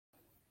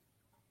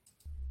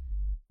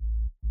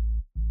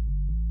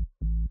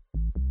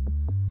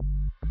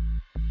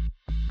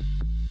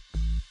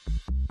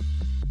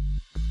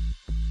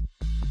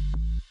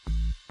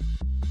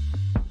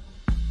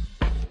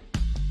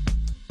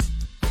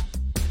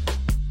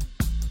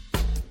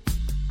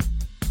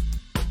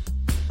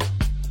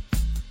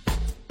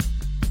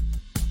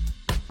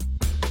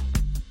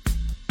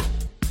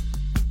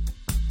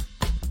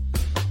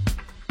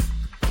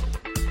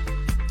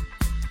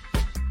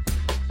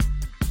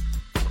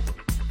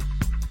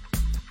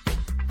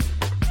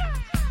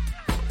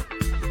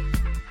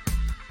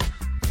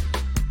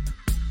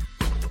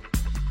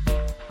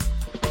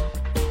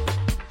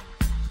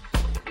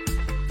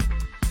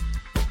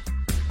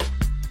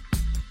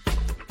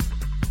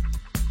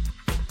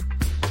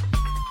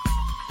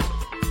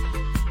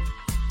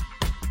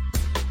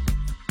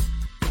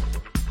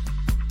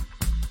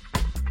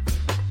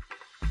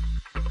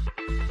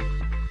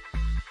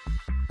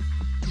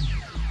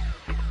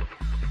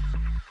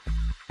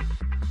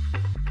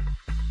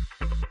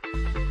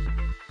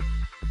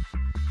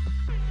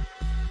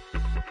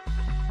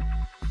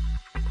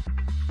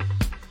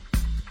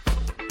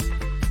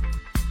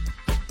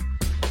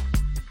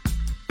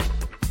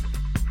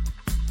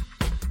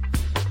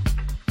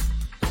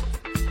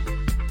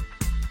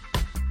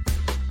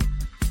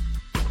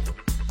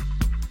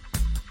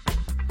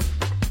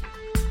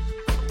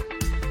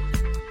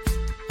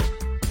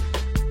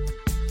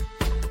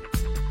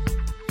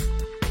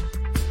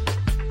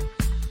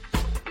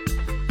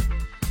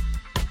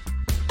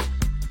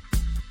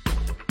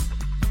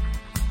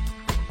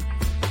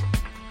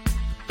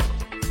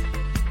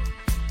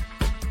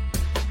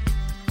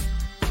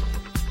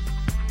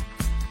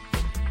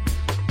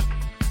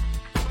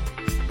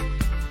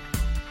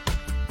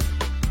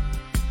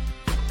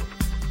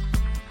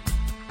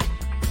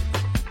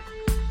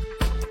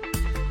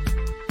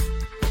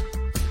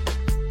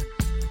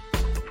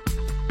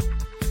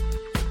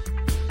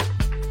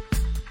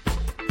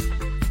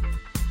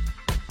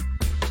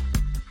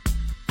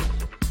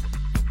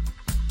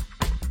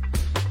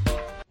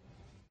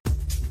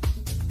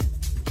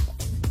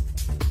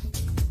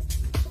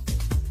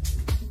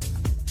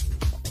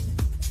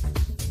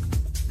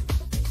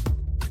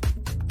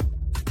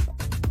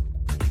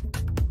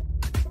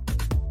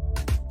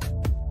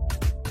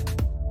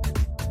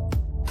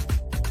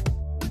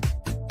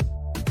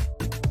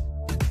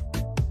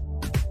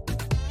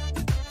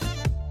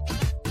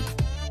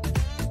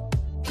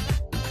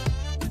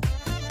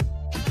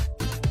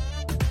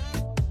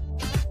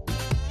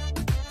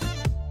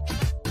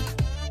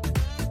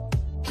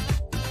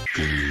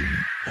Game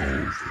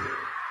over.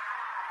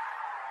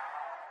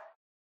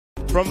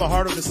 From the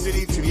heart of the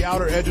city to the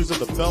outer edges of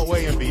the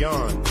Beltway and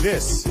beyond,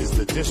 this is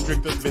the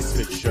District of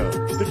Mishits Show,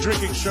 the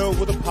drinking show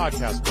with a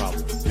podcast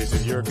problem. This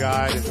is your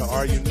guide into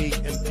our unique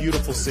and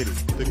beautiful city,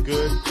 the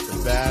good,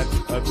 the bad,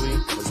 the ugly,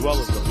 as well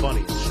as the funny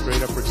and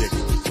straight up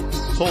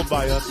ridiculous. Told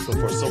by us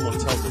before someone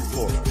tells it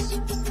for us.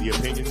 The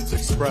opinions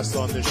expressed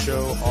on this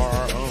show are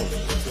our own,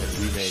 and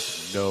we make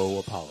no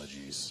apologies.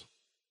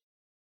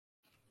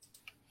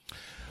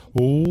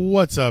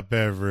 What's up,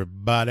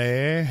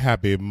 everybody?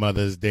 Happy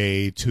Mother's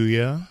Day to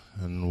you.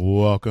 And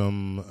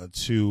welcome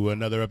to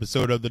another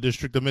episode of the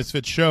District of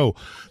Mishits Show,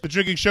 the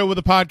drinking show with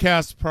a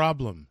podcast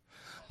problem,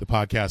 the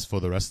podcast for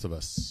the rest of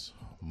us.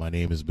 My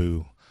name is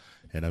Boo,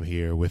 and I'm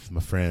here with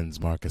my friends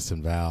Marcus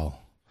and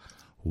Val.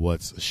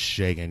 What's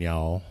shaking,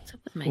 y'all?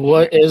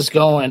 What is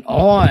going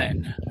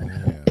on?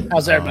 Yeah,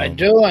 how's everybody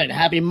doing?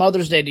 Happy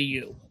Mother's Day to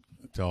you.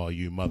 To all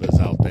you mothers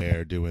out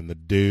there doing the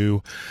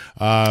do.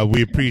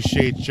 We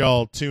appreciate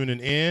y'all tuning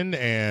in,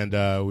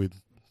 and we'd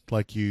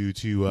like you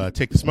to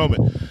take this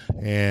moment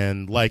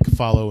and like,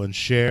 follow, and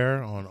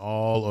share on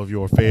all of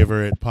your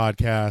favorite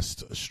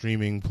podcast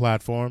streaming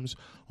platforms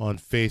on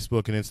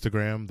Facebook and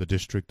Instagram, the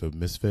District of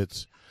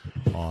Misfits,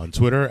 on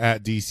Twitter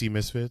at DC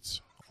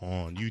Misfits,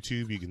 on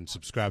YouTube. You can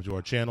subscribe to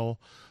our channel,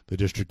 the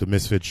District of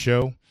Misfits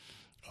Show,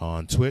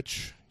 on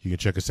Twitch. You can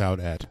check us out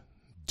at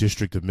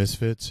District of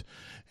Misfits,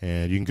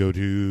 and you can go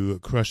to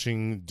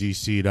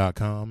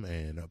crushingdc.com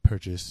and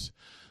purchase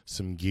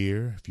some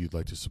gear if you'd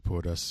like to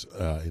support us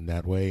in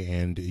that way.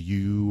 And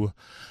you,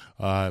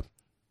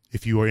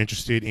 if you are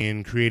interested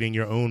in creating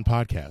your own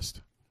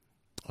podcast,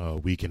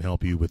 we can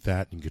help you with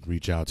that. You can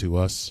reach out to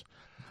us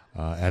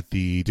at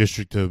the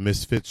District of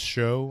Misfits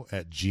Show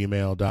at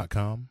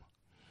gmail.com,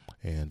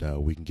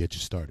 and we can get you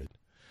started.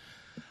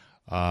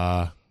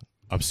 I'm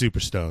super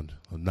stoned.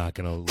 I'm not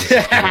going to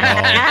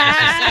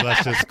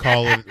let's just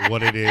call it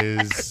what it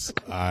is.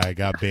 I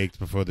got baked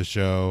before the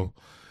show.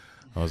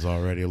 I was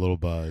already a little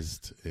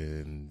buzzed,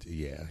 and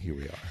yeah, here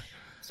we are.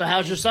 So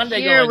how's your Sunday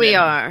going? Here we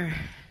are.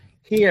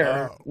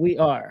 Here we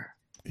are.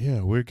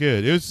 Yeah, we're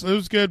good. It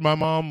was good. My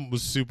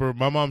mom's super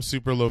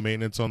low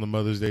maintenance on the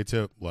Mother's Day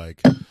tip.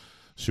 Like,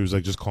 she was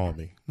like, just call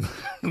me.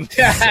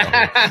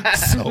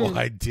 so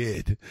I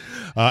did.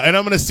 And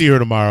I'm going to see her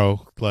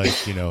tomorrow. Like,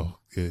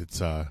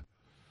 it's, I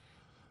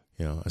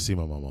see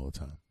my mom all the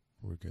time.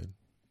 We're good.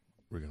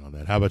 We're good on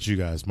that. How about you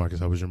guys? Marcus,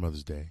 how was your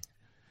Mother's Day?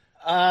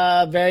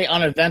 Very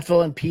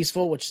uneventful and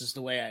peaceful, which is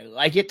the way I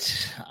like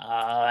it.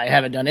 I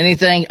haven't done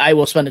anything. I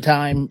will spend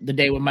the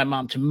day with my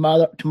mom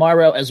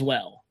tomorrow as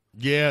well.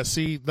 Yeah,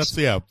 see, that's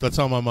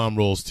how my mom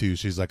rolls too.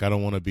 She's like, she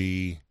doesn't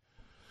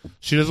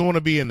want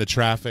to be in the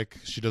traffic.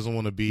 She doesn't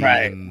want to be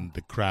in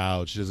the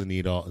crowd. She doesn't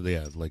need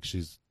like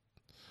she's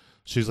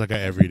like a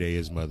every day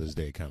is Mother's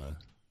Day kind of.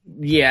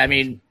 Yeah, I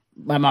mean,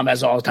 my mom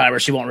has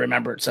Alzheimer's. She won't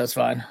remember it, so it's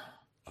fine.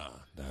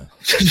 Nah.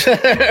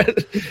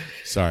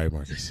 Sorry,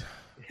 Marcus.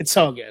 It's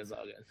all good. It's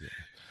all good.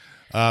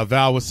 Yeah.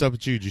 Val, what's up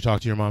with you? Did you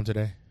talk to your mom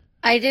today?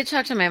 I did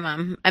talk to my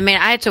mom. I mean,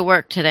 I had to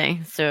work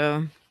today,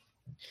 so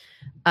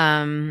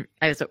I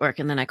was at work,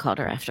 and then I called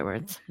her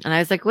afterwards. And I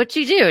was like, what'd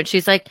you do? And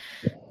she's like,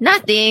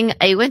 nothing.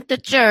 I went to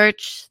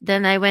church.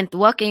 Then I went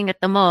walking at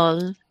the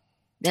mall.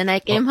 Then I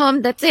came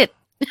home. That's it.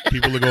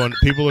 People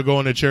are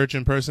going to church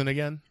in person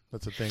again?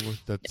 That's a thing.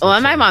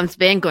 My mom's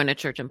been going to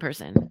church in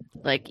person.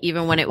 Like,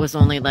 even when it was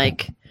only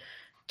like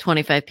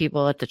 25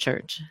 people at the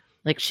church.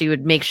 Like, she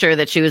would make sure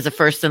that she was the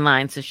first in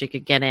line so she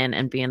could get in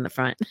and be in the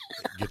front.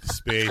 Get the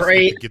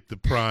space, get the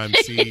prime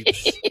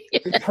seats.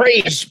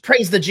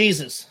 Praise the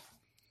Jesus.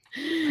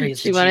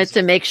 She wanted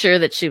to make sure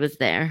that she was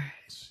there.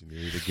 She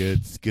needed a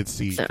good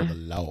seat for the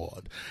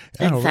Lord.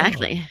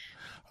 Exactly.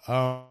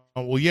 Well,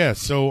 yeah.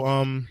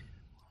 So,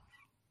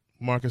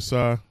 Marcus,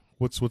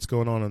 what's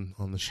going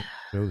on the show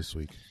this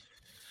week?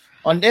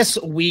 On this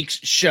week's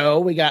show,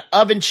 we got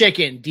Oven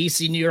Chicken,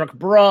 DC New York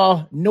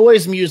Brawl,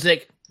 Noise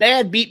Music,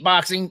 Bad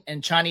Beatboxing,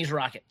 and Chinese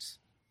Rockets.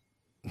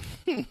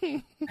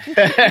 You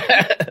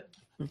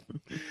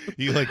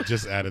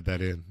just added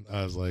that in.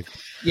 I was like,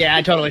 yeah,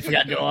 I totally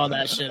forgot to do all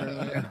that shit.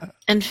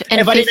 And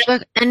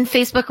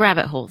Facebook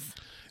rabbit holes.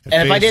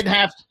 And if I didn't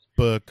have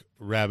Facebook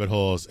rabbit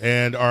holes,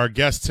 and our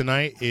guest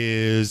tonight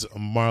is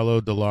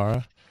Marlo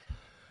Delara,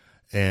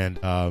 and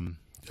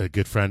a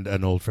good friend,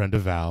 an old friend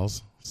of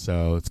Val's.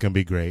 So it's gonna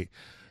be great.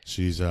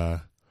 She's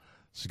got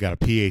a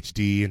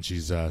PhD, and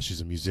she's a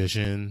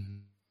musician.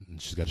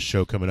 And she's got a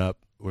show coming up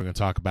we're going to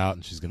talk about,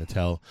 and she's going to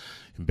tell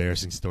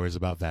embarrassing stories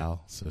about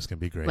Val. So it's going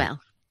to be great. Well,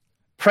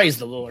 praise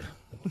the Lord.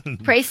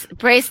 praise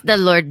the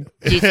Lord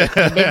Jesus,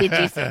 baby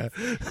Jesus.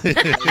 There's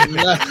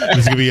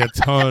going to be a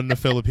ton of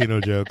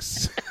Filipino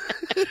jokes.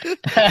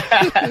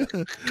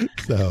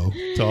 So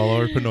to all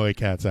our Pinoy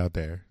cats out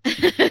there.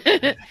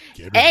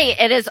 Hey,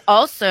 it is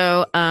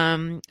also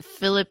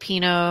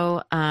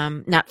Filipino,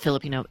 not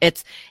Filipino.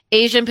 It's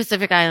Asian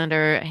Pacific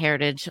Islander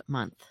Heritage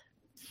Month.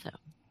 So,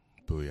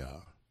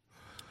 booyah.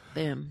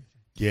 Boom.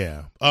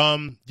 Yeah.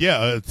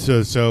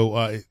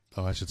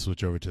 Oh, I should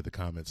switch over to the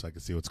comments so I can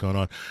see what's going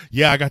on.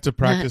 Yeah, I got to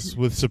practice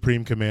with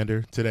Supreme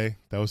Commander today.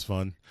 That was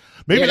fun.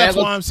 Maybe that's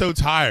why I'm so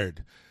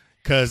tired,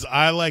 because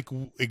I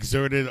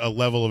exerted a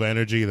level of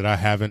energy that I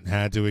haven't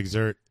had to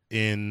exert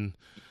in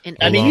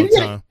a long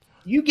time.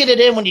 You get it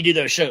in when you do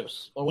those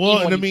shows.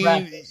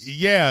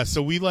 Yeah.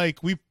 So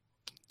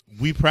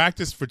we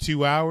practiced for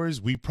 2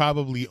 hours. We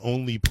probably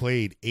only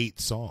played 8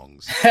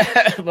 songs.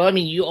 Well, I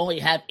mean, you only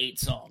have 8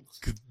 songs.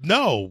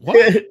 No,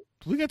 what?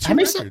 We got 2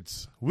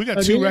 records. We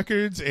got 2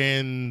 records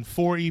and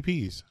 4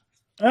 EPs.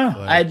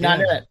 Oh, I did not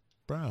know that.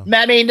 Bro.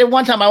 I mean, the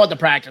one time I went to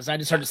practice, I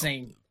just started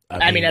singing.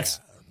 I mean, that's.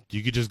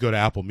 You could just go to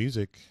Apple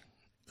Music,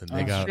 and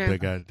they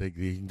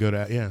can go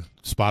to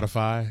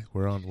Spotify.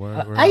 We're on.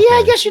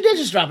 I guess you did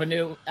just drop a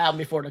new album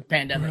before the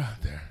pandemic. We're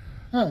out there.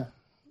 Huh.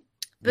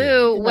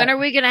 Boo! When are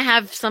we gonna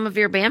have some of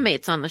your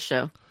bandmates on the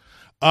show?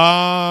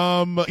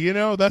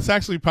 That's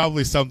actually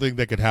probably something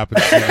that could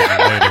happen sooner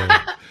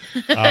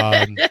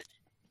than later.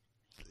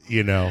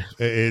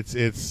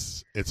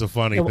 It's a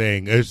funny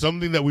thing. It's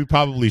something that we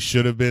probably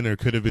should have been or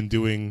could have been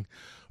doing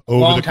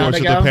over the course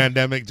of the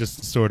pandemic, just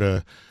to sort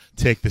of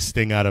take the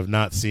sting out of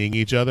not seeing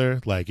each other.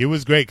 Like, it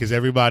was great because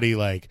everybody,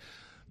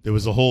 there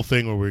was a whole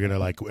thing where we were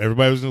gonna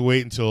everybody was gonna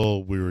wait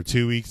until we were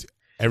 2 weeks.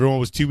 Everyone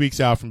was 2 weeks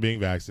out from being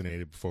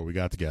vaccinated before we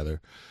got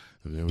together,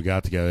 and then we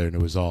got together and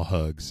it was all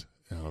hugs.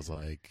 And I was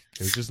like,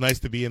 it was just nice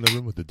to be in the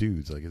room with the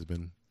dudes. Like, it's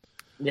been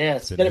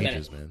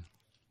ages, man.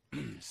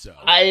 So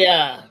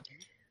I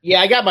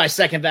got my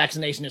second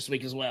vaccination this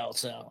week as well,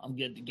 so I'm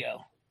good to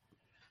go.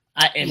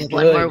 I am good.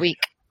 1 more week,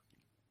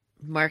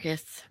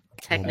 Marcus.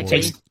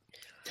 Technically,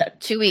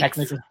 2 weeks.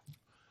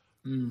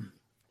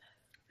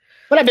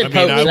 But I've been.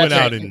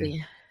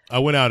 I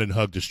went out and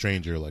hugged a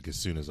stranger as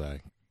soon as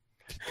I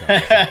got my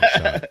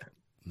shot.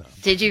 No.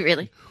 Did you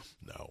really?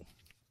 No.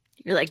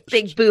 You're like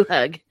big boo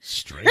hug.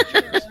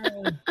 Strangers.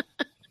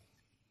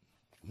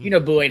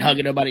 Boo ain't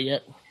hugging nobody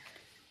yet.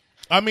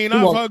 I mean,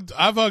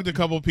 I've hugged a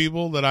couple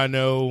people that I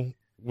know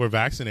were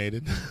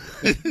vaccinated.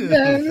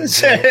 And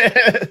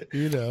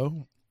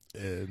so,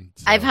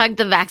 I've hugged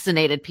the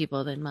vaccinated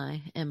people in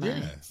my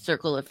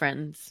circle of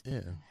friends.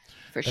 Yeah,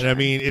 for sure. And I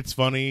mean, it's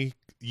funny.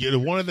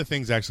 One of the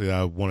things actually that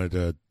I wanted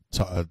to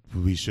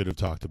we should have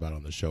talked about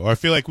on the show, or I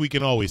feel like we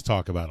can always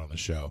talk about on the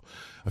show.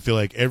 I feel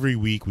like every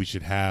week we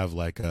should have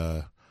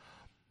a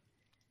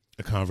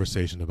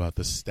conversation about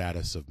the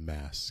status of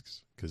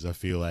masks, because I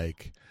feel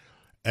like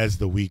as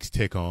the weeks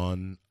tick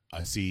on,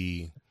 I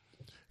see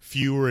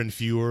fewer and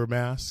fewer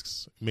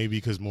masks, maybe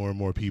because more and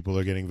more people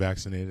are getting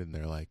vaccinated and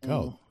they're like,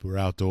 oh, we're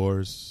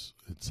outdoors.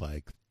 It's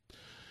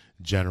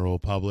general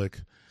public.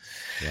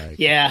 I'm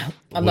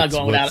not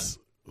going without it.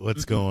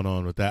 What's going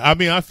on with that? I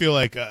mean, I feel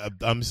like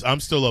I'm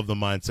still of the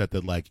mindset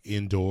that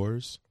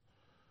indoors,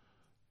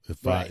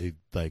 if I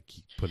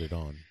put it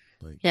on.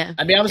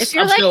 I mean, if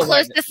you're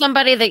close to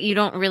somebody that you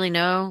don't really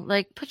know,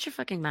 put your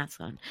fucking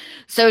mask on.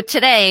 So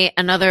today,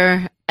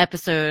 another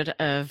episode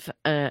of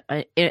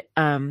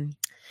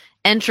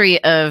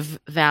entry of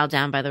Val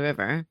Down by the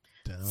River.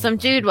 Some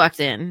dude walked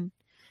in.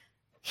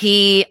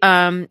 He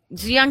was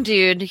a young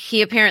dude.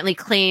 He apparently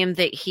claimed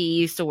that he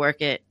used to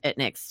work at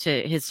Nick's,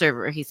 to his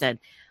server. He said,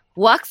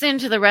 walks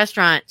into the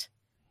restaurant,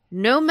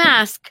 no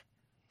mask,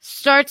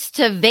 starts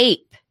to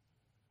vape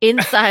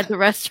inside the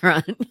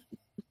restaurant.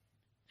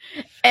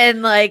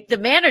 And the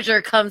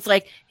manager comes,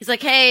 he's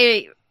like,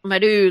 hey, my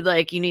dude,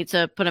 you need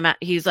to put him out.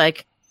 He's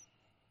like,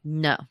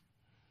 no.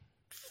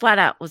 Flat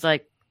out was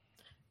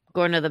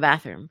going to the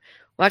bathroom.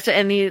 Walks it,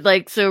 and he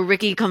so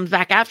Ricky comes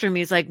back after him.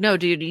 He's like, no,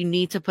 dude, you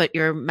need to put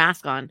your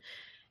mask on.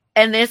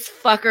 And this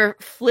fucker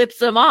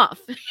flips him off.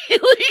 He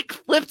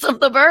flips him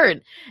the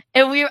bird.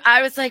 And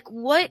I was like,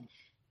 what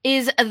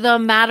is the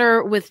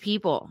matter with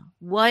people?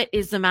 What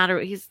is the matter?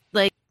 He's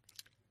like,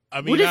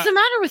 what is the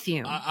matter with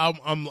you?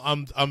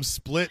 I'm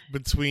split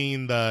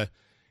between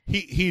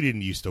he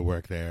didn't used to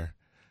work there,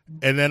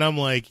 and then I'm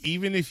like,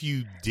 even if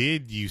you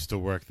did used to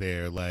work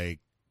there,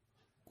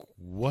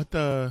 what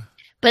the?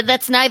 But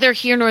that's neither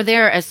here nor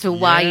there as to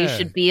why you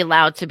should be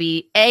allowed to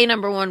be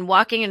number one,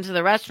 walking into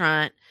the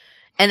restaurant,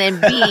 and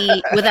then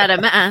B, without a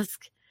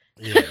mask.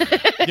 Yeah.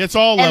 It's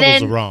all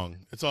levels of wrong.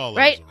 It's all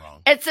levels of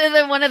wrong. And so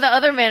then one of the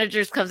other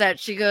managers comes out.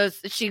 She goes,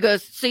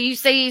 so you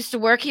say you used to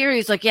work here?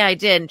 He's like, yeah, I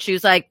did. And she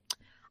was like,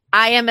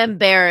 I am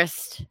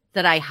embarrassed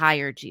that I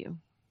hired you.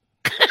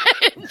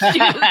 She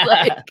was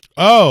like,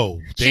 oh,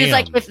 damn. She was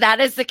like, if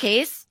that is the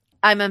case,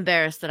 I'm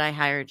embarrassed that I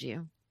hired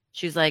you.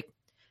 She was like,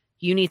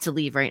 you need to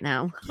leave right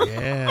now.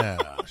 Yeah,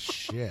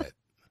 shit.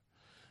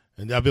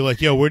 And I'll be like,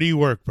 yo, where do you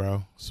work,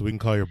 bro? So we can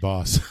call your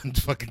boss and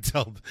fucking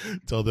tell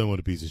them what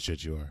a piece of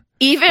shit you are.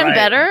 Even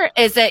better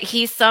is that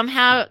he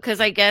somehow, because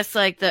I guess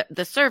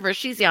the server,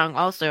 she's young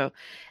also,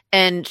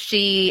 and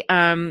she,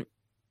 I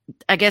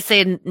guess they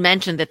had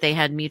mentioned that they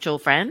had mutual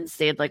friends.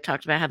 They had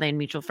talked about how they had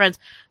mutual friends.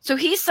 So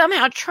he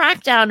somehow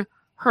tracked down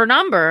her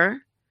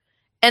number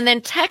and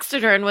then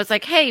texted her and was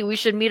like, hey, we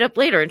should meet up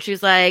later. And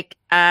she's like,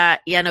 yeah,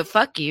 no,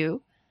 fuck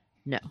you.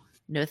 No,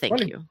 thank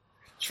you.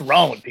 What's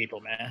wrong with people,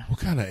 man? What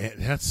kind of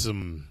that's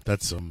some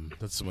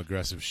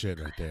aggressive shit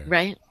right there.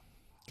 Right.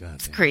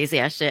 It's crazy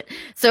ass shit.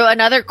 So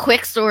another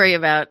quick story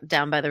about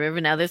down by the river.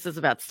 Now this is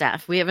about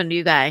staff. We have a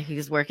new guy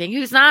who's working.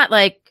 Who's not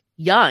like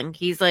young.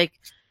 He's like,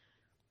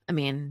 I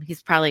mean,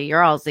 he's probably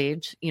your all's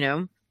age, you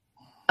know.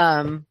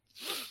 So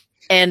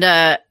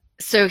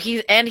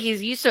he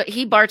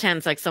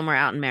bartends like somewhere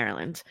out in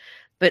Maryland.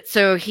 But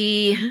so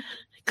he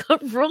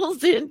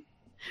rolls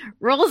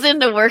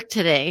into work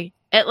today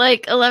at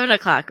like 11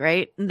 o'clock,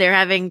 right? And they're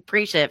having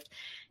pre-shift.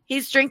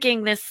 He's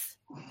drinking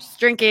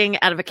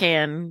out of a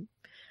can.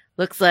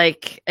 Looks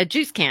like a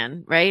juice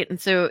can, right? And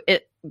so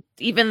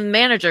even the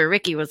manager,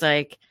 Ricky, he's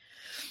like,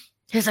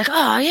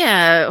 oh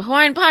yeah,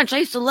 Hawaiian Punch. I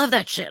used to love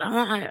that shit.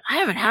 I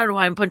haven't had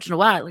Hawaiian Punch in a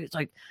while. He's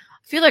like,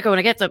 I feel like I want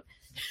to get some.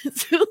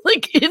 So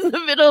like in the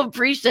middle of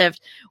pre-shift,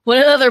 one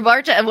of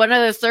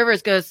the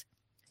servers goes,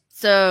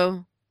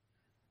 so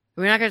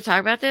we're not going to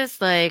talk about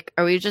this? Like,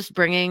 are we just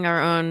bringing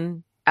our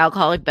own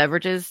alcoholic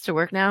beverages to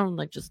work now?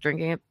 Like just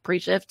drinking it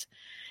pre-shift?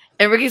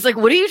 And Ricky's like,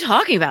 what are you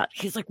talking about?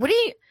 He's like,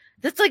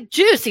 that's like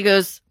juice. He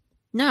goes,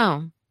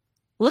 no,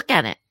 look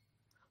at it.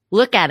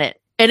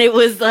 And it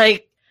was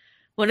like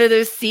one of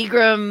those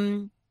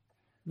Seagram,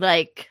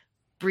 like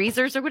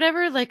breezers or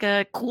whatever, like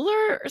a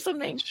cooler or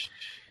something.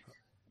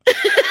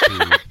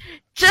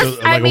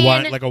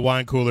 Like a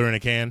wine cooler in a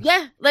can.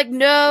 Yeah. Like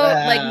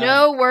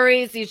no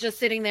worries. He's just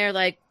sitting there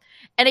like,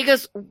 and he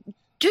goes,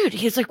 dude,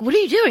 he's like, what are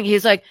you doing?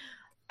 He's like,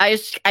 I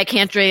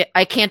can't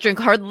drink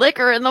hard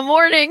liquor in the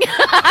morning.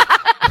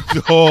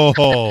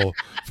 Oh,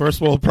 first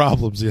world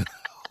problems. Yeah.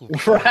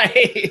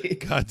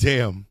 Right. God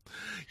damn.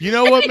 You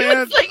know what,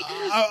 man?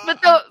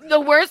 But the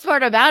worst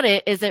part about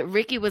it is that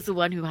Ricky was the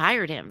one who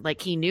hired him.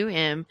 Like he knew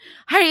him.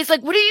 He's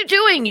like, what are you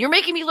doing? You're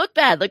making me look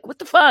bad. Like, what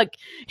the fuck?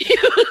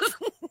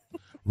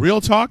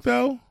 Real talk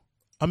though,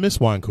 I miss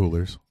wine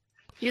coolers.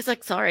 He's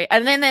like, sorry.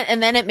 And then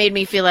it made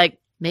me feel like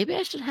maybe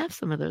I should have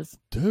some of those.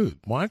 Dude,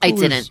 wine coolers.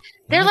 I didn't.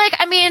 They're like,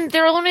 I mean,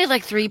 they're only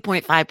like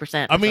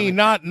 3.5%. I mean,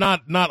 not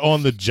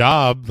on the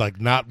job, like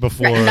not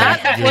before.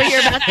 Not before you're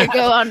about to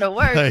go on to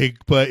work. Like,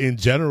 but in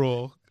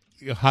general,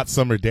 a hot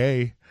summer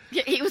day.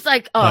 Yeah, he was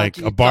like, oh, like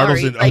dude, a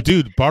Bartles sorry.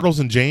 and Bartles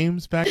and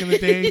James back in the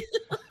day.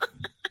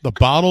 The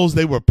bottles,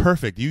 they were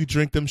perfect. You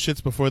drink them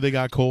shits before they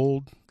got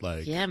cold.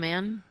 Like, yeah,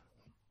 man.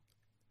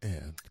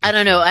 Yeah. I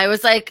don't know. I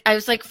was like,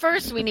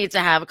 first we need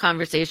to have a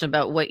conversation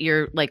about what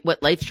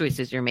life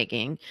choices you're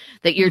making,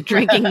 that you're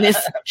drinking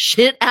this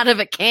shit out of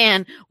a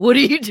can. What are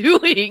you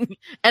doing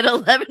at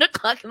 11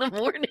 o'clock in the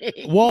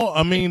morning? Well,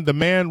 I mean, the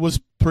man was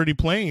pretty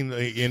plain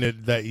in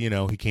it that, you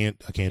know, I can't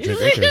drink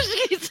liquor.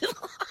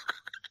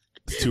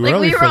 It's too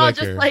early for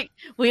liquor.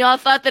 We all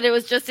thought that it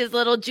was just his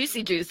little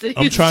juicy juice.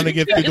 I'm trying to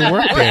get through the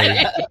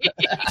workday.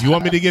 Do you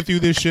want me to get through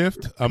this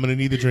shift? I'm going to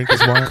need to drink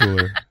this wine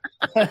cooler.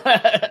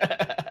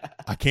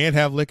 I can't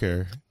have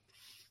liquor.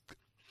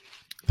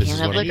 Can't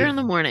have liquor in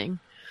the morning.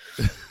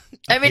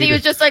 I mean, he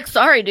was just like,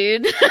 sorry,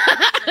 dude.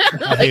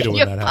 I hate it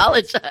when that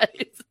happens.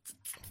 Apologize.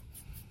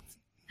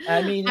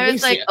 I mean, I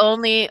was like,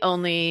 only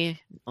here.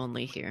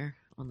 Only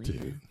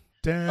dude. here.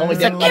 Down He's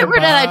like, get rid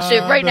of that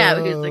shit right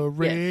now. He was like,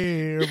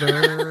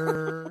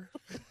 river.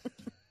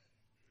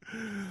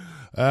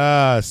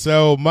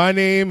 So my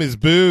name is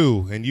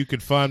Boo, and you can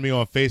find me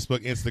on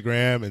Facebook,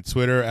 Instagram, and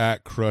Twitter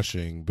at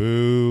Crushing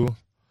Boo.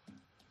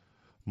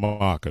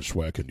 Marcus,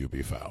 where can you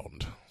be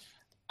found?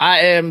 I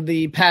am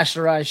the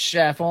Pasteurized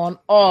Chef on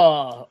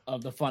all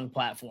of the fun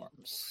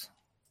platforms.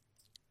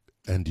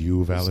 And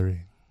you,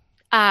 Valerie?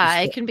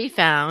 I can be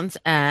found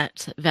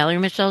at Valerie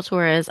Michelle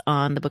Torres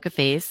on the Book of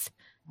Face.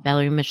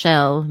 Valerie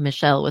Michelle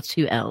with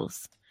 2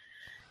 L's.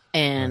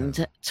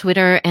 And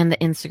Twitter and the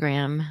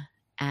Instagram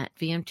at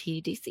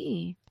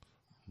VMTDC.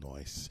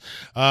 Nice.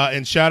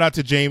 And shout out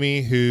to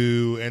Jamie,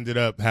 who ended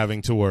up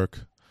having to work.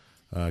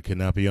 Could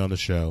not be on the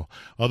show.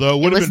 Although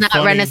it would have been not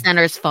funny. Rena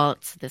Center's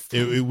fault this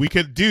time. It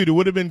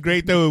would have been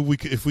great though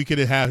if we could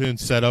have had him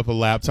set up a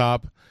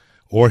laptop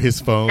or his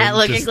phone at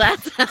Looking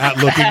Glass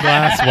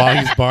while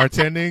he's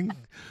bartending.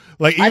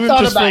 Like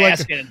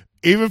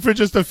even for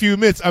just a few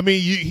minutes. I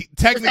mean,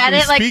 technically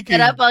speaking,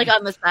 set up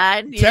on the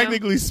side.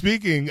 Technically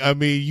speaking, I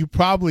mean,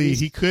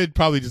 he could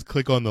probably just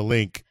click on the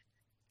link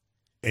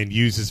and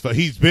use his phone.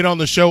 He's been on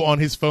the show on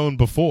his phone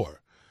before.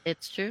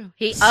 It's true.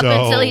 Up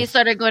until he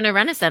started going to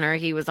Rena Center,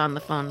 he was on the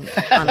phone. Dude,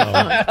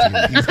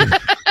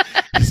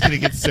 he's gonna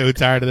get so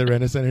tired of the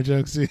Rena Center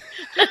jokes. He's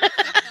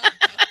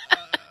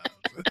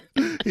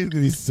gonna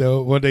be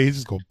one day he's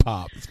just gonna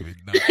pop. It's gonna be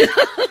nuts.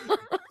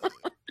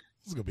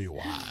 It's gonna be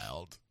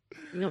wild.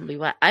 It's gonna be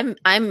wild.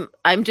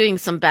 I'm doing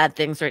some bad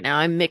things right now.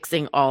 I'm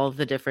mixing all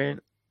the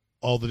different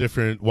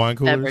wine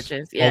coolers,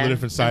 beverages, all the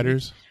different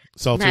ciders.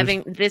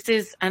 Seltzers.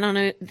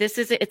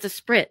 It's a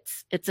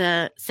spritz. It's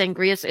a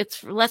sangria.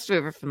 It's less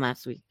river from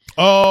last week.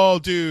 Oh,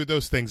 dude,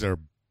 those things are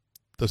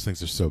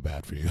so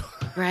bad for you.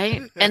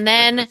 Right? And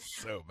then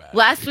so bad.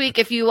 Last week,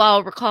 if you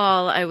all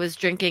recall, I was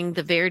drinking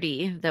the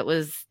Verdi that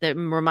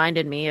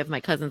reminded me of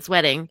my cousin's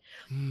wedding.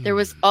 There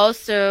was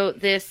also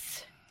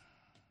this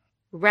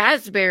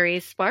raspberry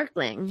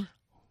sparkling.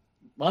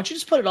 Why don't you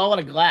just put it all in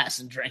a glass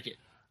and drink it?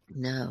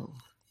 No.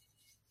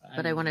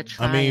 but I want to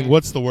try. I mean,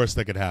 what's the worst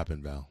that could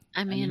happen, Val?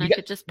 I mean, I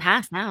could just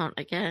pass out,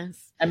 I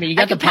guess. I mean, you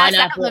got the pass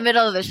out pineapple in the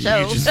middle of the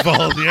show. You just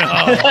fall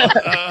down.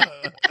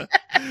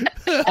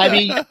 I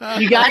mean,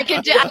 you got. I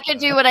could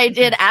do what I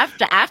did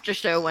after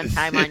show one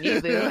time on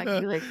you, boo. I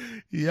could be like,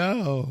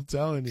 yo, I'm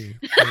telling you.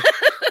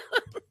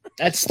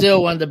 That's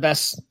still one of the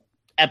best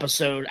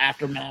episode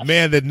aftermath.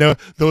 Man,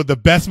 the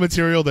best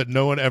material that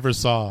no one ever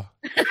saw.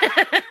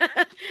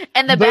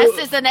 And the best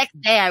is the next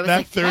day. I was that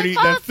like, 30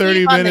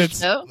 minutes.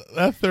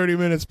 That 30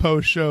 minutes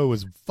post show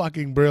was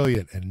fucking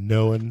brilliant, and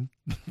no one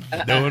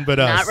but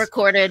us. Not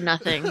recorded,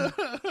 nothing. And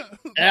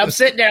I'm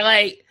sitting there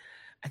like,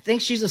 I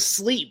think she's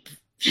asleep.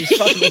 She's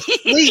fucking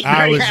asleep.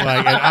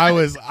 I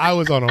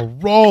was on a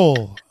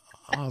roll.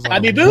 I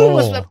mean, Boo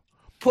was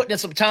putting in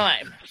some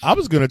time. I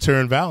was gonna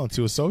turn Val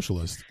into a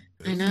socialist.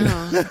 I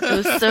know. It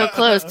was so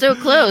close, so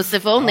close.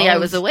 If only I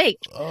was awake.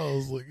 I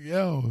was like,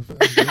 yo.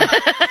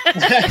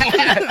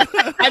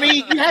 I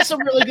mean, you had some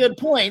really good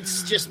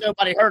points, just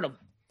nobody heard them.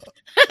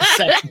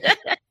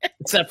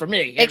 Except for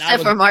me.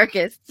 Except for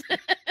Marcus.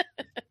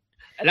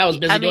 And I was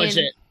busy doing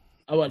shit.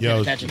 I wasn't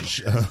paying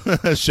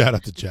attention. Shout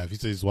out to Jeff. He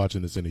says he's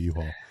watching this in a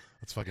U-Haul.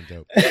 That's fucking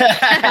dope.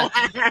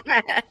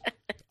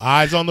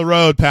 Eyes on the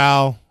road,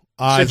 pal.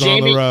 Eyes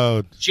on the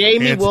road.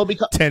 Jamie will be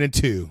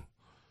 10-2.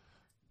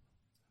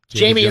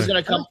 Jamie is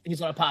gonna come.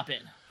 He's gonna pop in.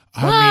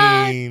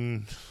 I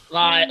mean,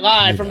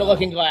 live from the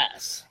Looking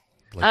Glass.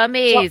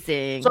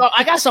 Amazing. So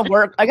I got some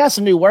work. I got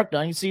some new work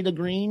done. You see the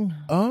green?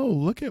 Oh,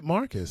 look at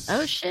Marcus.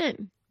 Oh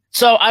shit.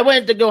 So I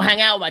went to go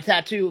hang out with my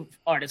tattoo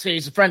artist.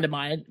 He's a friend of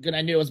mine. And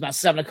I knew it was about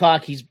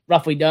 7:00. He's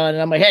roughly done.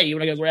 And I'm like, hey, you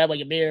want to go grab like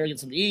a beer, get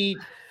something to eat?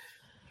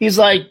 He's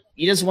like,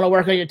 you just want to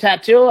work on your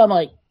tattoo? I'm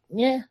like,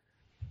 yeah.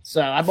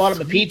 So I bought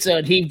him a pizza,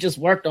 and he just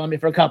worked on me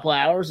for a couple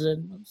hours.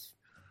 And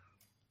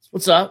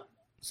what's up?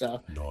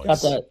 So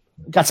nice.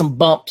 got some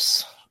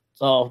bumps.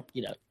 So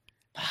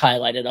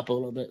highlighted up a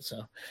little bit.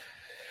 So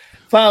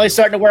finally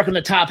starting to work on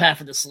the top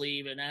half of the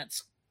sleeve, and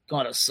that's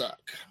gonna suck.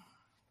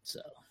 So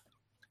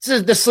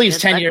the sleeve's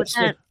 10 years,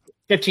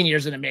 15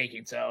 years in the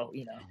making. So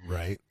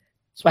right.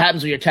 That's what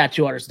happens when your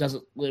tattoo artist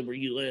doesn't live where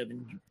you live,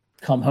 and you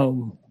come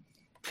home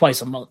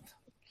twice a month.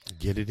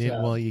 Get it in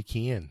while you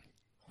can.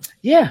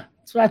 Yeah,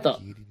 that's what I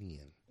thought. Get it in.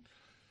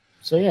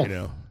 So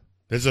yeah,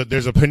 there's a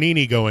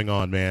panini going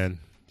on, man.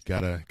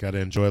 Gotta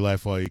enjoy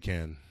life while you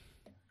can.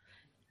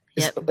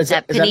 Yep.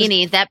 That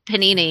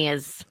panini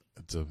is.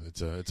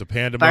 It's a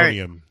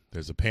pandemonium.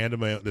 There's a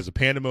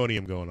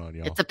pandemonium going on,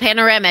 y'all. It's a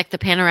panoramic. The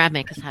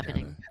panoramic is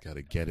happening.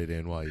 Gotta get it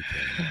in while you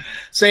can.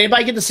 So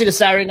anybody get to see the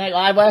Saturday Night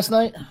Live last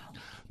night?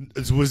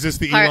 Was this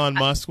the Elon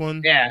Musk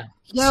one? Yeah.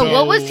 No,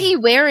 what was he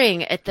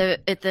wearing at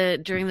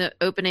the during the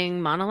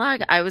opening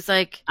monologue? I was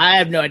like, I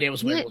have no idea what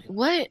he was wearing.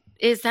 What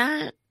is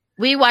that?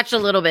 We watched a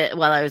little bit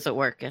while I was at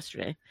work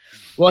yesterday.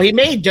 Well, he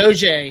made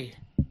Doge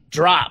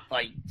drop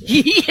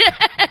yes.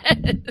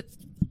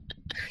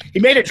 He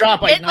made it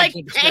drop like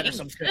 19% or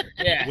some shit.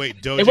 Yeah.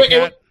 Wait, Doja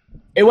Cat?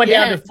 It went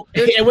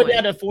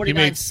down to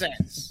 49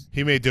 cents.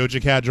 He made Doja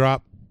Cat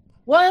drop?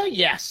 Well,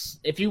 yes.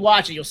 If you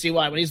watch it, you'll see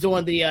why. When he's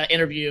doing the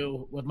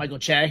interview with Michael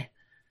Che,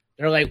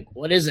 they're like,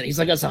 what is it? He's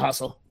like, that's a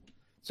hustle.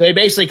 So he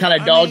basically kind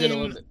of dogged it a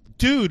little bit.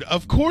 Dude,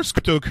 of course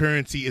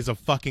cryptocurrency is a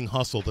fucking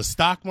hustle. The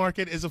stock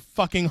market is a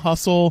fucking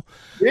hustle.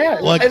 Yeah.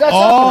 Like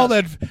all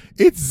that,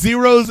 it's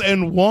zeros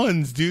and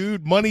ones,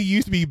 dude. Money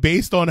used to be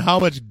based on how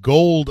much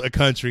gold a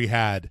country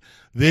had.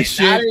 This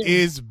shit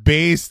is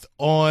based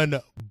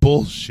on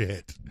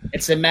bullshit.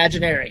 It's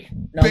imaginary.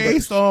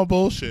 Based on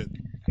bullshit.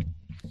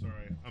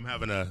 Sorry, I'm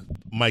having a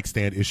mic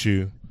stand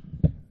issue.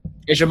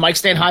 Is your mic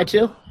stand high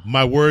too?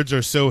 My words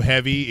are so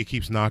heavy, it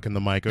keeps knocking the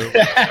mic over.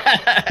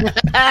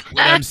 What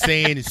I'm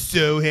saying is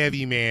so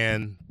heavy,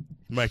 man.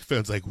 The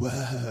microphone's like,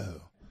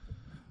 whoa.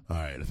 All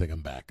right, I think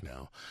I'm back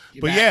now.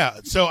 Yeah,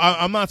 so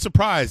I'm not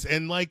surprised.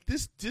 And like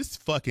this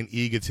fucking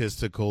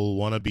egotistical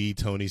wannabe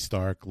Tony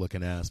Stark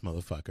looking ass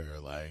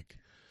motherfucker, like.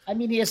 I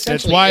mean, he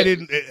essentially. That's why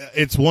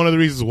it's one of the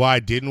reasons why I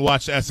didn't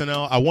watch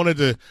SNL. I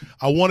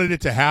wanted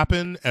it to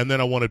happen, and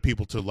then I wanted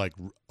people to I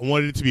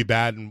wanted it to be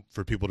bad and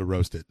for people to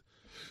roast it.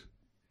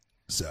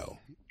 So.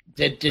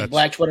 Did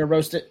Black Twitter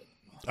roast it?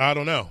 I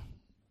don't know.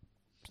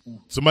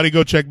 Somebody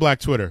go check Black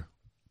Twitter.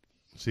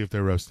 See if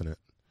they're roasting it.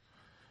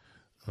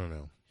 I don't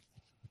know.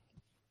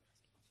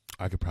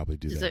 I could probably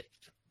do that.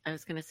 I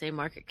was going to say,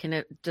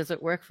 does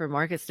it work for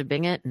Marcus to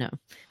Bing it? No.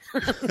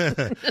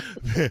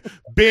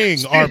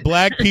 Bing, are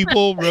black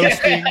people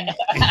roasting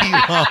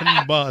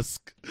Elon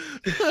Musk?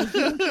 All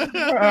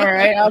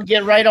right, I'll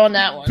get right on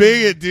that one.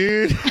 Bing it,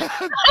 dude.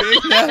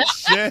 Bing that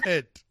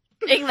shit.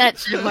 Bing that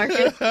shit,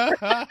 Marcus.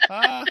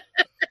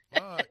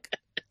 Fuck.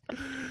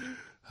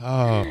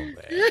 Oh, man.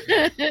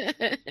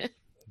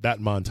 That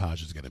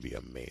montage is going to be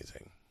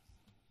amazing.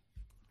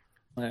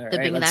 Right, the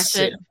Bing that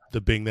shit?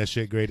 The Bing that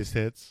shit greatest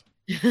hits.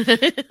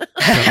 coming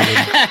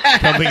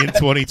in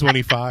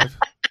 2025.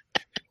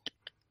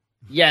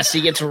 Yes,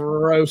 he gets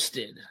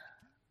roasted.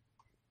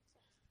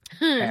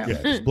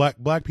 Yeah,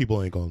 black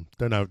people ain't going.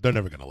 They're never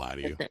going to lie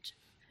to you.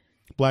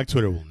 Black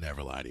Twitter will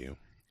never lie to you.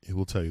 It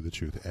will tell you the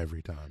truth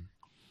every time.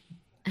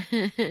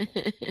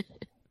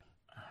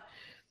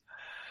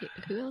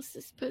 Who else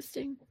is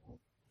posting?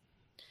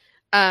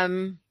 All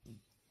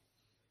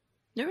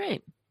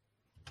right.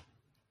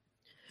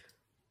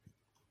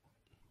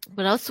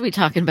 What else are we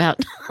talking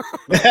about?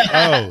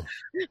 Oh,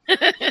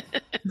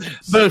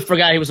 Booth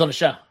forgot he was on the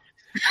show.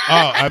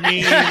 I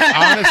mean,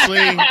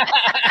 honestly,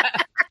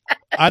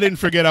 I didn't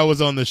forget I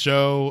was on the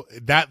show.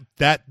 That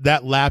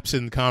lapse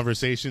in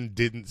conversation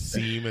didn't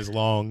seem as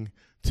long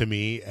to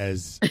me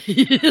as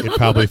it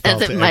probably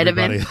felt as it to might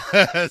everybody.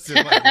 have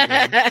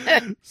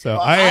been. So well,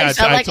 I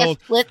like told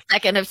a split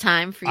second of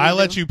time for you. I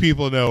let you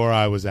people know where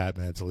I was at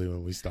mentally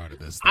when we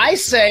started this thing, I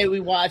say we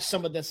watch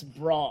some of this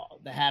brawl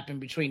that happened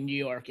between New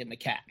York and the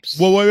Caps.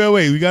 Well,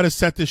 wait. We got to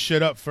set this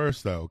shit up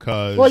first, though,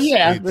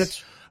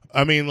 because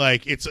I mean,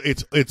 like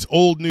it's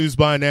old news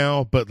by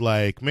now, but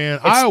like,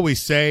 man, I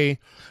always say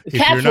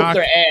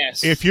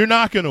if you're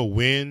not gonna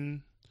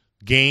win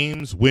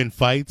games, win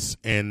fights,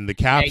 and the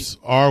Caps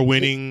are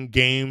winning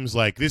games.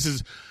 Like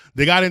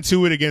they got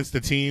into it against the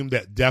team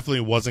that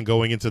definitely wasn't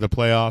going into the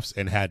playoffs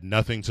and had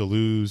nothing to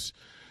lose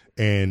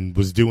and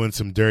was doing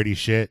some dirty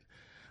shit.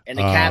 And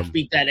the Caps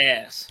beat that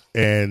ass.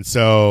 And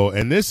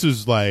this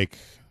is like,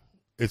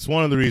 it's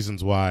one of the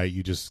reasons why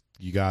you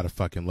gotta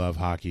fucking love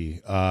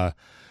hockey. I'm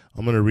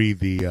gonna read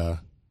the.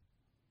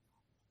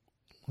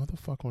 What the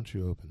fuck won't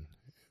you open?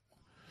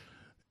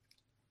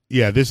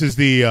 Yeah, this is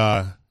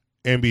the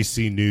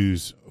NBC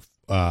News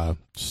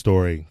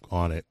story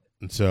on it.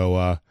 And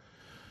so,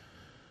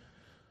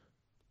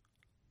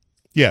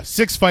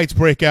 6 fights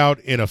break out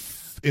in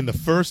the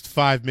first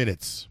 5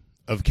 minutes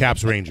of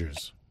Caps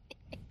Rangers.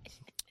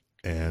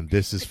 And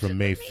this is from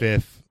May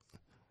 5th,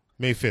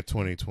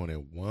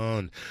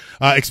 2021.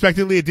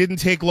 Expectedly, it didn't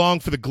take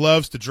long for the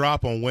gloves to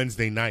drop on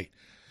Wednesday night.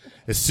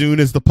 As soon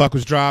as the puck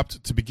was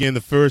dropped to begin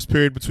the first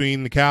period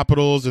between the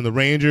Capitals and the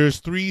Rangers,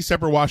 3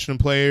 separate Washington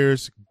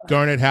players,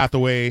 Garnet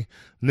Hathaway,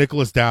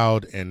 Nicholas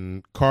Dowd,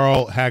 and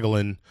Carl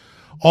Hagelin,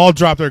 all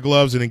dropped their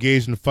gloves and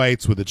engaged in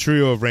fights with a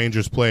trio of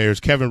Rangers players,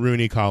 Kevin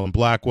Rooney, Colin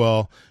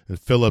Blackwell, and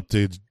Philip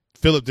Di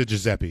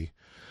Giuseppe.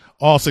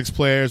 All 6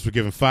 players were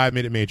given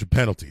 5-minute major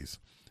penalties.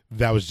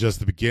 That was just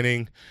the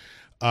beginning.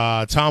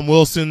 Tom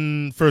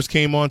Wilson first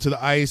came onto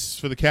the ice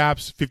for the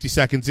Caps 50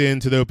 seconds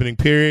into the opening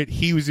period.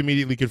 He was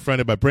immediately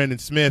confronted by Brendan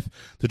Smith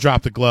to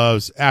drop the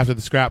gloves. After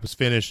the scrap was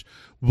finished,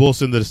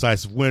 Wilson, the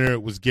decisive winner,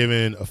 was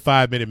given a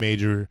 5-minute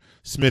major.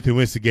 Smith, who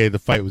instigated the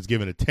fight, was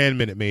given a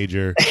 10-minute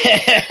major.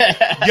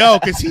 Yo,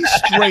 because he's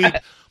straight.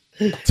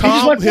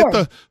 Tom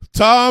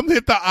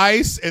hit the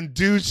ice, and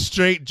dude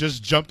straight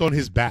just jumped on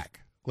his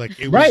back. Like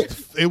it was. Right.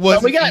 It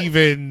wasn't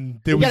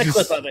even. There was got a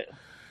just, clip of it.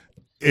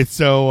 It's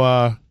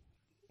so.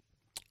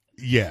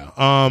 Yeah.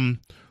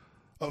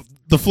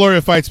 The flurry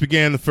of fights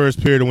began the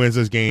first period of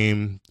Wednesday's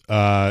game.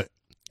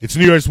 It's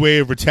New York's way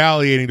of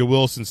retaliating to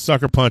Wilson's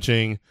sucker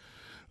punching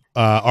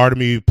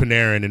Artemi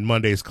Panarin in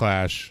Monday's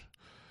clash.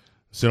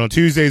 So on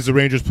Tuesdays, the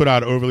Rangers put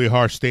out an overly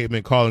harsh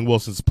statement calling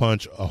Wilson's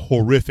punch a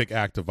horrific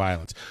act of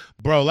violence.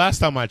 Bro, last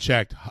time I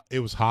checked, it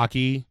was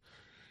hockey,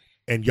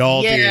 and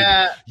y'all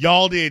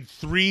did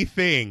 3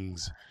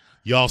 things.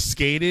 Y'all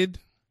skated,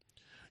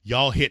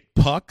 y'all hit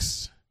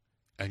pucks,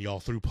 and y'all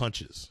threw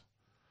punches.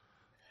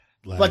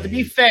 But to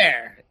be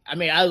fair, I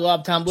mean, I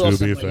love Tom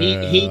Wilson, but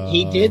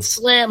he did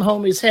slam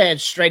homie's head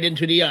straight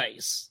into the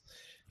ice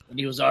when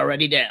he was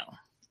already down.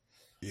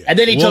 Yeah. And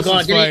then he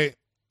Wilson's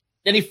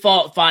then he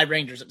fought 5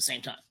 Rangers at the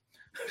same time.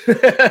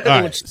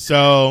 All right,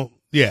 so,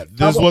 yeah,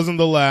 this wasn't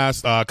the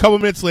last. A couple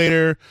minutes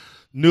later,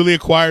 newly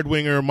acquired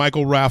winger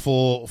Michael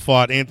Raffle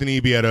fought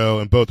Anthony Bietto,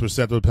 and both were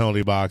sent to the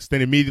penalty box.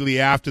 Then immediately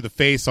after the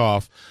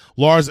face-off,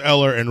 Lars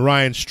Eller and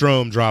Ryan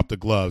Strome dropped the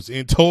gloves.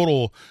 In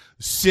total,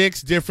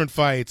 6 different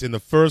fights in the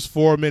first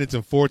 4 minutes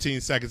and 14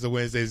 seconds of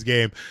Wednesday's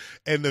game.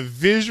 And the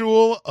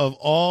visual of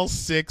all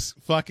 6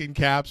 fucking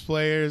Caps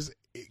players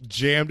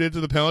jammed into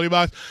the penalty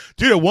box.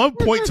 Dude, at one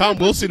point, Tom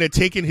Wilson had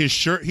taken his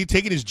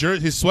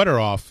sweater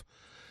off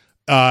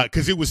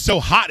because it was so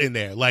hot in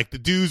there. Like, the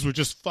dudes were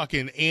just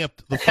fucking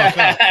amped the fuck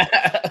up.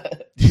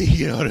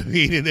 You know what I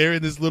mean? And they're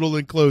in this little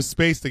enclosed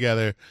space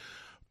together.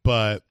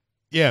 But,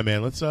 yeah,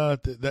 man, let's, that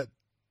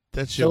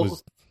shit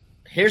was...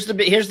 Here's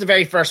the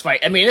very first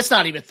fight. I mean, it's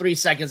not even 3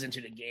 seconds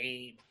into the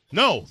game.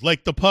 No,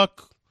 like the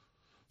puck,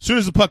 as soon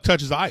as the puck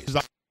touches the ice,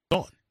 it's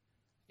gone.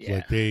 Yeah.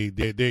 Like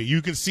they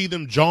you can see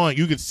them jawing.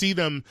 You can see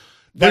them.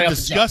 They're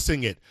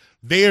discussing it.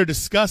 They are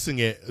discussing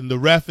it, and the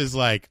ref is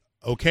like,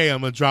 "Okay, I'm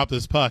gonna drop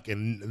this puck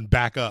and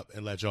back up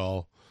and let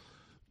y'all."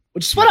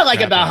 Which is what I like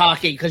about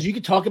hockey, because you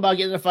can talk about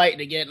getting in a fight and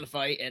then get in a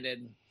fight, and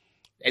then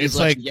it's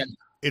like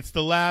it's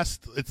the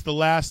last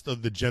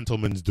of the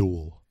gentleman's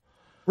duel.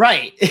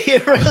 Right.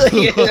 It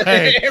really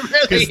is.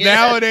 Because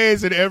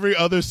nowadays, in every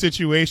other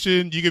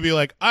situation, you could be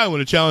like, I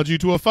want to challenge you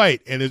to a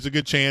fight. And there's a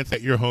good chance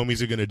that your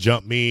homies are going to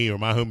jump me, or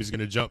my homies are going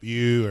to jump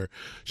you, or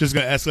it's just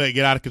going to escalate,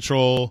 get out of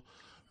control.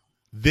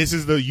 This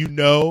is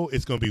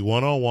it's going to be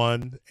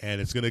one-on-one,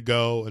 and it's going to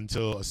go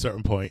until a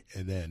certain point,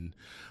 and then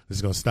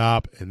it's going to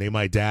stop, and they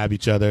might dab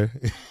each other.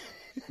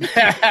 You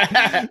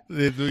know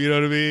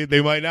what I mean?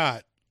 They might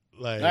not.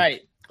 Like, all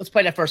right. Let's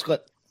play that first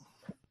clip.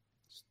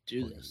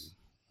 do this.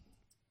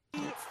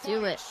 Let's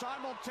do it.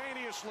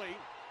 Simultaneously,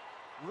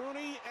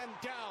 Rooney and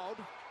Dowd.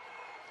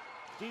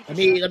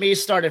 Let me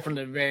start it from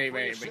the very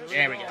beginning.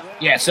 There we go.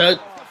 Yeah, so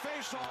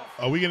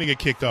Are we gonna get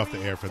kicked off the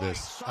air for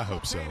this? I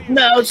hope so.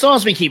 no, as long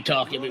as we keep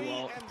talking, we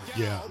won't.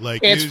 Yeah,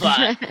 like It's dude,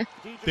 fine.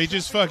 they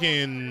just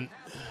fucking.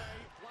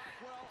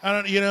 I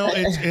don't. You know,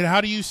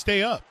 how do you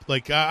stay up?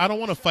 Like, I don't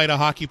want to fight a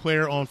hockey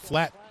player on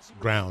flat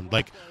ground.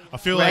 Like, I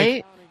feel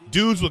Right? like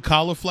dudes with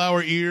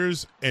cauliflower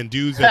ears and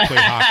dudes that play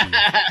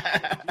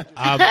hockey.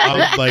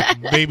 I'm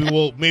like,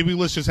 maybe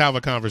let's just have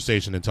a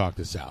conversation and talk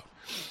this out.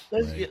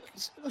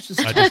 Let's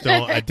just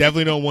I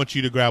definitely don't want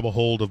you to grab a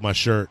hold of my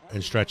shirt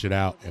and stretch it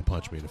out and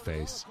punch me in the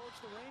face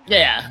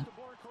yeah.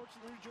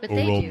 But or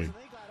they roll do. me.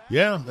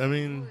 Yeah, I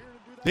mean,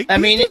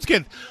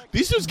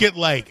 these dudes get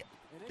like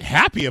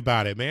happy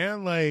about it,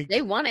 man. Like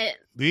They want it.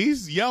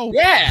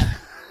 Yeah.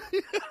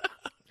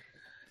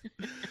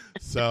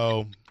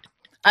 So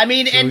I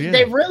mean, So, and yeah.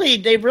 they've really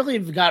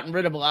gotten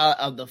rid of a lot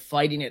of the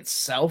fighting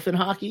itself in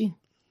hockey.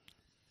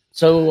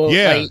 So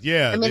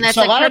yeah. I mean, that's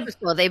So a lot of-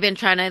 purposeful. They've been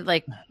trying to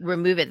like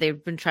remove it.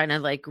 They've been trying to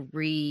like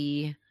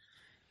revamp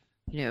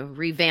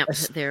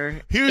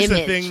their Here's the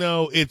image. thing,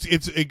 though.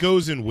 It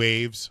goes in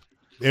waves.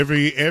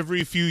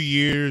 Every few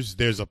years,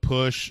 there's a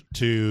push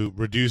to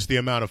reduce the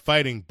amount of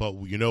fighting. But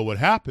you know what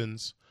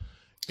happens?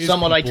 is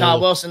someone like people-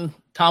 Tom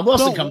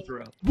Wilson No, come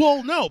through.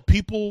 Well, no,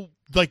 people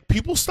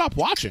stop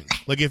watching.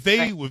 Like if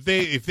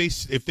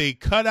they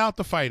cut out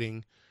the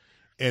fighting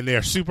and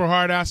they're super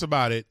hard ass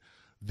about it,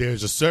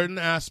 there's a certain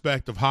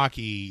aspect of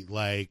hockey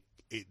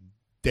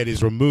that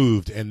is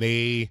removed, and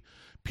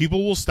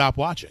people will stop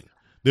watching.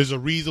 There's a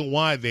reason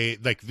why there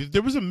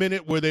was a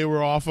minute where they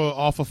were off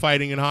of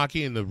fighting in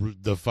hockey, and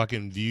the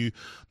fucking the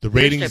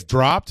ratings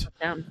dropped,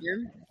 Down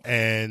here.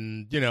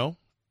 and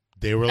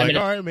they were like,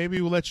 all right, maybe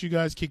we'll let you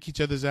guys kick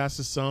each other's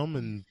asses some,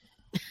 and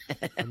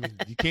I mean,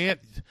 you can't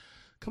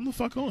come the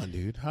fuck on,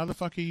 dude. How the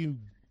fuck are you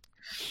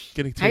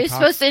getting? How are you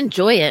supposed to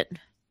enjoy it?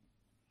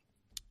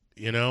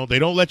 They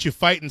don't let you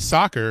fight in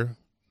soccer.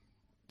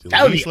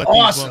 That would be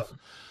awesome.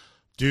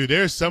 Dude,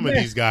 there's some of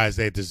these guys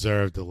that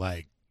deserve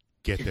to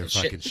get their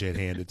fucking shit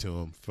handed to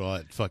them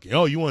for fucking.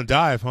 Oh, you want to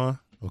dive, huh?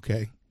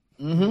 Okay.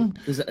 Mm-hmm.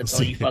 Because that's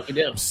all you fucking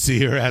do.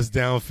 See her ass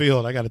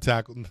downfield. I got to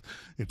tackle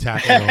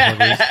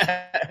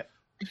her.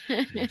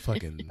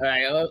 Fucking. All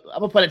right, I'm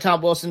gonna put a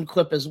Tom Wilson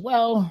clip as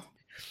well,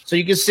 so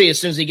you can see as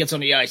soon as he gets on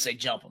the ice, they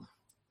jump him.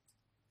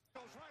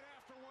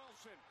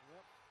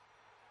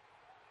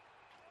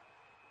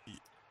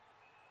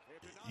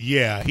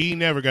 Yeah, he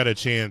never got a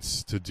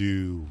chance to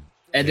do.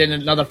 And then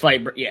another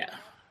fight. Yeah.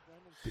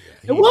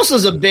 And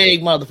Wilson's a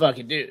big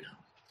motherfucking dude.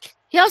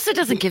 He also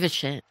doesn't give a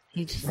shit.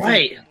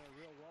 Right.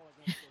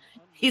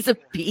 He's a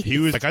beast. He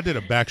was like, I did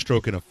a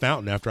backstroke in a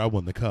fountain after I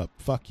won the cup.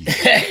 Fuck you.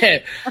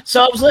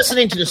 So I was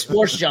listening to the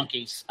Sports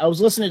Junkies.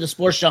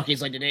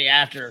 The day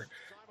after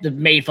the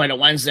main fight on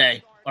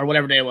Wednesday or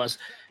whatever day it was.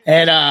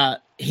 And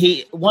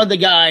one of the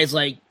guys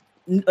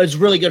is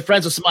really good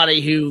friends with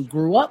somebody who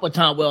grew up with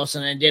Tom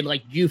Wilson and did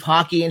youth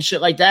hockey and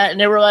shit like that. And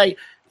they were like,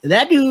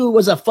 that dude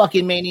was a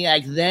fucking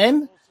maniac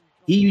then.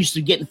 He used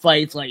to get in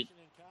fights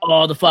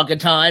all the fucking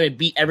time and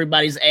beat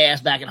everybody's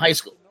ass back in high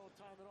school.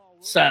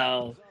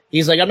 So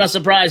he's like, I'm not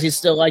surprised he's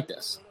still like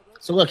this.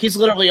 So look, he's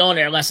literally on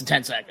there in less than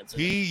 10 seconds.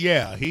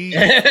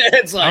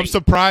 It's I'm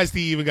surprised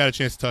he even got a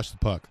chance to touch the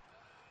puck.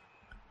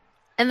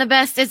 And the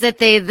best is that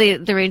the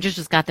Rangers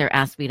just got their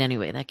ass beat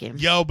anyway that game.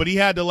 Yo, but he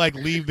had to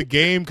leave the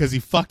game because he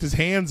fucked his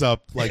hands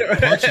up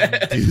punching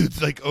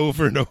dudes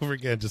over and over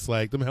again, just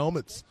like them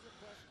helmets.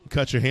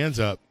 Cut your hands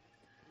up.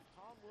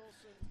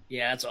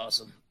 Yeah, that's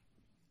awesome.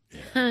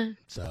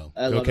 So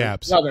I go love it.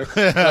 Caps. Love it.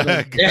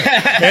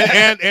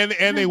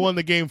 and they won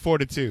the game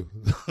 4-2.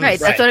 Right,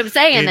 that's what I'm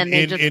saying. And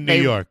in New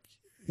York.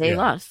 They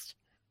lost.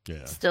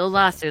 Yeah. Still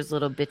lost, those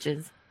little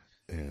bitches.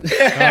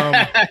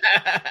 Yeah.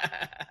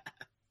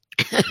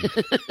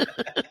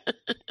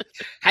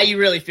 How you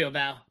really feel,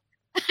 Val?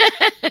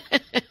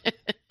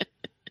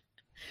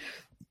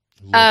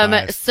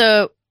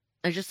 So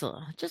just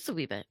a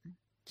wee bit.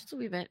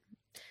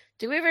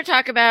 Did we ever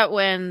talk about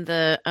when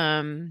the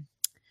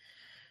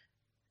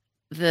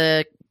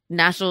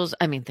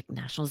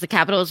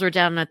Capitals were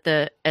down at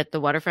the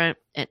waterfront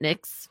at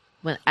Nick's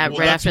right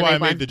that's after why they I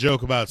won? made the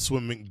joke about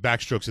swimming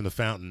backstrokes in the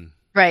fountain.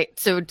 Right.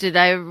 So did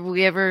I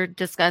ever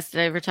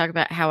talk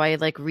about how I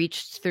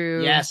reached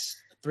through? Yes,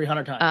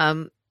 300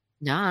 times.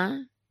 Nah.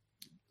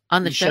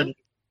 On the show?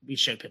 We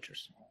showed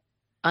pictures.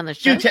 On the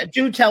show?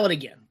 Do tell it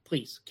again,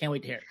 please. Can't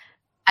wait to hear it.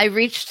 I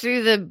reached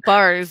through the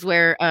bars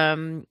where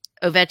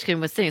Ovechkin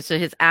was sitting. So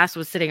his ass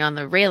was sitting on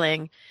the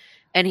railing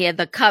and he had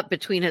the cup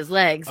between his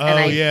legs. And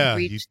I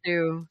reached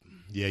through.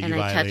 Yeah, you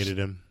violated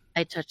him.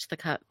 I touched the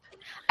cup.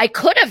 I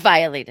could have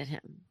violated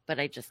him, but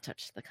I just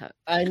touched the cup.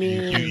 I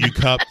mean,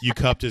 you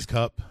cupped his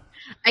cup.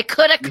 I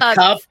could have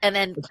cupped and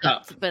then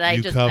cupped, but I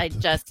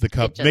just the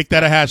cup. Make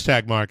that a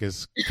hashtag,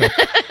 Marcus.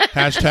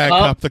 Hashtag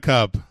cup the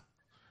cup.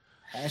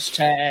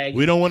 Hashtag.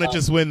 We don't want to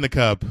just win the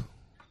cup.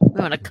 We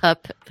want to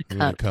cup the We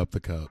want cup. to cup the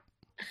cup.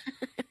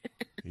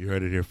 You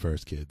heard it here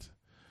first, kids.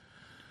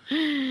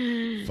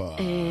 Fuck.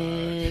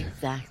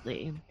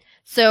 Exactly.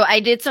 So I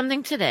did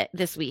something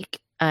this week.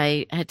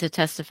 I had to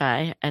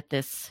testify at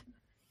this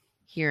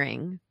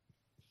hearing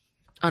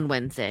on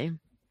Wednesday.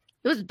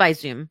 It was by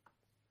Zoom,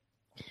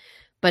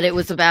 but it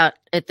was about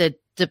at the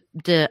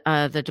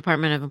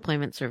Department of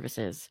Employment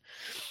Services.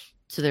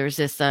 So there was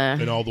this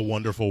and all the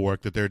wonderful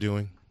work that they're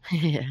doing.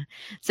 Yeah.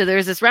 So there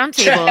was this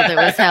roundtable that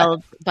was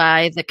held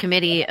by the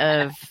Committee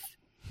of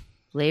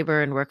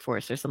Labor and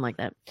Workforce or something like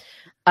that.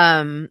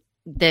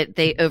 That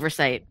they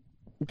oversight.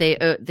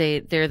 They're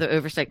the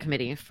oversight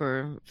committee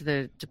for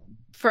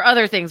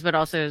other things, but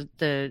also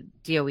the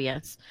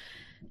DOES.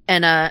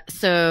 And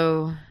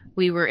so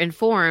we were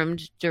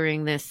informed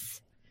during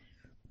this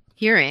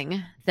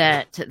hearing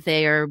that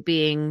they are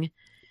being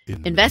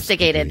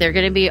investigated. They're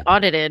going to be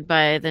audited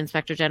by the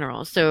Inspector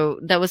General. So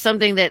that was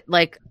something that,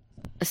 like,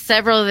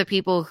 several of the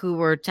people who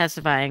were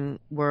testifying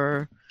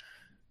were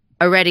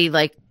already,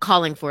 like,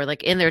 calling for,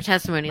 like, in their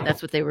testimony.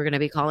 That's what they were going to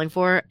be calling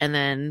for. And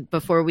then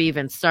before we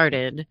even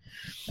started,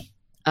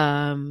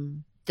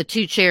 the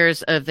two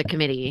chairs of the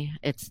committee,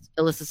 it's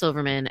Alyssa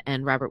Silverman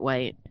and Robert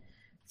White.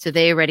 So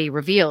they already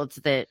revealed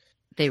that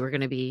they were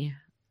going to be,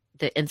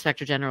 the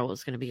Inspector General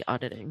was going to be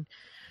auditing.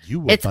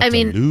 You were about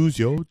to lose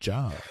your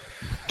job.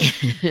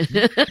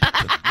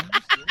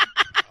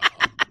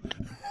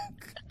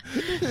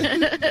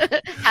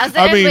 How's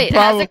that? Wait,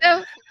 how's it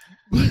go?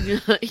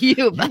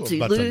 You about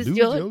to lose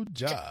your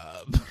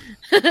job.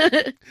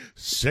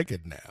 Check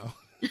it now.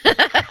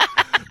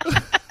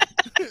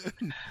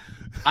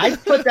 I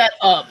put that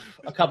up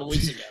a couple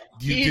weeks ago.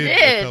 You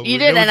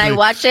did, and I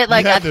watched it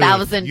like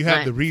 1,000 times. You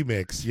have the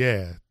remix,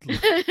 yeah.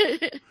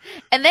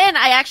 And then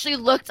I actually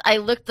looked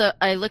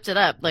it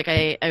up. Like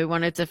I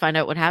wanted to find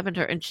out what happened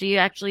to her, and she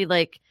actually,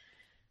 like,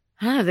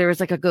 there was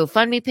like a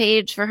GoFundMe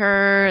page for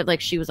her. Like,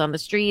 she was on the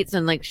streets,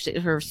 and like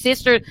her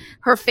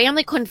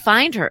family couldn't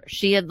find her.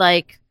 She had,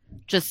 like,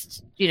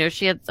 just,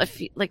 she had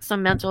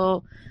some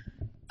mental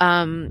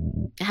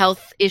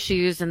health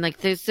issues, and like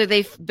so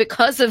they,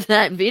 because of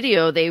that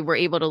video, they were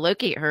able to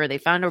locate her. They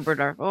found her at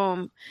her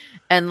home,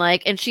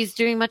 and she's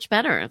doing much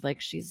better.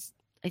 Like,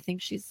 I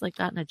think she's like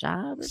gotten a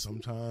job.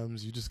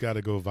 Sometimes you just got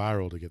to go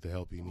viral to get the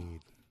help you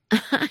need.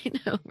 I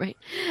know, right?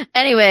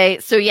 Anyway,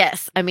 so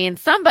yes, I mean,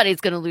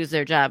 somebody's going to lose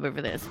their job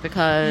over this,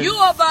 because you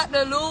about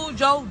to lose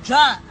your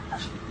job.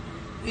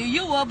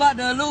 You about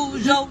to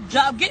lose your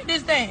job. Get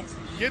this dance.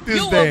 You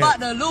about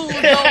to lose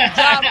your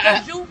job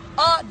because you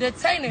are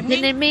detaining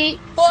me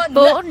for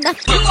nothing.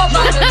 You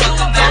about to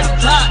lose your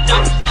job.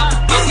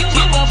 You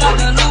about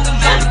to lose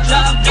your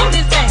job. Get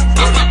this dance.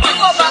 You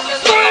about to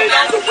lose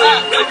your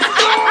job.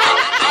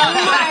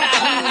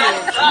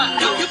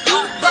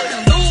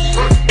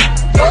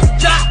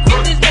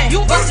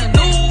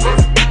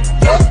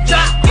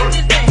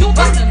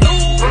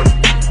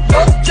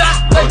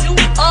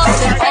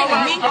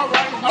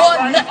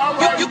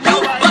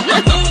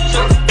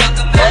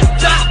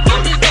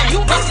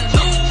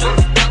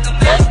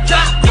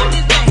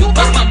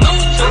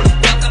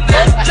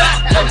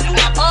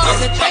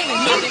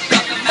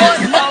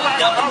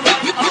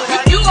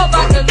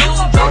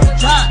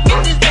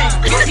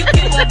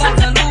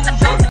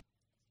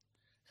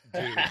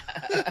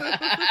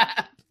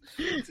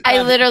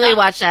 I literally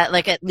watched that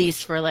like at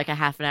least for like a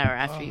half an hour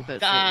after you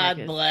posted.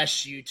 God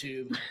bless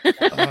YouTube.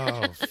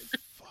 Oh,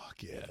 fuck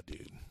yeah,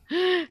 dude.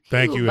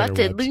 Thank you. About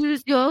to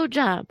lose your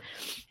job.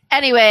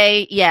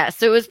 Anyway, yeah.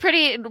 So it was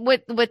pretty.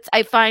 What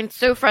I find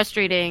so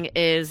frustrating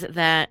is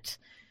that,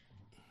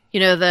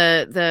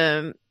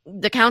 the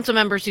council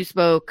members who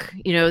spoke,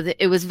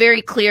 it was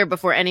very clear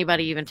before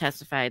anybody even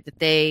testified that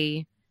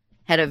they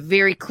had a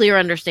very clear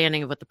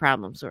understanding of what the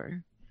problems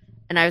were,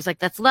 and I was like,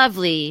 that's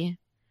lovely.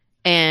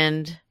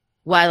 And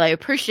while I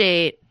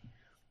appreciate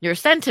your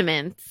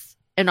sentiments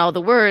and all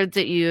the words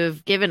that you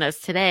have given us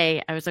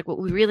today, I was like, what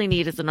we really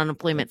need is an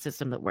unemployment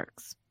system that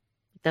works.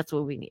 That's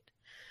what we need.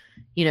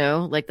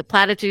 Like, the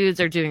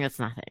platitudes are doing us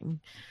nothing.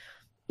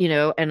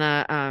 And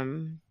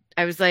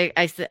I was like,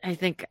 I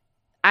think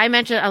I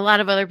mentioned, a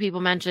lot of other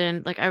people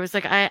mentioned, like, I was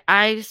like,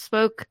 I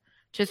spoke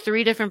to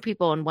 3 different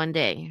people in one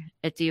day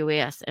at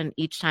DOES, and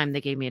each time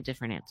they gave me a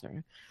different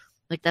answer.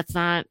 Like, that's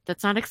not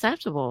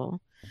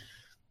acceptable.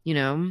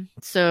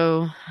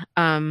 So,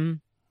 I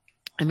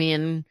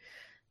mean,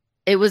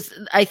 it was,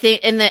 I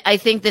think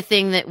the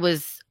thing that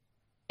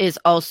is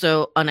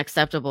also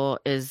unacceptable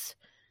is,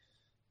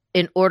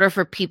 in order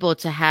for people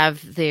to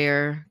have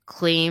their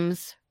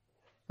claims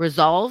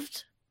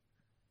resolved,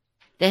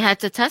 they had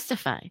to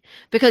testify,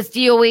 because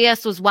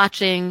DOES was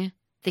watching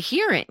the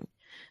hearing.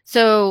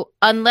 So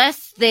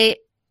unless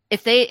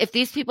if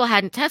these people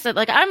hadn't tested,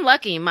 like, I'm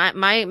lucky.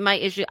 My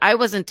issue, I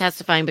wasn't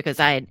testifying because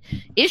I had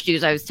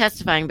issues. I was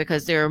testifying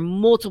because there are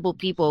multiple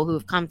people who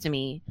have come to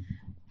me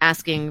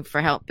asking for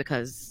help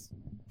because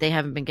they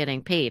haven't been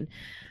getting paid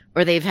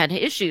or they've had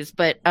issues.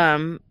 But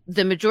the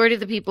majority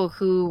of the people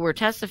who were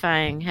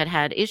testifying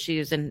had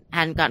issues and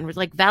hadn't gotten,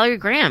 like Valerie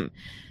Graham.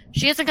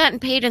 She hasn't gotten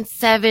paid in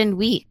 7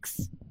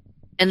 weeks,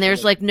 and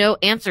there's like no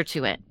answer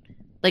to it.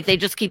 Like, they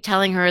just keep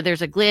telling her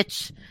there's a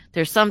glitch,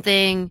 there's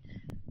something.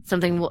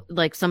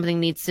 something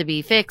needs to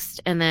be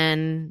fixed, and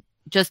then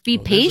just be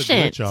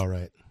patient. All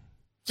right.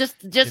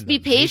 Just be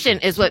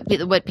patient is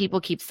what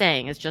people keep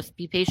saying, is just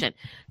be patient.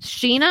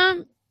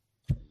 Sheena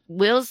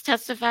Wills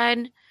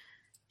testified.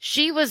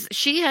 She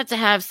had to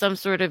have some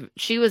sort of,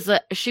 she was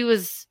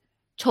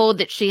told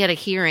that she had a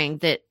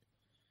hearing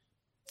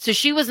so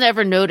she was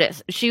never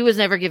noticed. She was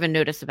never given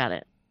notice about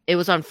it. It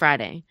was on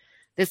Friday.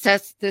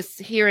 This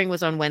hearing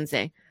was on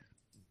Wednesday.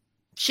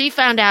 She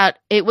found out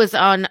it was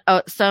on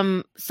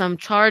some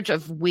charge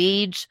of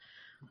wage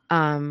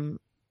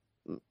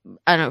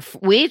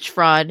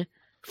fraud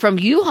from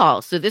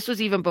U-Haul. So this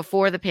was even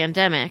before the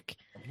pandemic.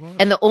 What?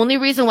 And the only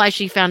reason why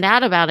she found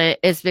out about it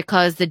is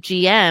because the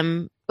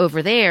GM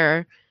over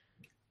there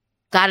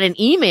got an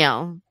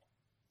email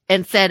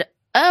and said,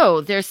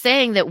 "Oh, they're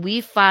saying that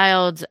we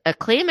filed a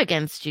claim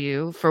against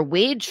you for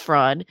wage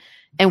fraud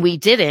and we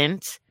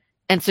didn't.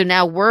 And so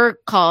now we're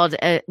called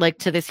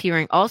to this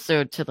hearing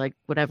also to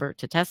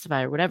to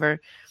testify or whatever."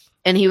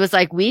 And he was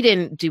like, "We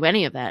didn't do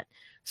any of that."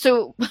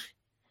 So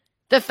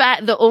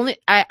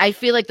I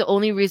feel like the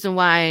only reason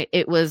why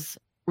it was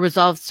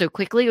resolved so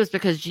quickly was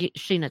because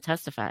Sheena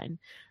testified.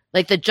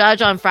 Like, the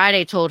judge on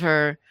Friday told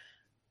her,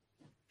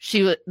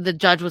 the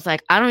judge was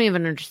like, "I don't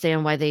even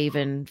understand why they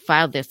even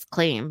filed this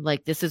claim.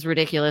 Like, this is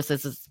ridiculous.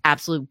 This is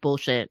absolute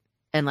bullshit.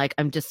 And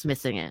I'm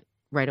dismissing it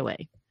right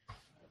away."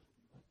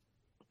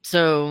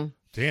 So,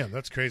 damn,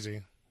 that's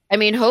crazy. I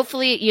mean,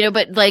 hopefully,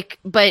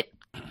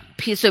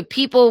 so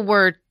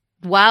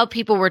while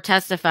people were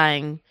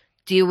testifying,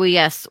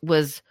 DOES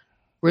was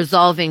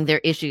resolving their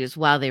issues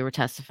while they were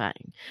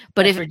testifying.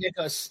 But that's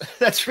ridiculous.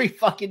 That's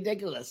fucking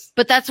ridiculous.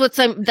 But that's what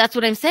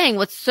I'm saying.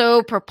 What's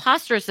so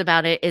preposterous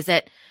about it is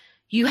that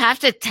you have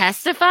to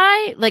testify.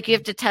 You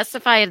have to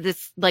testify at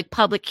this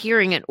public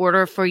hearing in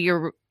order for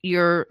your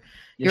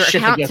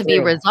account to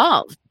be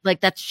resolved.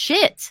 That's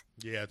shit.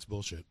 Yeah, it's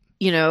bullshit.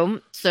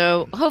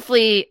 So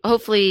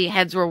hopefully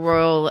heads will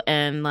roll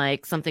and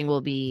something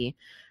will be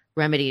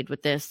remedied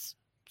with this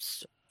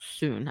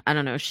soon. I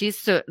don't know.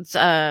 She's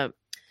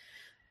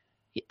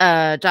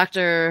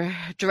Director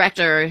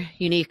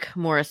Unique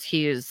Morris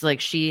Hughes.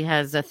 She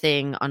has a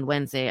thing on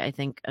Wednesday, I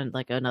think, and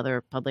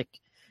another public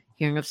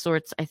hearing of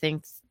sorts, I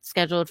think,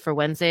 scheduled for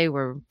Wednesday,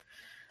 where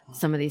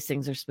some of these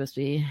things are supposed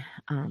to be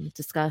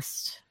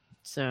discussed.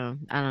 So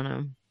I don't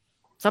know.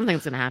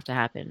 Something's gonna have to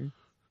happen.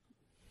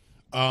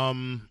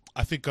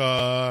 I think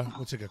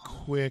we'll take a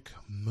quick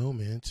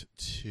moment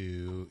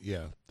to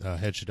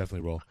head should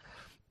definitely roll.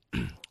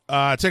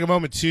 Take a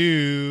moment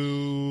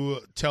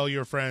to tell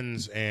your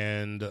friends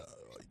and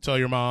tell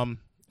your mom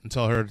and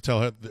tell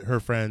her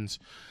friends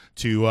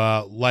to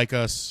like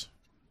us,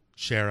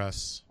 share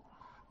us,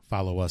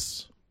 follow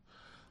us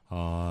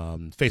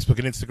on Facebook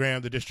and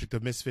Instagram, the District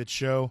of Misfits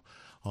Show,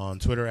 on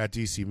Twitter at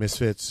DC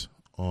Misfits,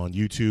 on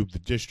YouTube, the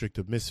District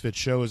of Misfits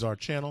Show is our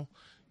channel.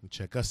 You can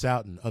check us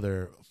out and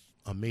other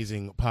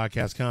amazing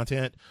podcast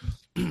content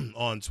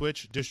on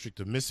Twitch, District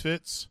of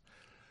Misfits,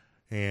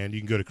 and you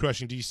can go to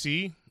Crushing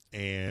DC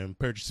and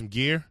purchase some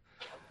gear.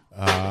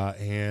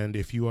 And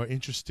if you are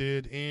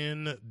interested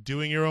in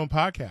doing your own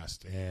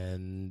podcast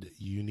and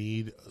you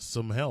need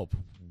some help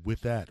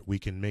with that, we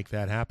can make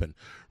that happen.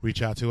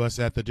 Reach out to us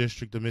at the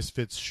District of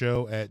Misfits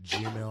Show at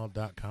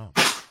gmail.com.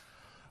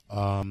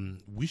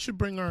 We should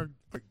bring our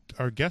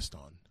guest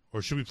on,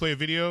 or should we play a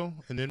video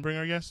and then bring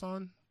our guest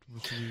on?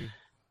 Can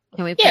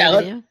we play a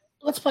video?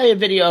 Let's play a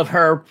video of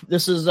her.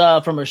 This is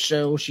from a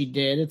show she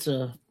did. It's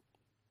a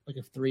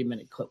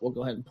 3-minute clip. We'll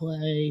go ahead and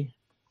play.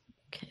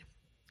 Okay,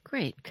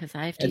 great, because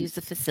I have to use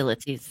the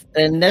facilities.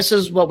 And this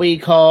is what we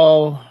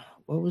call,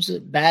 what was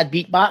it? Bad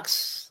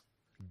beatbox.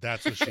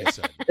 That's what she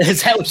said.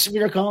 Is that what we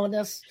were calling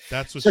this?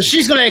 That's what. So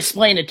she's going to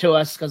explain it to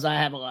us because I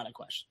have a lot of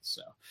questions.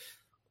 So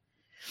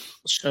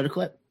let's show the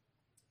clip.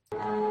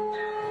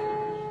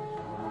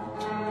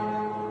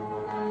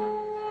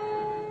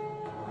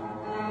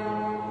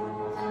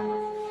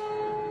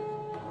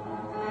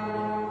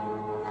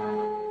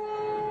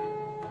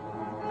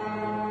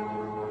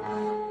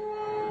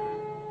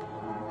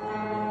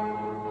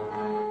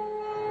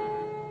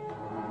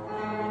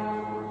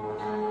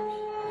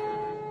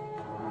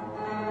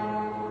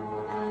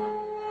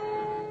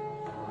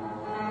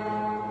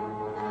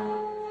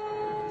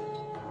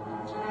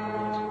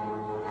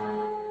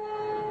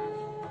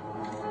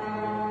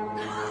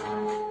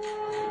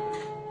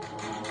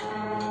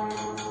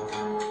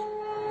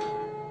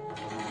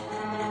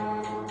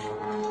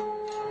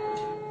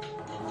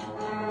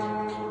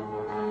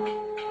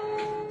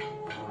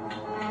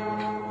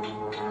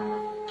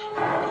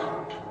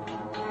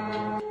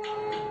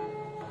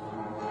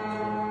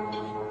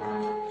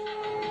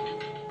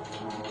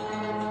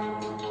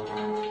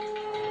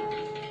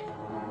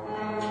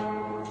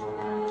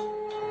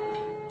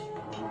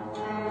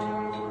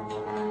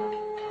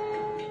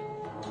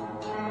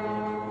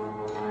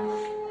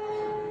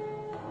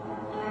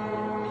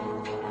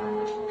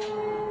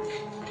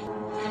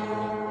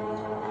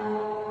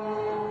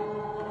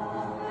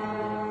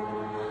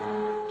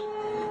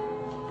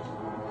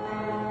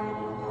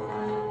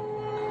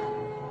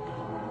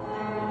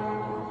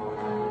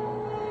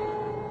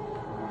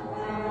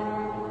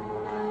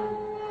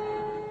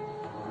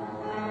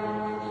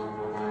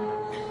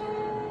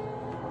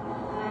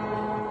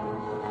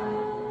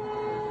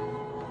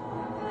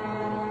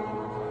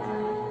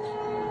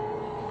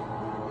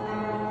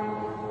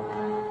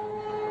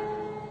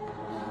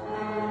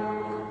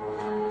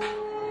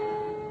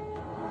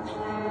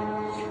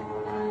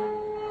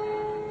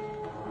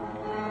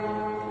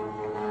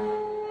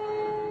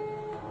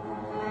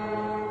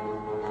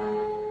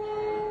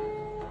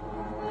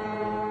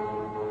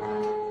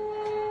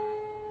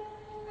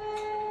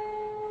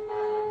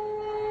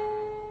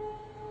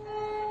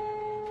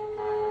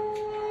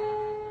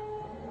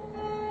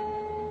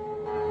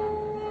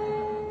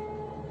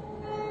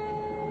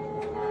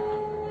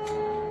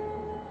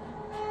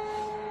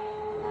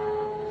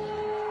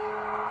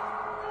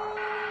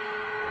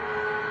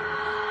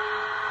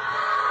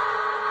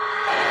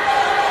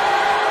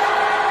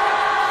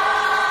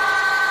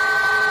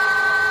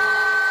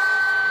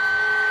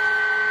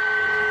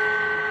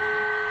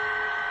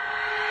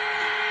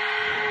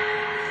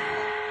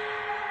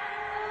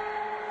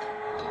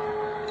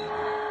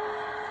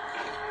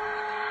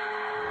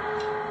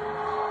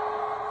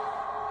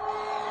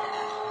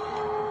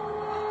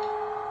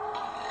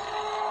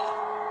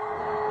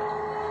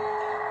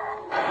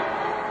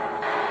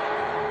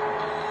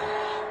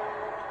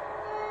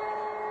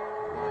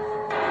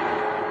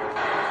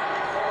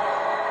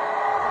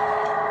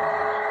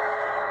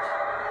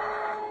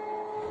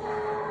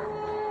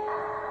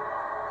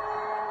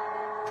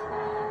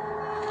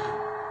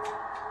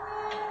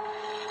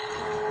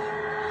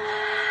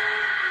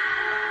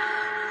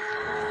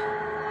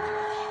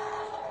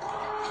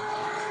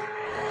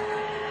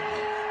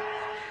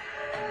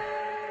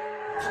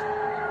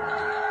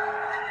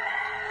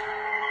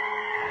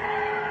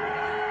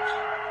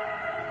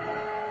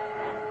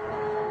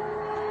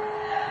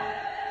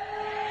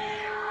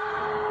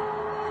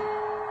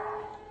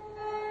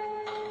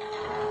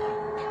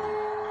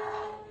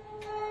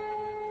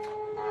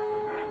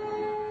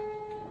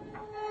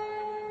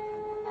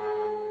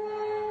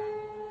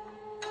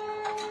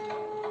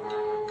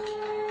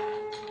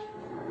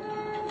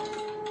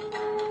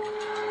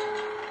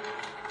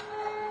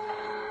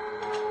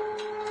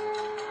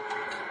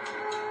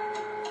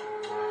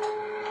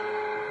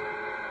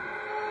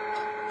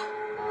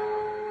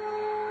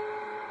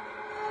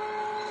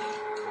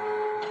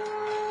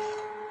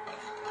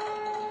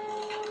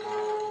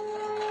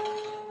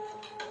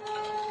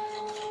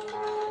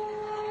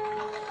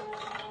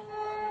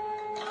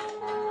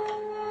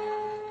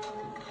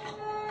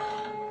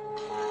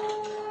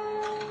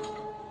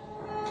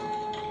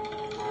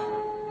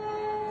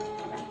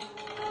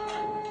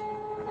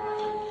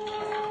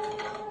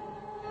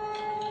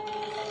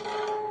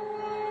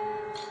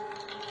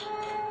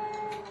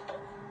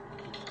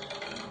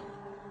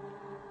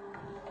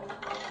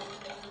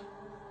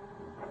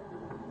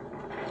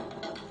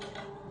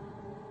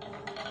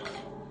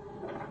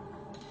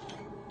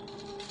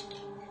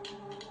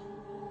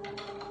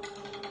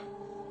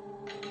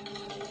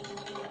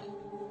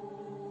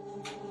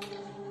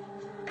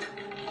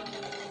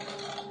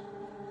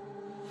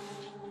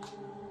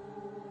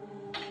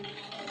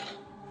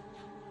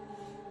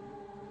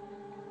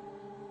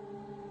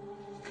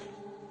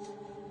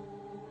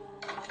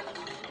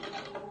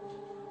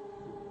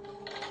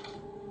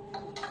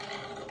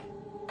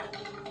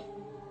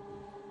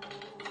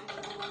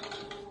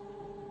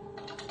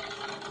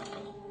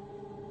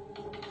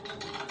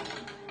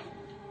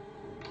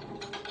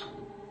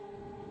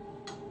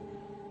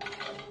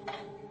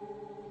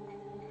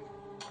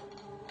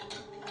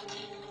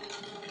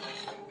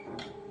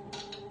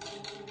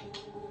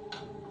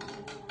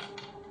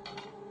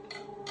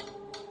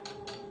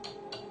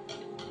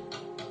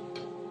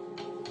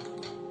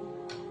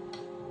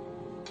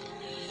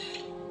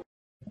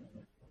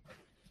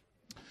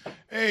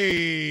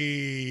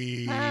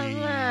 Hey.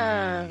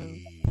 Hello.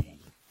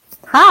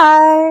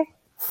 Hi.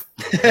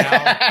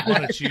 Now, why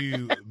don't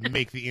you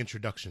make the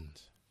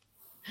introductions?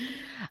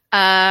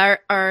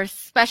 Our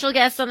special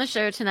guest on the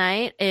show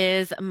tonight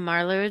is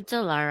Marlo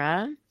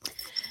Delara.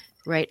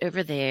 Right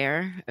over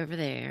there.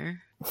 There.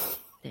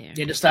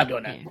 You just stop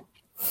doing that.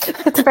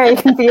 It's very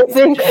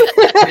confusing.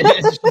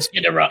 You're just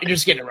getting it wrong. You're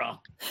just getting it wrong.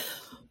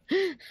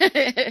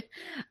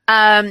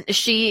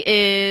 She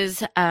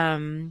is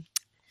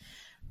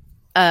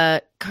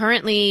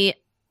currently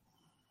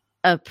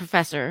a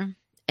professor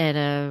at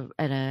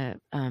a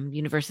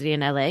university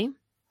in LA,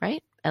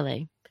 right?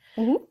 LA.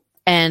 Mm-hmm.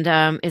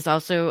 And is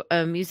also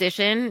a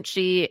musician.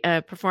 She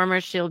a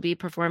performer. She'll be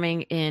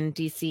performing in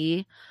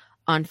DC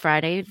on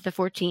Friday the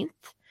 14th.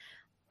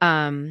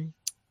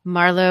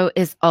 Marlo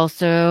is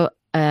also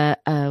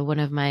one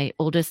of my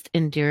oldest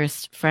and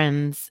dearest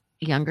friends'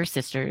 younger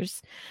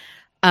sisters.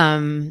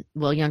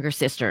 Younger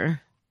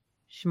sister.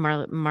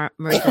 Marita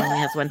only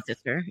has one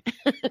sister.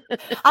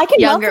 I can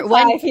younger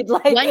multiply one if you'd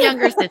like. one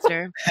younger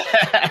sister.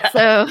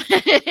 So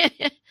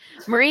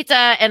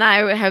Marita and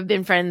I have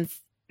been friends.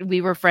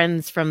 We were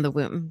friends from the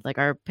womb. Like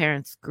our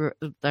parents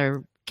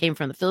came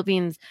from the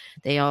Philippines.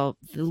 We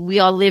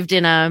all lived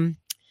in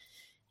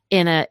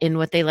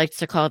what they liked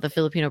to call the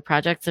Filipino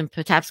projects in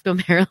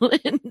Patapsco,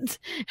 Maryland.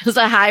 It was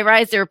a high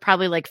rise. There were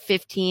probably like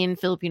 15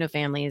 Filipino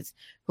families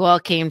who all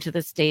came to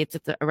the States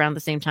around the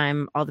same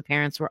time. All the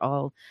parents were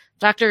all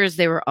doctors.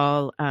 They were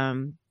all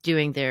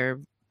doing their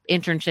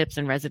internships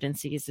and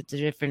residencies at the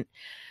different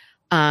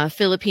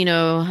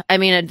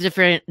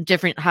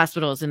different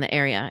hospitals in the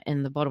area,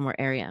 in the Baltimore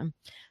area.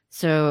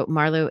 So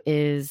Marlo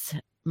is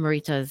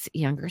Marita's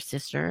younger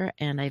sister,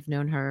 and I've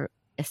known her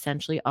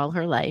essentially all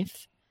her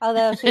life.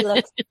 Although she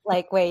looks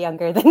like way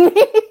younger than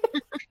me.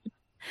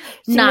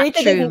 Not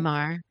Marita true,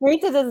 Mar.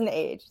 Marita doesn't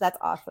age. That's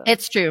awesome.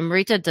 It's true.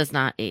 Marita does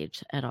not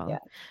age at all. Yeah.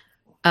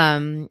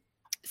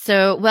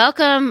 So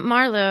welcome,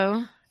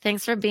 Marlo.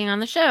 Thanks for being on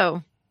the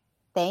show.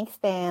 Thanks,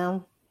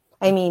 Val.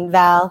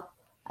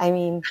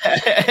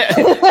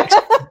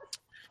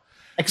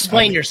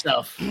 Explain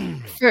yourself.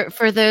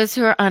 For those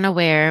who are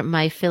unaware,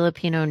 my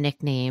Filipino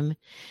nickname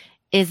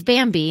is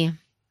Bambi.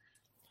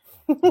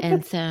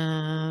 And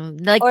so,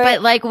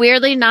 but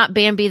weirdly, not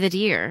Bambi the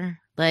deer.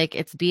 Like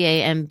it's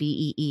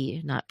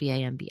Bambee, not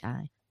Bambi.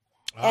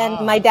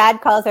 And my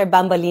dad calls her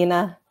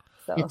Bambolina.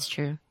 So. It's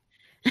true.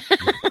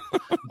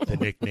 The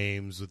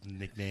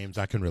nicknames,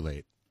 I can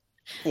relate.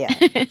 Yeah.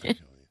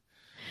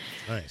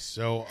 Nice.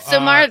 So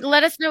Mar,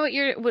 let us know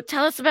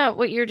tell us about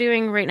what you're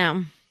doing right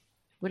now.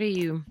 What are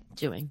you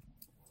doing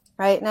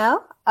right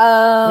now?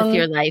 With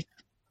your life?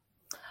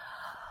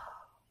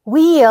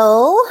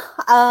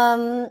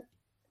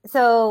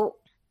 So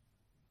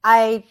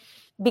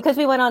because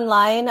we went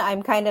online,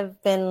 I'm kind of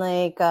been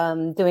like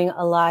doing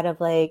a lot of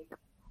like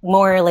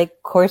more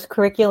like course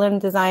curriculum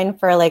design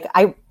for like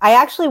I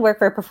actually work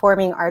for a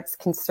performing arts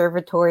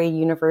conservatory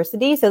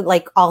university, so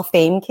like all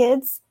fame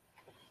kids,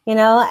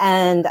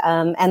 and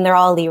they're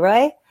all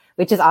Leroy,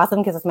 which is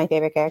awesome because it's my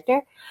favorite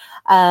character.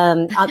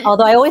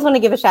 Although I always want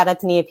to give a shout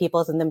out to Nia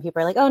Peoples, and then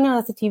people are like, "Oh no,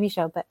 it's a TV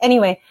show." But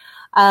anyway,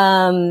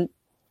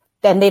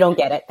 then they don't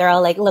get it. They're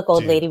all like, "Look,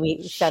 old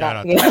lady, shut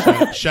up."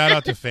 Shout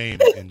out to fame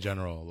in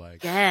general.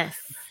 Like, yes,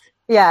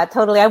 yeah,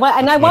 totally. I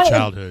want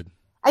childhood.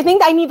 I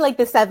think I need like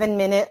the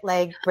 7-minute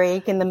like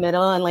break in the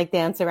middle and like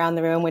dance around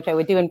the room, which I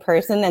would do in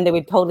person, and they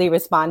would totally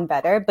respond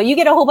better. But you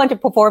get a whole bunch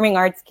of performing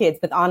arts kids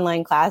with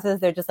online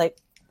classes. They're just like,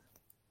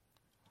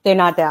 they're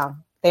not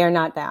down. They are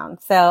not down.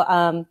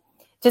 So,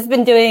 just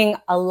been doing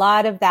a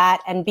lot of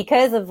that. And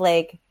because of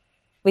like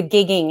with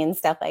gigging and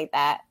stuff like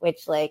that,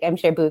 which like, I'm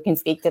sure Boo can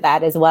speak to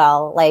that as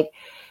well. Like,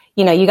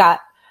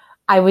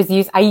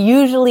 I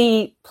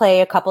usually play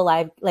a couple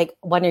live, like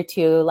 1 or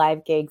 2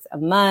 live gigs a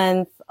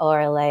month, or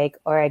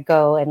I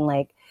go and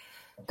like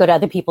go to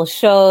other people's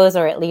shows,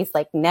 or at least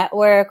like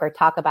network or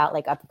talk about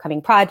like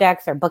upcoming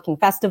projects or booking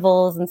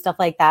festivals and stuff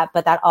like that.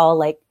 But that all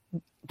like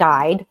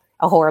died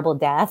a horrible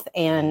death.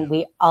 And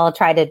we all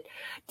tried to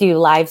do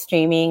live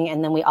streaming,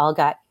 and then we all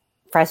got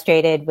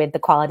frustrated with the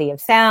quality of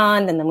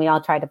sound, and then we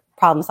all tried to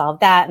problem solve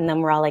that, and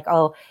then we're all like,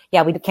 oh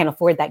yeah, we can't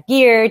afford that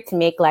gear to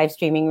make live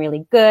streaming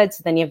really good,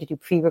 so then you have to do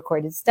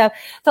pre-recorded stuff.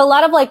 So a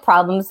lot of like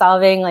problem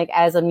solving, like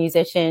as a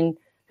musician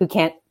who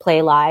can't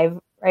play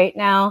live right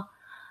now.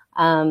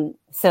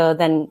 So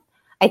then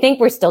I think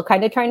we're still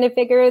kind of trying to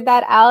figure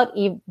that out,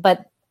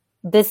 but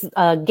this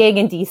gig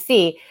in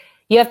DC,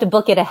 you have to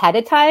book it ahead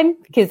of time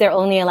because they're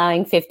only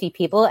allowing 50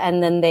 people,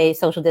 and then they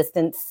social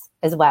distance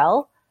as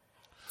well.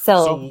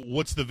 So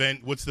what's the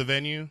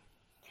venue?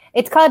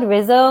 It's called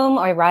rhizome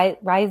or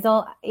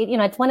rhizome.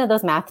 It's one of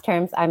those math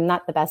terms. I'm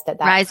not the best at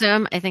that.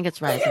 Rhizome? I think it's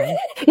rhizome.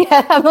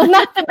 Yeah, I'm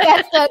not the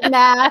best at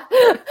math.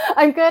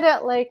 I'm good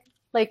at like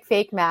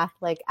fake math,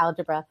 like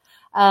algebra,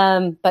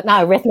 but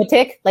not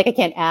arithmetic. Like I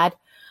can't add.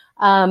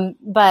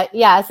 But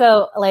yeah,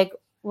 so like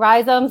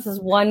Rhizomes is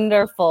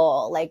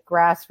wonderful, like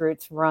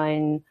grassroots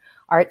run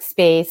art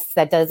space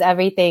that does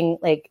everything.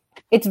 Like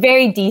it's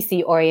very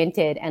DC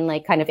oriented and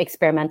like kind of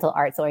experimental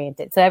arts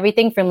oriented. So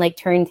everything from like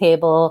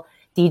turntable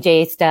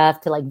DJ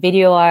stuff to like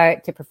video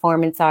art to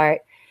performance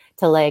art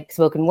to like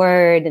spoken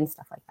word and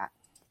stuff like that.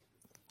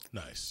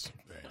 Nice.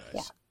 Very nice.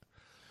 Yeah.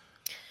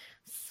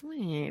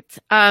 Sweet.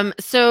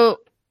 So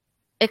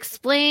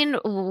explain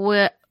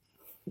what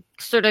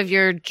sort of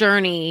your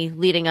journey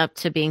leading up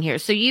to being here.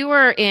 So you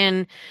were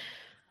I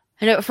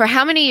know for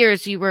how many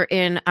years you were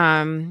in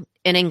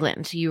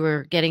England? You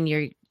were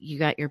you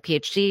got your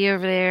PhD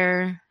over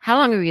there. How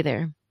long were you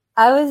there?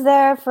 I was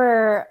there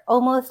for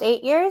almost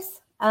 8 years.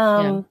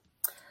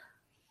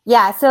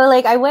 Yeah. So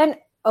like I went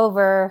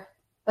over,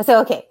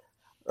 okay,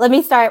 let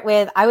me start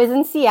with, I was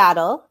in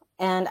Seattle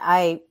and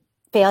I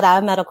failed out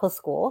of medical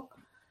school.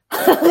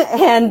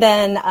 And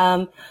then,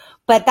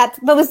 but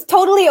was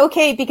totally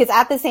okay because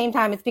at the same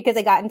time, it's because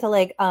I got into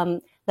like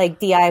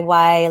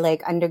DIY,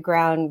 like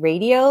underground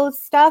radio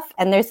stuff.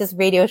 And there's this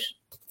radio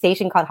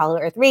station called Hollow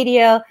Earth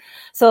Radio.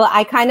 So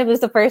it was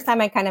the first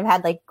time I kind of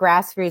had like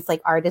grassroots,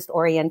 like artist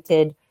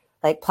oriented,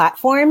 like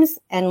platforms.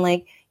 And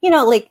like,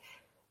 like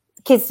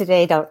kids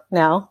today don't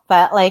know,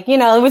 but like, it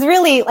was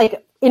really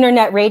like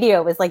internet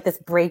radio was like this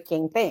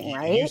breaking thing,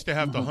 right? You used to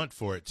have to hunt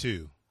for it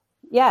too.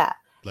 Yeah.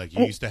 Like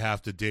you used to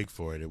have to dig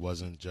for it. It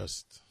wasn't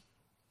just,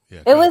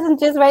 it wasn't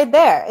just right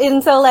there.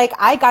 And so like,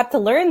 I got to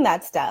learn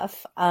that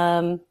stuff,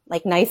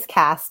 like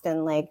Nicecast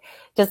and like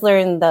just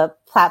learn the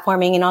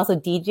platforming and also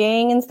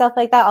DJing and stuff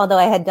like that. Although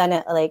I had done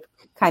it like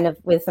kind of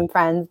with some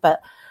friends,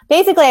 but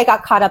basically I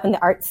got caught up in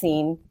the art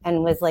scene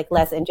and was like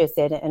less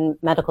interested in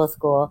medical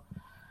school.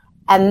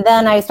 And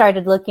then I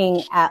started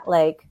looking at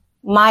like,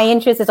 my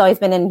interest has always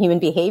been in human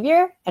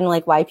behavior and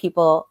like why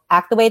people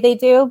act the way they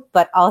do,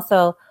 but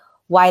also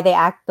why they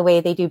act the way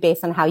they do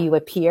based on how you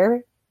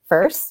appear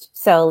first.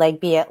 So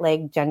like, be it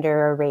like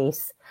gender or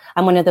race.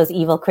 I'm one of those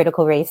evil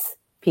critical race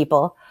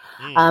people.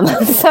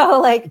 So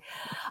like,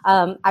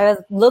 I was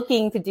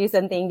looking to do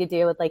something to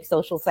do with like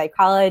social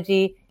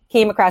psychology,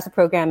 came across a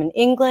program in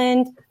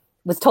England,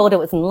 was told it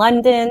was in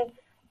London.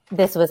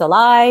 This was a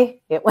lie.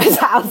 It was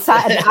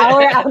outside, an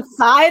hour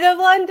outside of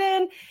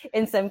London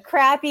in some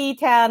crappy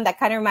town that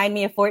kind of reminded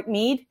me of Fort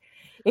Meade.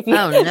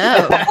 Oh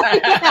no!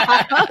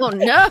 Oh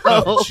no!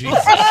 Oh,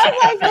 Jesus.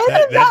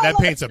 That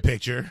paints a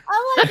picture.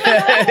 I'm like,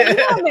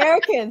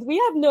 Americans, we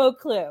have no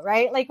clue,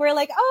 right? Like we're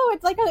like, oh,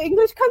 it's like an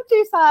English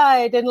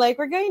countryside, and like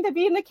we're going to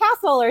be in the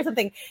castle or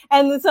something.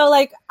 And so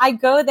like I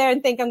go there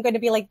and think I'm going to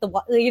be like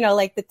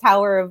like the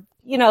Tower of,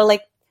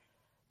 like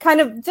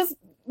kind of just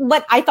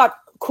what I thought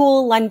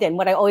cool London,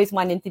 what I always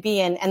wanted to be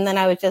in. And then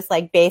I was just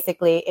like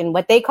basically in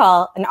what they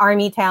call an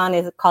army town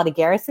is called a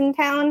garrison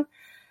town.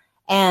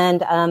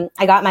 And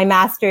I got my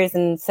master's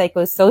in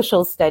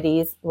psychosocial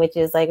studies, which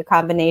is like a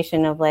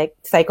combination of like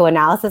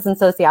psychoanalysis and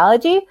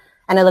sociology.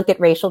 And I looked at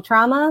racial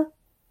trauma.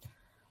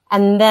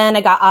 And then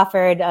I got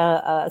offered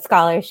a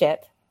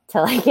scholarship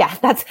to like,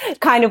 that's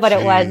kind of what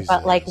it was,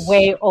 but like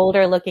way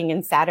older looking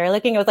and sadder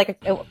looking. It was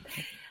like,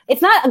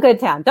 it's not a good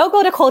town. Don't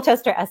go to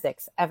Colchester,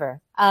 Essex ever.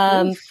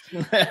 But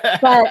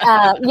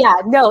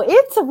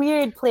it's a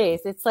weird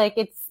place. It's like,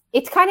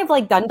 it's kind of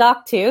like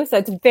Dundalk too. So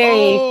it's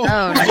very,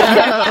 no.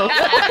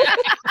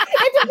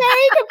 It's a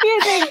very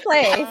confusing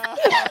place.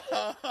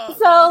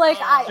 So like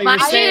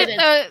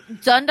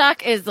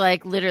Dundalk is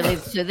like literally,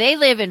 so they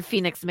live in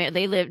Phoenix,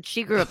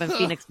 she grew up in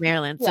Phoenix,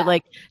 Maryland. So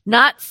like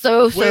not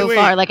so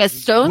far, like a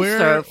stone's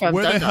throw from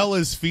where Dundalk. The hell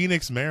is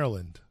Phoenix,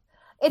 Maryland?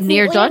 It's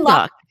near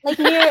Dundalk. Like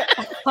near,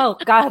 oh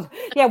God.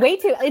 Yeah, way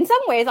too, in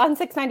some ways on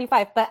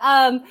 695, but,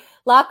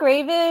 Loch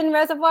Raven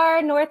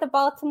Reservoir, north of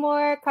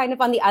Baltimore, kind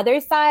of on the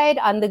other side,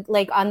 on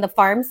the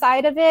farm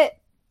side of it.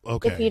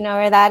 Okay. If you know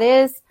where that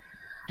is.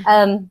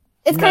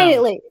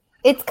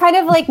 It's kind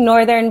of like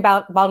northern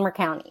Baltimore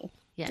County,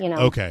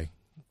 Okay.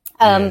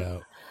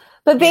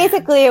 But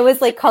basically it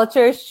was like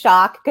culture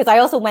shock because I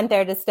also went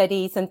there to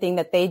study something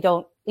that they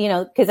don't,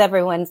 because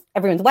everyone's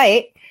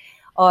white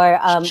or,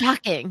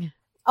 shocking.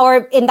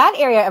 Or in that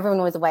area,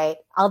 everyone was white.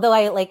 Although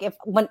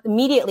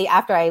immediately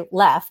after I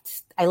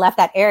left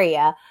that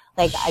area,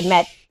 like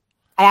I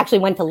actually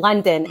went to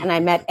London and I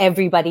met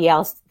everybody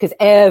else because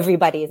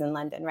everybody is in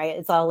London, right?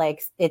 It's all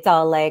like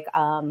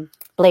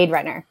Blade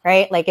Runner,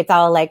 right? Like it's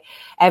all like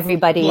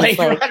everybody's Blade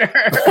like, Runner.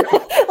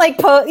 like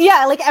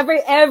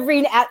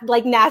every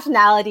like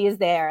nationality is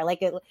there. Like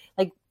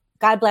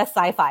God bless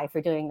sci-fi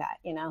for doing that,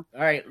 All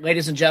right,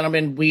 ladies and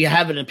gentlemen, we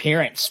have an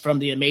appearance from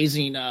the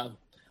amazing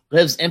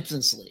Lives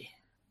Infamously.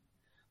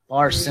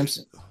 Bars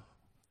Simpson.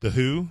 The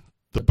who?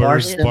 The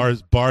bars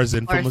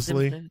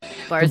infamously.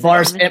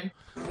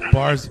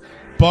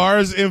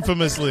 Bars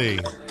infamously.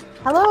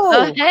 Hello.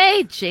 Oh,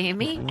 hey,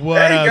 Jamie.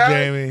 What up,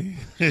 Jamie?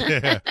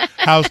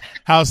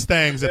 How's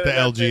things at the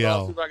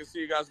LGL? See if I can see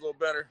you guys a little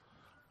better.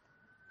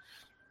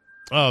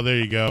 Oh, there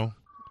you go.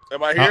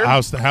 Am I here?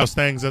 How's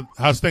things at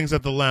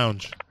the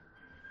lounge?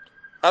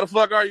 How the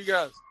fuck are you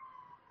guys?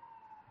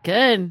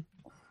 Good.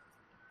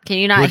 Can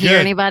you not hear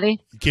anybody?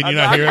 Can you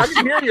not hear us? I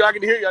can hear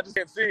you. I just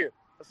can't see you.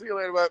 I'll see you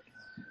later, bud.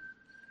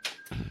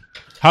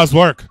 How's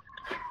work?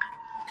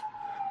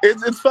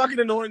 It's fucking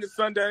annoying. It's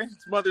Sunday.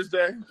 It's Mother's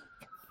Day.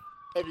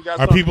 Have you guys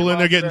Are people in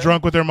there getting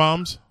drunk with their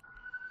moms?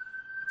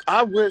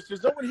 I wish.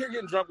 There's no one here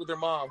getting drunk with their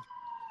mom.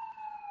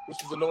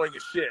 which is annoying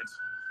as shit.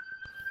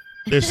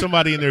 There's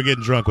somebody in there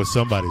getting drunk with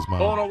somebody's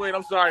mom. Oh no, wait,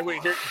 I'm sorry.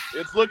 Wait, here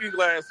it's Looking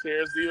Glass.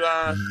 Here's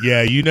the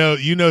Yeah,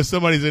 you know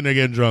somebody's in there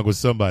getting drunk with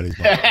somebody's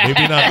mom.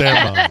 Maybe not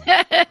their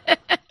mom.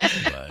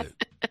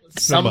 But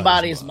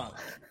Somebody's mom.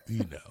 You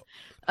know.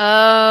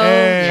 Oh,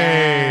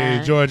 hey,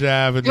 yeah. Georgia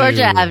Avenue.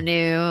 Georgia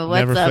Avenue. What's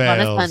Never up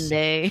fails. on a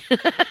Sunday?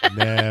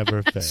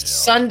 Never fails.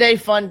 Sunday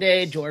fun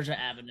day, Georgia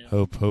Avenue.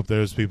 Hope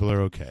those people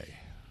are okay.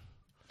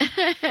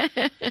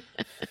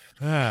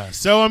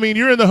 So, I mean,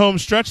 you're in the home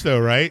stretch, though,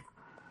 right?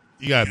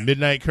 You got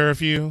midnight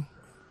curfew.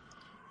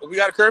 We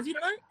got a curfew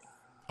tonight?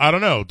 I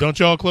don't know. Don't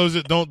y'all close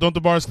it? Don't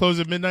the bars close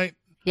at midnight?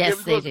 Yes,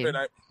 we they close at do.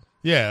 midnight.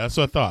 Yeah, that's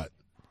what I thought.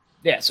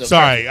 Yeah, so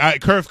Sorry,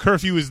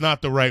 curfew is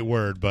not the right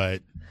word,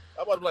 but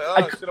I'm about to be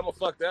like, shit, I'm gonna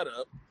fuck that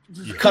up.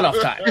 cutoff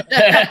time.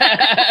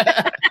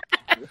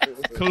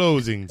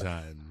 closing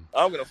time.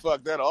 I'm gonna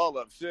fuck that all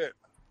up. Shit.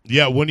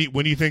 Yeah, when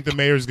do you think the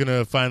mayor's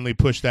gonna finally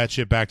push that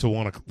shit back to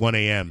 1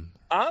 a.m.?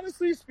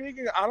 Honestly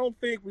speaking, I don't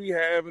think we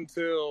have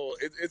until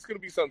it's going to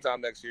be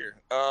sometime next year.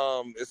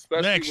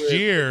 Especially Next with,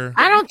 year.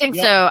 I don't think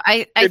so.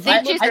 I If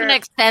think you she's look going to at-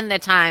 extend the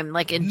time,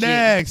 like in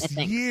Next June.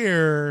 I think.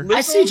 year.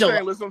 I see Listen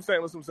Joe. what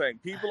I'm saying.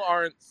 People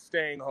aren't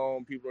staying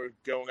home. People are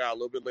going out a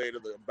little bit later.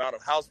 The amount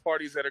of house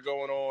parties that are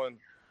going on.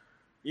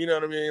 You know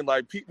what I mean?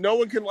 Like, no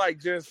one can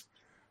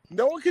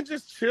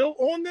just chill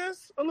on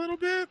this a little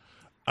bit.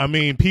 I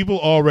mean, people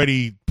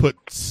already put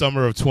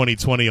summer of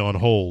 2020 on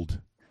hold.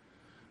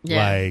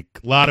 Yeah. Like,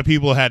 a lot of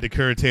people had to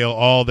curtail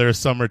all their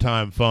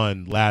summertime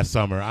fun last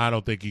summer. I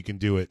don't think you can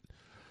do it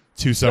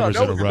 2 summers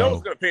in a No row.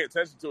 one's going to pay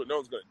attention to it. No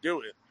one's going to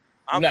do it.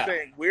 I'm No.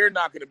 saying we're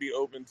not going to be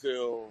open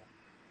till,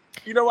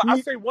 you know what?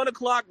 I say 1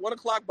 o'clock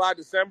by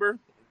December,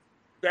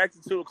 back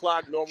to 2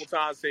 o'clock, normal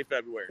time, say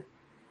February.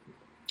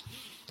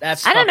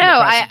 That's I don't fucking know.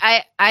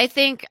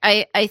 depressing.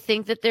 I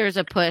think that there's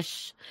a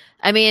push.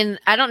 I mean,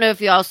 I don't know if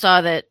you all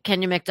saw that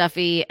Kenya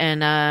McDuffie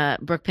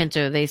and Brooke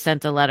Pinto, they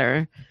sent a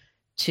letter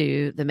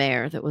to the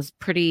mayor that was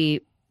pretty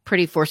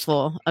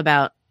forceful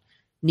about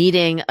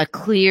needing a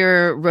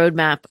clear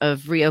roadmap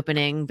of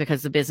reopening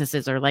because the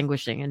businesses are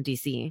languishing in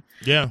DC.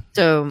 Yeah.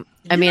 So,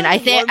 I mean, I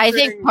think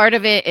thing- part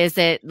of it is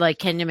that like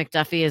Kenya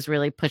McDuffie is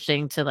really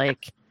pushing to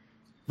like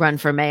run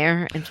for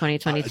mayor in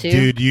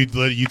 2022. Dude, you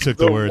took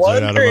the words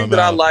right one out of my thing that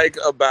I mouth. like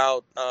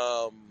about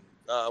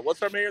what's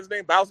her mayor's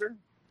name? Bowser?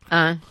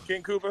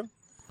 King Koopa?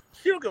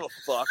 She don't give a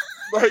fuck.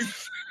 Like,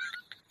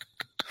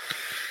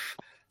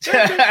 she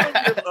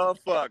don't give a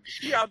fuck.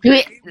 She out there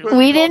eating pussy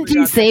we all didn't the do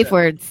goddamn safe time.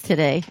 words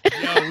today.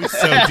 No, we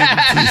so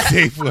didn't do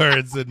safe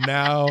words,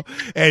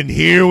 and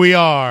here we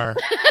are.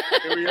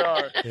 Here we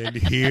are. And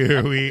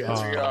here we Here we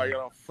are. are. You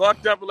know,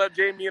 fucked up and left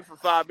Jamie in for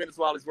 5 minutes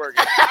while he's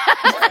working.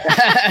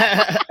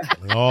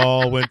 It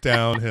all went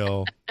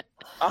downhill.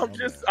 I'm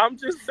just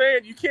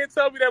saying, you can't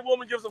tell me that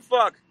woman gives a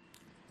fuck.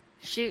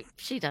 She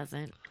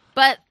doesn't.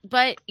 But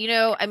you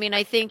know, I mean,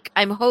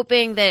 I'm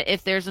hoping that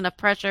if there's enough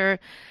pressure,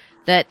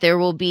 that there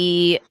will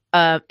be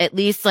at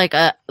least like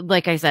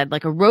I said,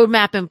 like a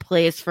roadmap in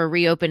place for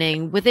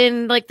reopening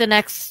within like the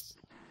next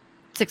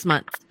 6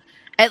 months,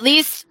 at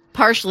least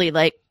partially.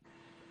 Like,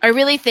 I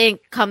really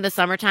think come the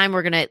summertime,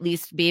 we're gonna at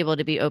least be able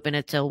to be open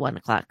until 1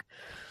 o'clock.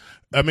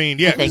 I mean,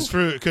 yeah, I think.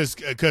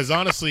 because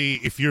honestly,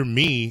 if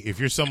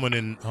you're someone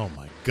in, oh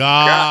my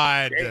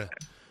God, damn.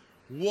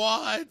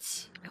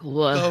 what?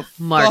 Whoa,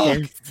 The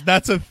Marcus. fuck?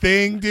 That's a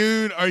thing,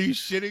 dude. Are you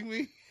shitting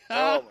me?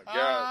 Oh my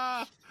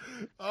God.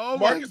 Oh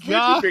Marcus, my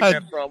where'd you pick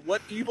that God. from?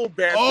 What evil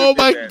bastard Oh did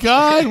my that?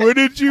 God. Where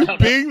did you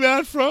bing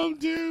that from,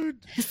 dude?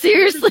 Where did you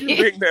Seriously.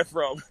 bring that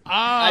from?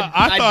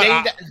 I thought.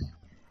 banged that-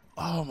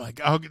 Oh my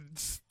God.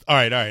 All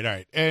right.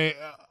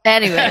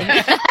 Anyway,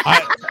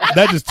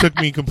 That just took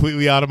me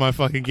completely out of my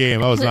fucking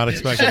game. I was not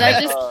expecting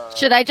that.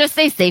 should I just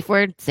say safe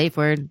word? Safe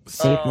word.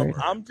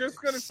 I'm just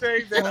gonna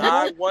say that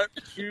I want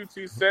you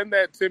to send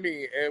that to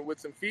me and with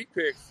some feet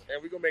pics,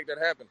 and we're gonna make that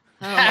happen.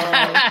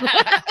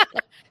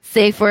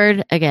 Safe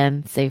word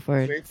again. Safe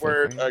word. Safe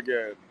word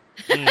again.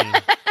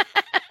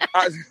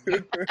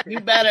 You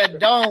better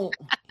don't.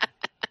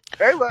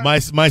 Hey, look.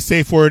 My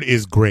safe word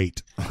is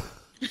great.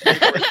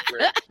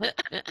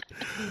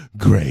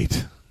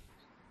 Great.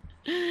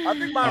 I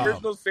think my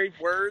original safe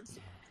words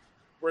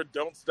were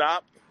 "don't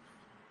stop"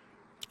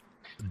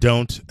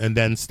 Don't and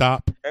then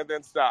stop. and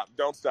then "stop."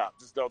 Don't stop.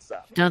 Just don't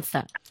stop. Don't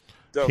stop.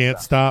 Don't Can't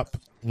stop.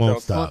 Won't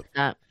Don't stop. Won't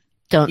stop.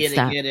 Don't Get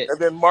stop. it, get it. And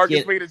then Marcus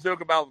Get- made a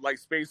joke about like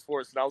Space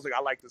Force, and I was like,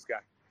 I like this guy.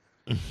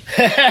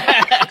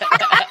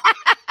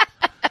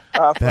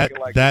 I fucking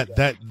like this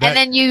guy. And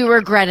then you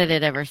regretted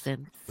it ever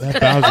since. that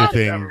Bowser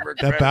thing. Never regret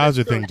That it.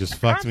 Bowser Still- thing just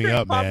fucked me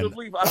up, Popular man.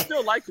 belief, I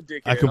still like the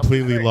dickhead. I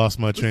completely I'm just lost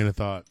my train of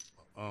thought.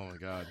 Oh my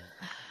God.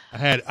 I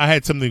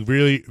had something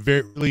really,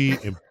 very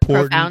important,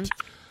 Profound.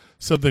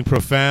 something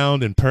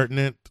profound and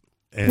pertinent,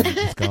 and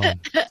it's gone. saying.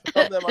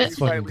 Some of them might be It's fucking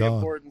slightly gone.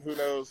 important. Who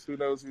knows?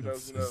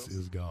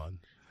 It's gone.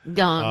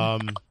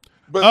 Gone.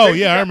 But Oh thank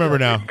you yeah, I guys- remember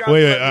now. thank you guys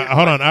Wait, for letting me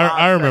hold do on. like I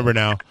 5 remember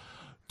seconds. now,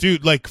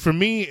 dude. Like for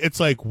me, it's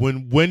like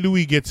when do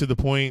we get to the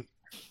point?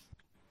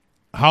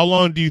 How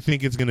long do you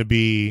think it's going to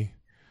be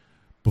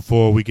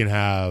before we can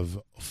have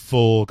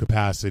full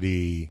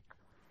capacity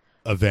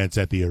events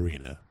at the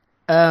arena.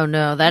 Oh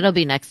no, that'll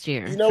be next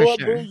year. You know for what,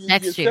 sure. Boo? You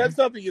Next year.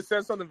 You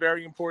said something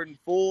very important.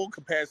 Full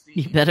capacity.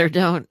 You better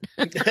don't.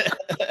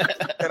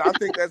 And I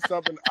think that's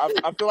something.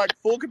 I feel like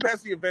full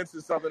capacity events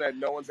is something that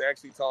no one's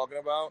actually talking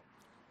about.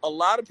 A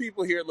lot of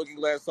people here at Looking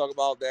Glass talk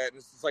about that, and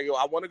it's just like, yo,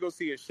 I want to go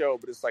see a show,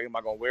 but it's like, am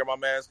I going to wear my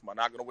mask? Am I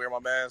not going to wear my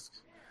mask?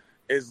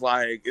 It's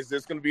like, is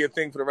this going to be a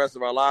thing for the rest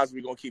of our lives? Are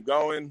we going to keep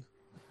going?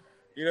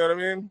 You know what I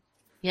mean?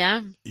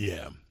 Yeah.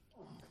 Yeah.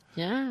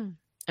 Yeah.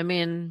 I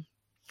mean,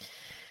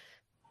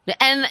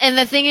 and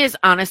the thing is,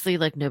 honestly,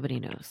 like, nobody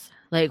knows.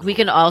 Like, we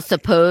can all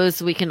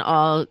suppose, we can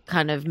all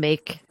kind of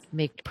make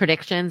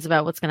predictions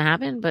about what's going to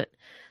happen, but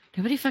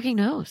nobody fucking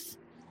knows.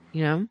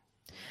 You know,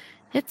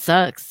 it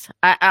sucks.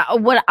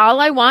 All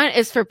I want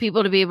is for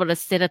people to be able to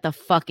sit at the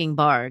fucking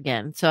bar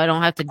again, so I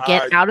don't have to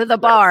get out of the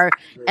bar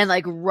and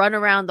like run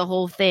around the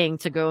whole thing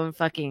to go and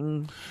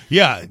fucking.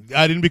 Yeah,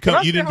 I didn't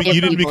become. You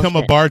didn't become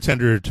a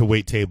bartender to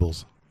wait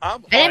tables. I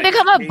didn't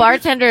become a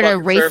bartender to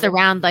race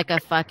around like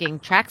a fucking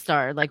track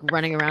star, like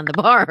running around the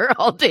bar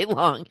all day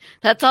long.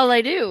 That's all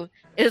I do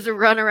is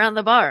run around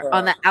the bar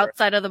on the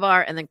outside of the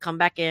bar and then come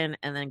back in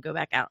and then go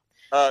back out.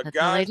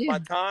 Guys, my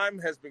time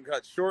has been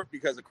cut short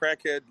because a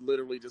crackhead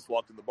literally just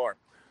walked in the bar.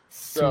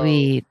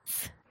 Sweet.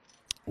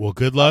 Well,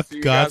 good luck.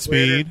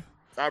 Godspeed.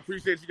 I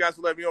appreciate you guys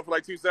for letting me on for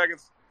like 2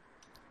 seconds.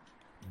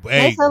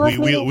 Hey,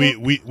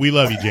 we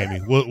love you, Jamie.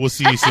 We'll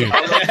see you soon.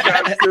 I love you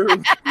guys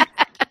too.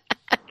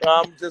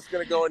 I'm just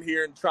going to go in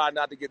here and try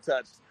not to get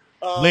touched.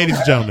 Ladies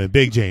and gentlemen,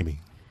 Big Jamie.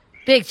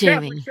 Big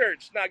Jamie. Catholic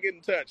Church, not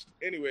getting touched.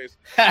 Anyways.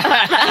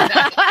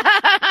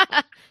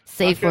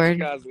 Safe word.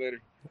 You guys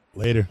later.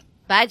 Later.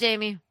 Bye,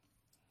 Jamie.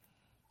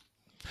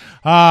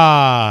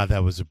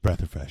 That was a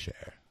breath of fresh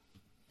air.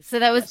 So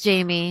that was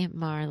Jamie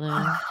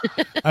Marlowe.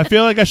 I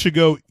feel like I should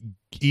go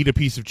eat a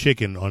piece of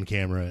chicken on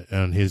camera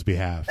on his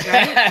behalf.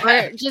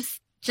 Right? Or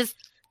just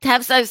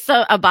have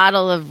a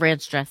bottle of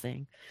ranch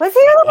dressing. Was he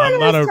the one who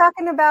was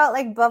talking about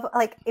like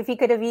if he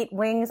could have eaten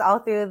wings all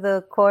through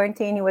the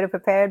quarantine, he would have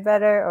prepared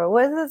better, or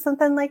was it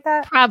something like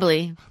that?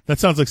 Probably. That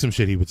sounds like some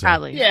shit he would say.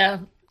 Probably. Yeah.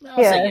 I'll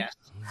say yes.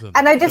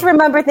 And I just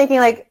remember thinking,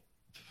 like,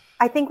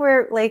 I think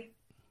we're like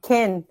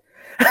kin.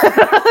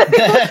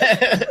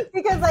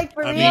 Because like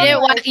for me,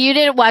 you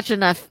didn't watch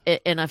enough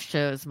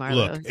shows,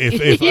 Marlo. Look,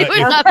 if you would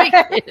not be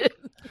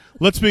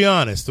let's be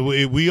honest.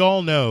 We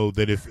all know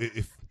that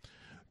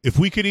if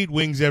we could eat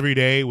wings every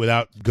day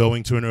without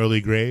going to an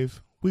early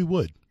grave, we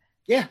would.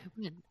 Yeah.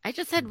 I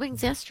just had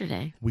wings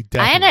yesterday. We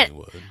definitely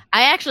would.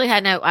 I actually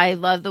had I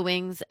love the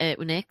wings at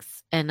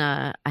Nick's, and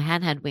I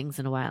hadn't had wings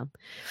in a while,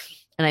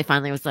 and I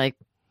finally was like,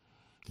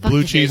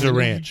 blue cheese or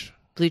ranch.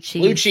 Blue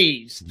cheese. Blue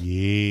cheese.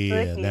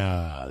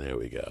 Yeah, there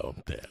we go.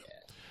 Damn.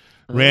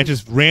 Ranch is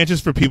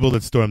for people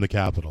that storm the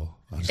Capitol.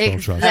 I just don't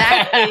trust it.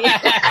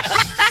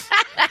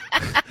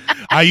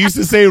 I used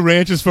to say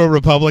ranch is for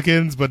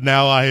Republicans, but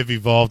now I have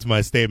evolved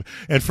my statement.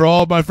 And for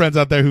all my friends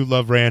out there who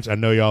love ranch, I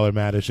know y'all are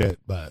mad as shit,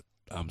 but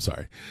I'm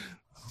sorry.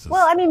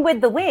 Well, I mean,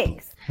 with the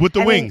wings. With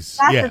the wings.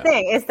 That's the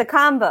thing. It's the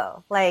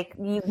combo. Like,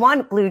 you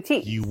want blue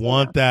cheese. You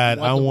want that.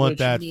 I want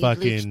that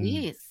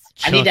fucking.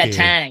 I need that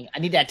tang.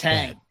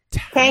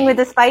 Tang with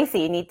the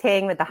spicy. You need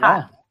tang with the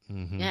hot. Yeah.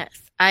 Mm-hmm.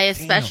 Yes. I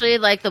especially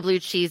like the blue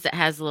cheese that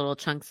has little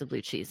chunks of blue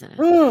cheese in it.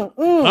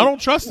 I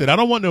don't trust it. I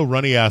don't want no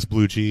runny ass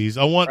blue cheese.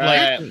 I want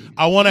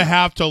I want to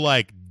have to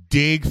like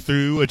dig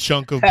through a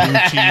chunk of blue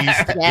cheese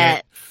to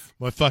get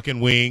my fucking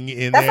wing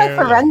in there. That's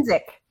like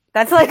forensic.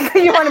 That's like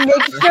you want to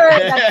make sure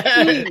that's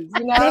cheese.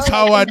 You know? That's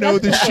how I know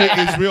this shit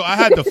is real. I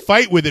had to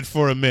fight with it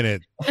for a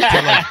minute to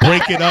like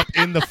break it up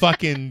in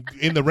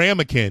the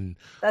ramekin.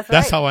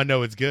 That's how I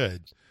know it's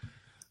good.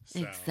 So,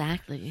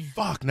 exactly.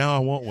 Fuck, now I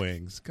want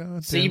wings.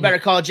 God so you better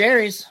call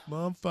Jerry's.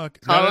 Motherfucker.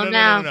 Call him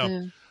now.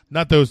 No.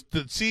 Not those.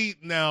 See,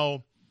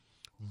 now,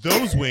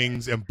 those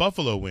wings and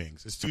buffalo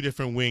wings is two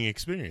different wing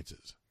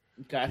experiences.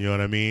 Okay. You know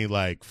what I mean?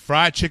 Like,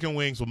 fried chicken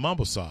wings with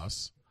mumbo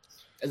sauce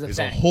is a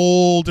thing.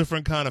 whole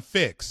different kind of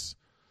fix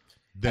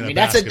than a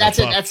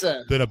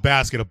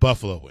basket of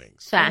buffalo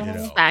wings. Facts. You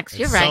know? Facts.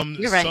 You're right.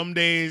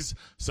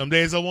 Some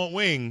days I want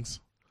wings.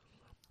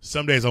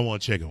 Some days I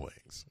want chicken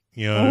wings.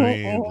 You know what I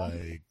mean?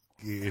 Like,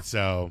 it's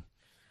so,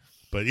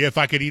 but yeah, if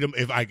I could eat them,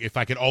 if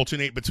I could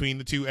alternate between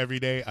the two every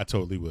day, I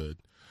totally would.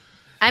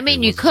 I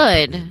mean, you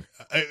could.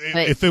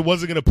 If it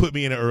wasn't going to put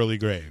me in an early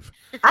grave.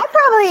 I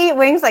probably eat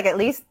wings like at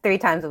least 3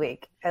 times a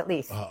week, at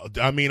least.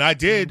 I mean, I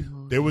did.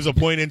 There was a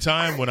point in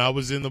time when I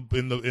was in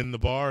the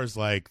bars,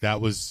 like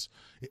that was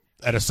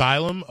at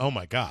Asylum. Oh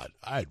my God,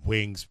 I had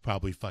wings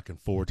probably fucking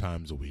 4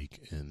 times a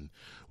week and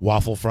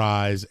waffle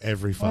fries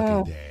every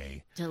fucking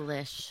day.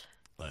 Delish.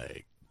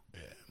 Like.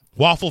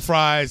 Waffle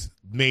fries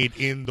made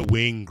in the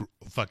wing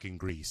fucking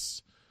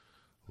grease.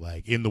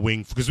 Like in the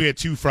wing. Because we had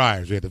 2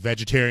 fryers. We had the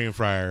vegetarian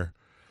fryer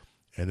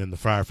and then the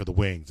fryer for the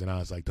wings. And I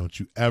was like, don't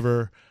you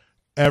ever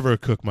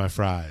cook my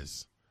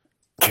fries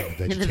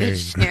In the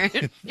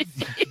vegetarian.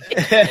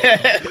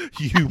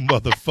 You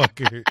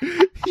motherfucker.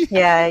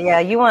 Yeah.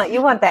 You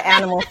want the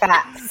animal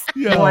fats.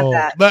 Yo. You want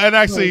that. But, and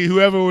actually,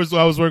 whoever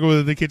I was working with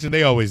in the kitchen,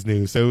 they always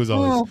knew. So it was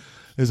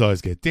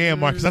always good. Damn,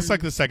 Marcus, that's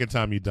like the second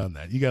time you've done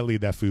that. You got to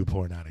leave that food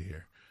porn out of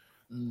here.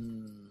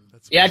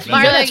 Yeah,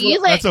 Marlo,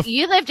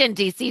 you lived in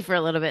DC for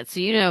a little bit, so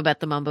you know about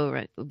the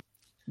mumbo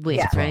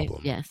wigs, right?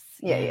 Yes.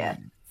 Yeah.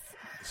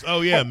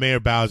 Oh yeah, Mayor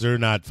Bowser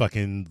not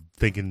fucking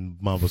thinking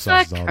mumbo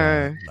sauce is all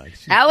her. that. Like,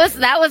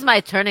 that was my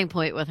turning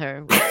point with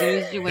her.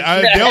 A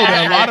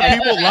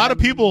lot of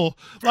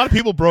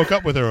people broke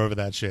up with her over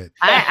that shit.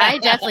 I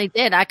definitely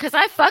did, because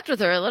I fucked with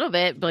her a little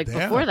bit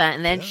before that,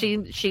 and then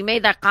she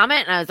made that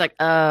comment, and I was like,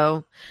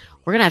 oh,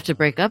 we're gonna have to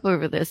break up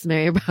over this,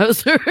 Mayor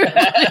Bowser.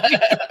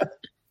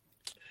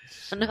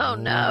 No.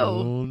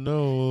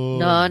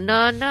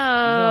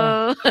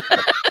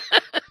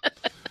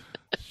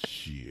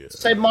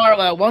 Say,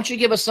 Marla, why don't you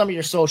give us some of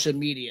your social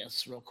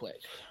medias real quick?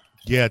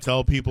 Yeah,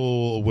 tell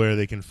people where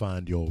they can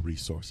find your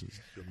resources,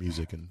 your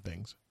music and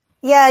things.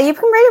 Yeah, you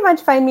can pretty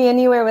much find me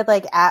anywhere with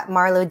like at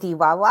Marlo D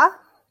Wawa.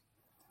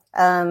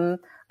 On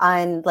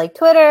like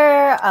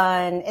Twitter,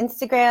 on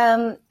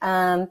Instagram,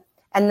 and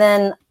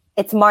then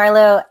it's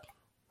Marlo.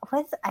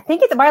 I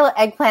think it's Marlo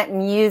Eggplant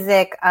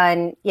Music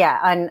on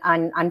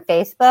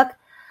Facebook,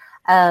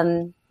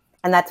 and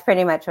that's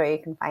pretty much where you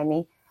can find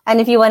me. And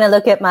if you want to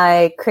look at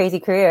my crazy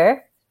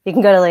career, you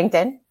can go to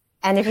LinkedIn.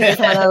 And if you just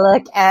want to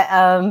look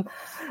at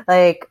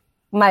like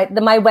my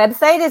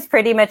website is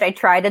pretty much, I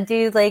try to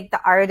do like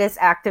the artist,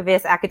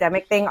 activist,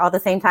 academic thing all at the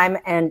same time,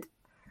 and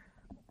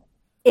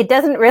it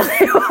doesn't really.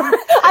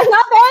 I'm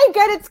not very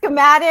good at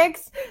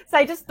schematics, so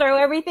I just throw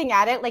everything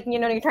at it. Like, you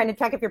know, you're trying to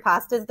check if your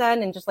pasta's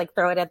done, and just like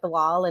throw it at the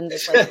wall, and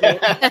just like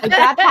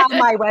that's how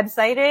my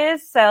website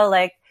is. So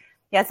like,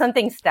 yeah,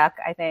 something stuck.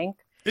 I think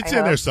it's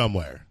in there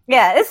somewhere.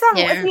 Yeah, it's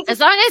somewhere. As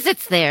long as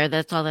it's there,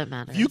 that's all that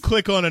matters. If you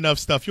click on enough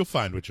stuff, you'll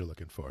find what you're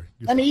looking for.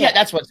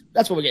 That's what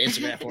we get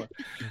Instagram for.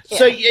 Yeah.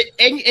 So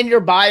in your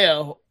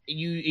bio,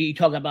 you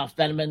talk about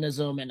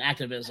feminism and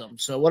activism.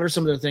 So what are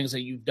some of the things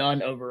that you've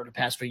done over the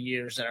past few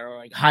years that are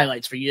like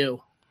highlights for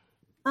you?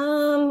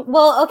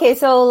 Well, okay.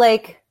 So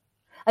like,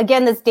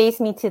 again, this dates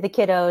me to the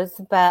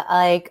kiddos, but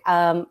like,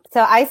 so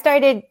I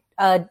started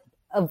a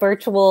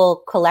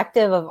virtual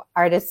collective of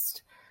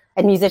artists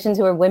and musicians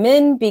who are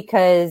women,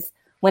 because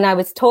when I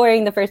was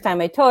touring, the first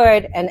time I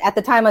toured, and at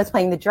the time I was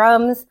playing the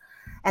drums,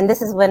 and this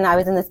is when I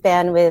was in this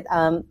band with,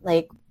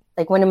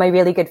 like one of my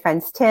really good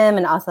friends, Tim,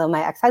 and also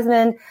my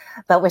ex-husband,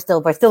 but we're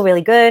still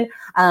really good.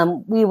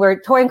 We were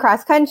touring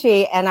cross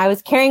country, and I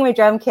was carrying my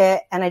drum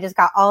kit, and I just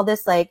got all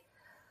this, like,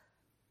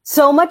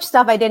 so much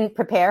stuff I didn't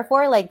prepare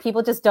for. Like,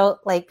 people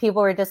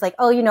were just like,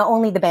 oh, you know,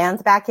 only the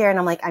band's back here. And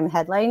I'm like, I'm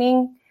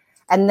headlining.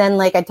 And then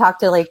like, I talked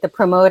to like the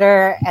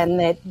promoter,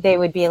 and they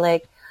would be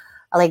like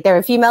they're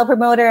a female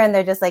promoter, and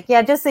they're just like,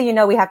 yeah, just so you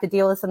know, we have to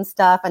deal with some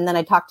stuff. And then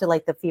I talked to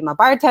like the female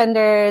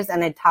bartenders,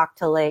 and I talked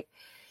to like,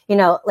 you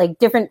know, like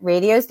different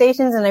radio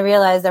stations. And I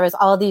realized there was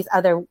all these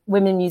other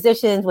women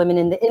musicians, women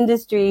in the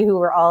industry, who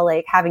were all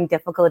like having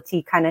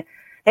difficulty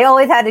they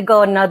always had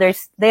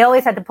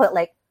to put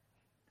like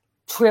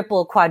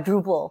triple,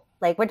 quadruple,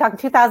 like we're talking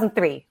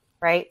 2003,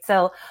 right?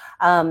 So,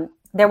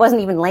 there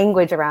wasn't even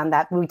language around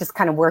that. We just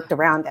kind of worked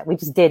around it. We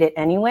just did it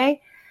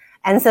anyway.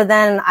 And so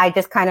then I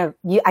just I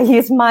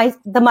used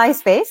the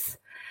MySpace,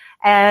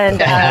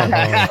 and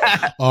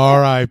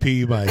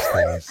R.I.P.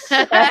 MySpace.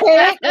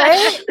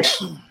 right?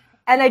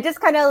 And I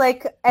just kind of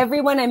like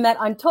everyone I met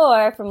on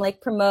tour, from like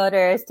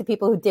promoters to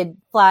people who did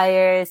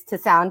flyers to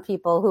sound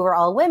people, who were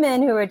all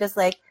women, who were just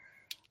like,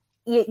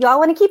 y'all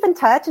want to keep in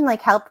touch and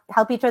like help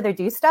each other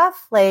do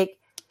stuff, like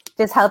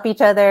just help each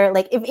other.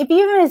 Like if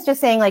even is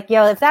just saying like,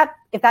 yo, if that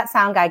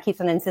sound guy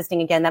keeps on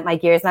insisting again that my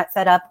gear is not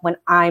set up when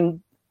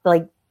I'm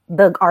like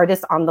the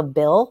artist on the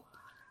bill,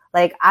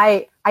 like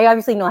I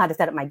obviously know how to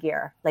set up my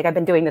gear. Like I've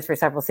been doing this for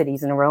several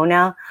cities in a row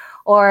now.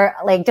 Or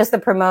like just the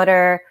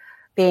promoter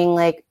being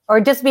like, or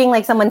just being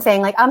like someone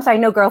saying like, I'm sorry,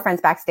 no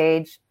girlfriends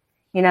backstage,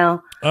 you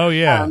know? Oh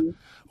yeah.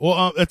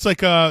 It's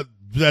like,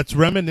 that's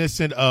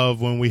reminiscent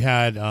of when we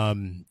had,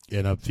 and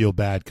I feel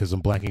bad because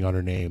I'm blanking on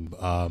her name.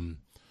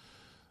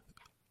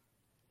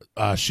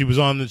 She was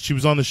on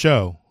the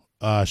show.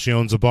 She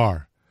owns a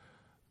bar.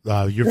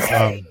 Your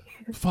friend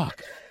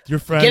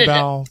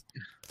Val.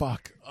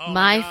 Fuck. Oh,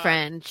 my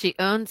friend. She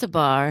owns a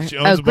bar. She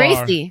owns a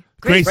Gracie.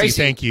 Bar. Gracie,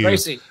 thank you.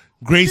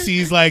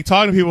 Gracie's like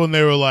talking to people, and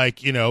they were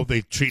like, you know,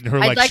 they treating her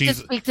I'd like she's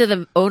to speak to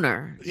the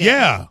owner.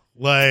 Yeah.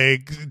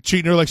 Like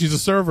treating her like she's a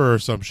server or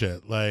some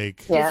shit.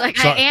 Like, yeah.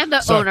 Like, I am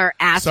the owner,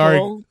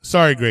 asshole.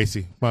 Sorry,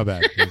 Gracie. My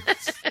bad.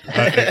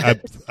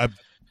 I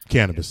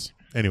cannabis.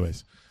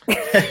 Anyways.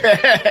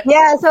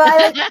 Yeah, so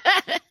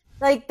I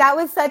like that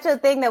was such a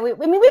thing that we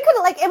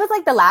could like, it was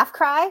like the laugh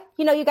cry,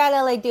 you know, you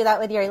gotta like do that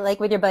with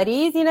your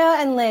buddies, you know,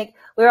 and like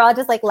we were all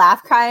just like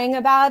laugh crying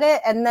about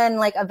it, and then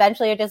like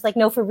eventually you're just like,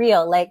 no, for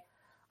real, like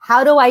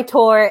how do I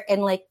tour in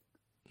like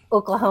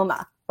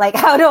Oklahoma? Like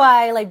how do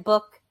I like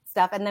book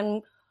stuff? And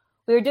then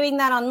we were doing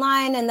that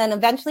online, and then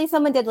eventually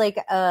someone did like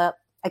a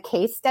a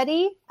case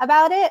study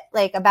about it,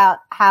 like about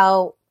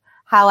how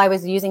I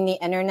was using the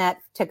internet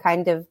to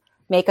kind of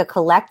make a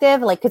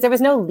collective, like, because there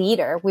was no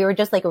leader. We were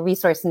just like a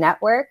resource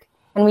network,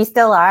 and we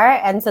still are.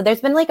 And so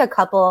there's been like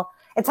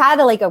it's had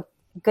a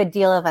good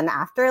deal of an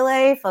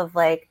afterlife of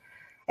like,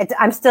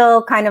 I'm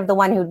still kind of the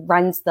one who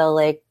runs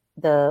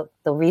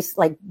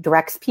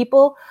directs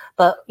people,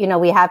 but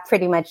we have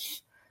pretty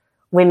much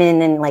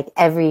women in like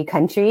every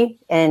country.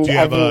 And do you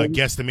have a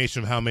guesstimation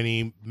of how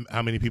many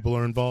people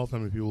are involved? How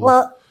many people?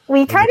 Well,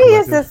 we try to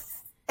use this.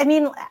 I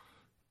mean,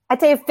 I'd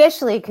say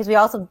officially, because we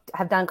also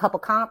have done a couple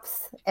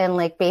comps, and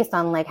like based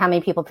on like how many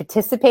people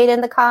participate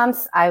in the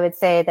comps, I would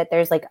say that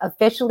there's like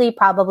officially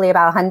probably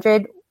about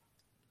 100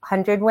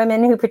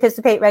 women who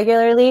participate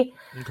regularly.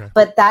 Okay.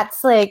 But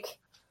that's like,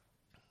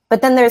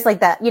 but then there's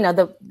like that,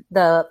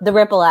 the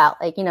ripple out,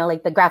 like,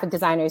 like the graphic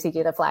designers who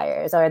do the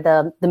flyers, or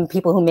the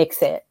people who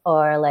mix it,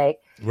 or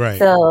like, right.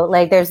 So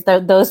like there's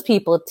those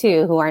people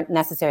too who aren't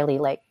necessarily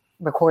like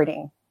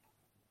recording.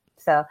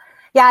 So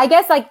yeah, I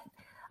guess like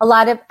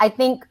I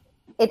think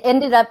it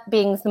ended up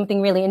being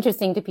something really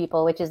interesting to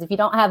people, which is if you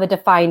don't have a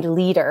defined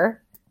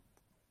leader,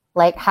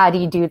 like, how do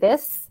you do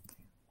this?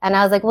 And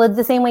I was like, well, it's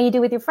the same way you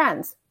do with your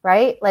friends,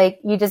 right? Like,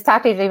 you just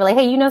talk to each other, you're like,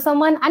 hey, you know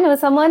someone? I know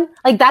someone.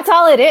 Like, that's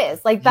all it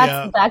is. Like,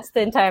 that's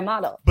the entire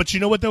model. But you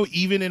know what, though?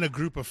 Even in a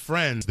group of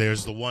friends,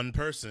 there's the one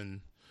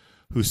person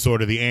who's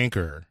sort of the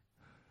anchor.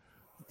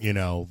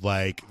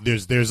 Like,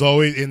 there's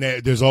always in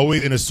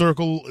a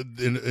circle,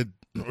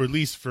 or at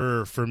least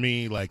for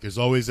me, like, there's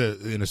always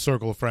in a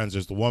circle of friends,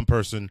 there's the one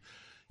person.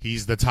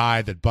 He's the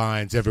tie that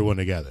binds everyone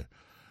together.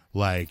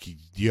 Like,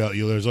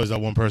 there's always that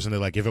one person that,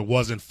 like, if it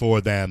wasn't for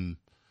them,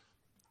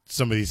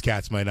 some of these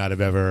cats might not have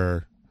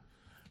ever.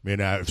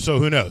 So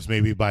who knows?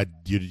 Maybe by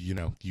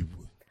you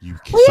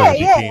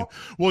became.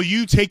 Well,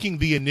 you taking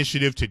the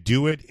initiative to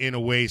do it in a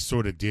way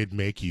sort of did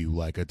make you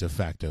like a de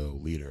facto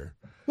leader.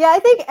 Yeah, I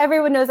think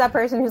everyone knows that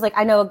person who's like,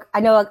 I know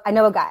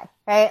a guy,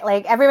 right?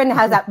 Like, everyone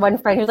has that one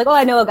friend who's like, oh,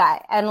 I know a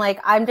guy, and like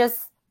I've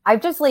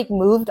just like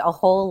moved a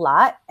whole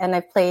lot, and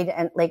I've played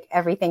and like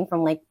everything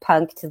from like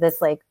punk to this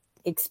like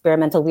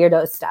experimental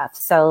weirdo stuff.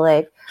 So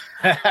like,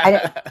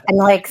 and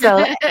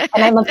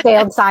I'm a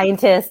failed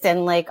scientist,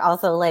 and like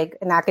also like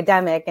an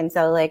academic, and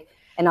so like,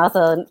 and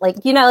also like,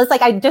 it's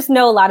like I just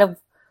know a lot of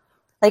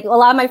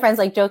my friends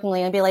like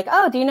jokingly and be like,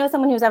 oh, do you know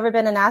someone who's ever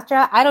been an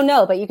astronaut? I don't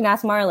know, but you can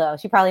ask Marlo.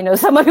 She probably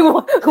knows someone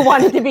who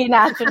wanted to be an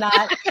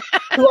astronaut,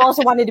 who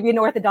also wanted to be an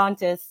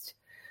orthodontist.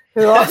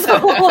 Who also,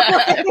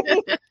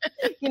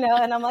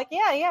 and I'm like,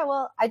 yeah.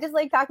 Well, I just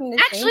like talking to.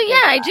 Actually,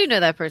 yeah, I do know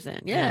that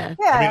person. Yeah.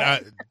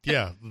 I mean,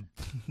 yeah.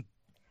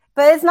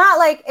 But it's not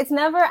like, it's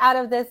never out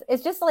of this.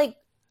 It's just like,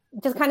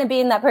 just kind of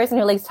being that person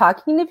who likes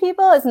talking to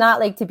people. It's not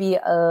like to be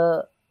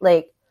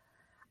like,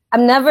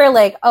 I'm never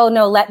like, oh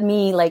no, let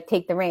me like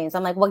take the reins.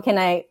 I'm like, what can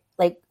I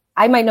like?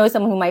 I might know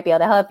someone who might be able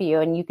to help you,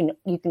 and you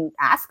can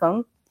ask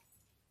them.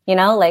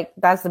 Like,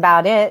 that's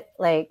about it.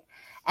 Like.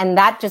 And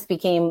that just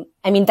became,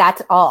 I mean,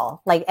 that's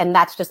all like, and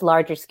that's just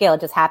larger scale.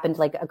 It just happened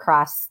like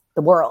across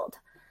the world.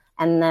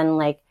 And then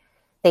like,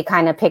 they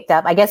kind of picked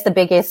up, I guess the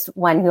biggest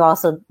one who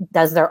also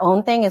does their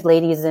own thing is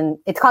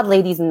it's called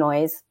Ladies in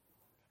Noise.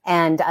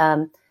 And,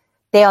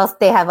 they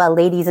have a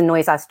Ladies in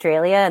Noise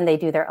Australia, and they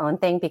do their own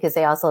thing because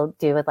they also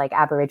do with like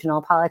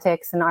Aboriginal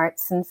politics and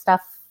arts and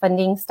stuff,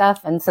 funding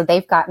stuff. And so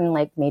they've gotten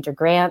like major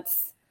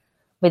grants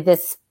with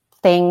this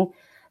thing.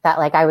 That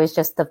like I was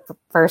just the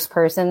first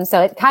person.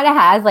 So it kind of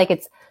has like,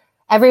 it's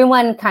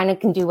everyone kind of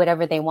can do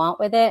whatever they want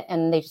with it,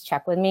 and they just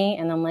check with me,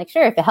 and I'm like,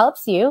 sure, if it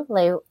helps you.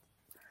 Like,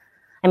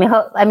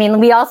 I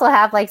mean, we also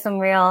have like some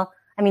real,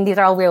 these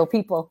are all real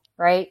people,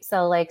 right?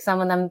 So like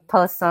some of them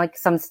post like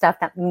some stuff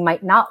that you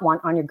might not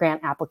want on your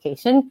grant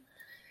application,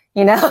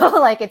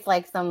 like it's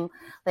like some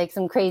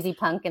crazy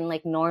punk in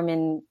like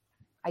Norman,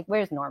 like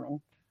where's Norman?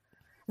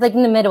 It's like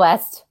in the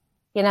Midwest.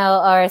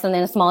 Or something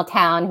in a small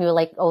town who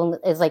like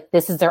is like,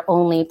 this is their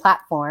only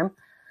platform,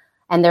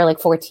 and they're like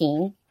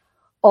 14.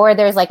 Or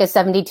there's like a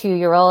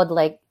 72-year-old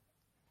like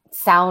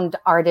sound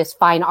artist,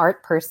 fine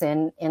art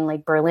person in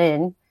like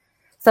Berlin.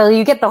 So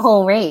you get the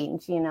whole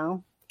range,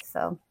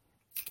 so.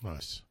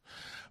 Nice.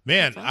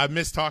 Man, I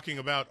miss talking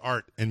about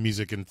art and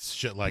music and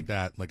shit like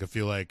that. Like, I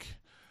feel like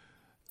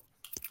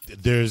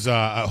there's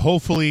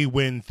hopefully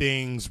when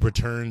things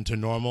return to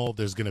normal,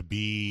 there's going to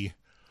be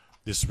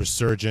this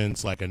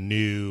resurgence, like a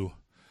new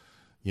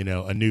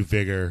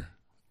vigor,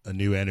 a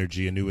new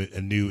energy, a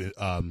new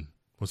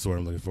what's the word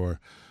I'm looking for?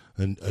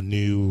 A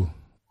new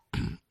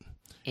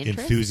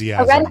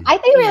enthusiasm. I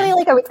think really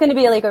like it's going to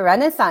be like a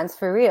renaissance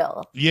for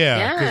real.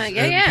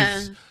 Yeah.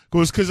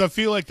 Because I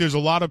feel like there's a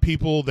lot of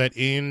people that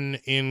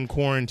in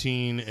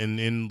quarantine and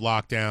in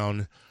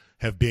lockdown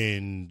have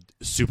been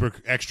super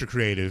extra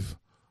creative.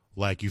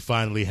 Like, you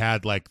finally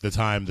had like the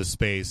time, the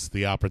space,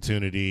 the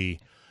opportunity.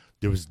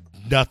 There was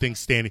nothing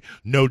standing,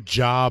 no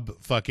job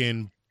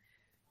fucking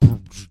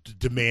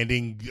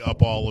demanding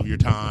up all of your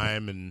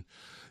time, and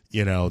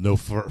no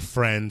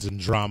friends and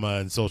drama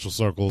and social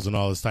circles and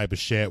all this type of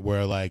shit,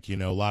 where like, a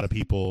lot of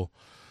people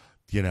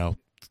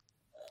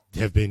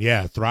have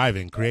been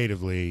thriving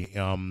creatively.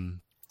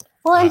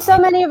 Well, and so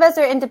many of us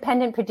are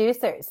independent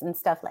producers and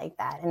stuff like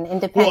that, and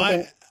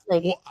independent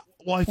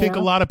Well, I think a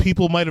lot of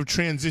people might have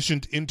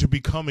transitioned into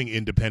becoming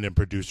independent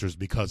producers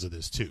because of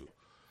this too.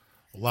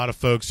 A lot of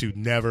folks who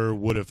never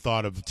would have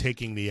thought of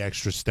taking the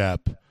extra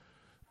step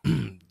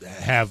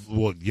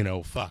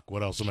fuck,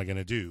 what else am I going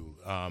to do?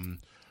 I'm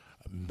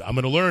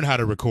going to learn how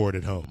to record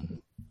at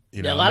home.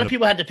 A lot of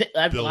people had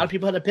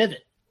to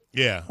pivot.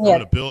 Yeah, all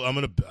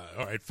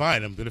right,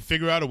 fine. I'm going to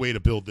figure out a way to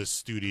build this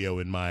studio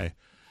in my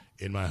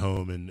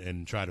home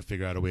and try to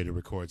figure out a way to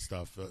record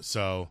stuff. Or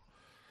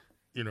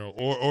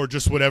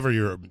just whatever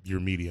your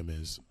medium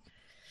is.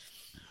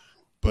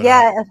 But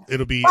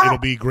it'll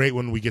be great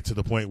when we get to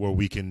the point where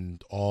we can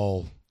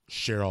all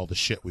share all the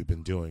shit we've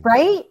been doing.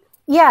 Right?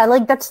 Yeah,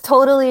 like that's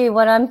totally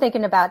what I'm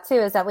thinking about too,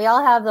 is that we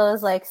all have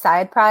those like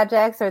side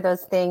projects or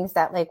those things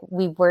that like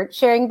we weren't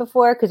sharing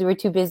before because we were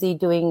too busy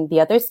doing the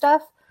other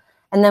stuff.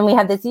 And then we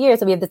have this year,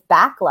 so we have this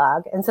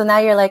backlog. And so now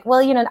you're like, well,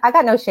 I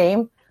got no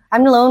shame.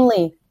 I'm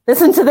lonely.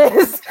 Listen to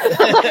this. I'll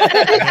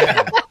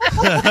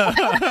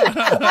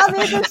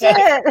make the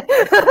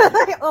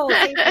shit. Oh,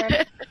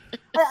 thanks,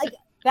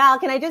 Val,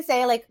 can I just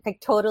say, like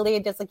totally,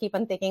 just like keep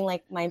on thinking,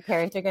 like my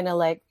parents are gonna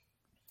like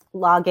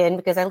log in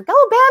because they're like,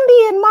 oh,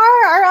 Bambi and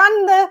Mar are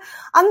on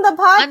the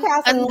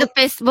podcast on the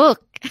Facebook.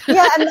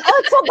 Yeah, and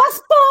it's so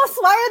bastos.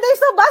 Why are they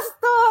so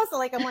bastos?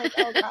 Like I'm like,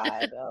 oh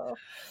god. Oh.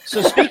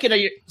 So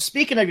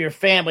speaking of your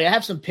family, I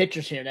have some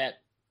pictures here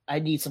that I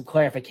need some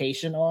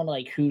clarification on,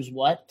 like who's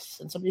what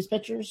in some of these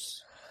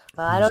pictures.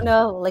 Well, I don't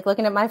know. Like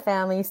looking at my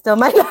family, still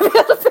might not be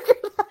able to figure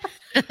it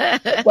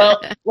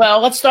out.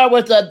 well, let's start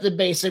with the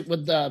basic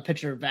with the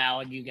picture of Val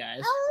and you guys.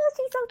 Oh,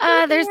 she's so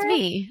cute. There's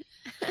me.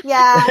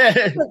 Yeah,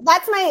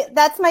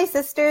 that's my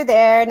sister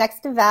there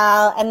next to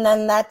Val, and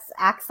then that's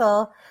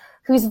Axel,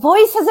 whose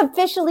voice has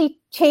officially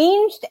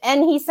changed,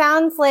 and he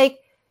sounds like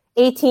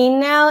 18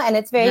 now, and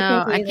it's very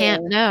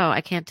confusing.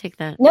 I can't take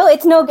that. No,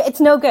 it's no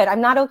good. I'm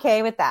not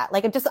okay with that.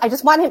 Like I just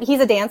want him. He's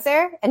a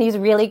dancer, and he's a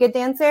really good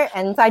dancer,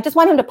 and so I just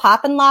want him to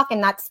pop and lock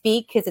and not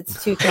speak because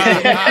it's too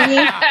confusing for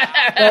me.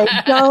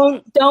 Like,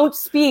 don't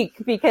speak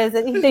because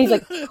he's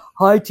like,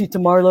 "Hi, Tita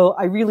Marlo.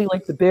 I really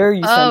like the bear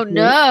you sent me."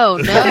 No.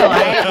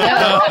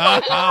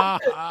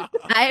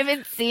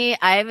 I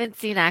haven't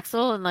seen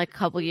Axel in like a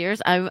couple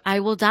years.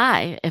 I will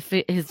die if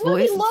his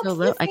voice is so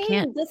low. I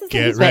can't.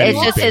 Get ready,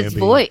 it's just his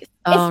voice.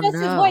 It's just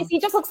his voice. He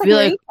just looks like Be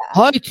Marita. like,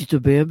 hi, Tita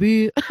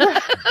Bambi.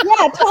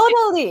 Yeah,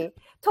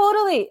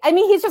 totally. I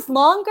mean, he's just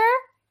longer,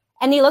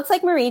 and he looks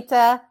like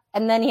Marita,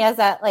 and then he has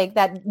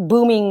that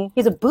booming.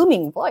 He's a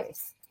booming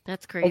voice.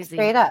 That's crazy. Like,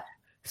 straight up.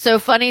 So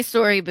funny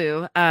story,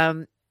 Boo.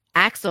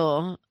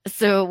 Axel.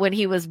 So when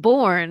he was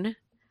born,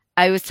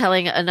 I was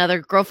telling another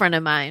girlfriend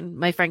of mine,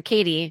 my friend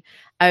Katie.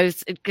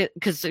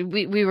 Because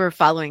we were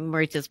following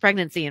Marita's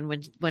pregnancy, and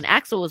when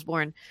Axel was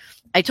born,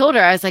 I told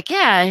her, I was like,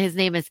 yeah, his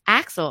name is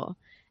Axel.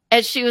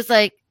 And she was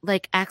like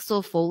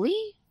Axel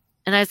Foley?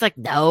 And I was like,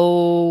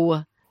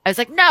 no. I was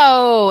like,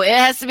 no, it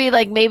has to be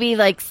like maybe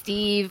like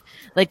Steve,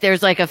 like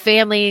there's like a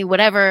family,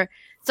 whatever.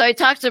 So I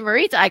talked to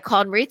Marita. I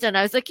called Marita and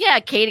I was like, yeah,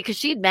 Katie, because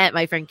she'd met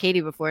my friend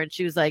Katie before. And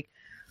she was like,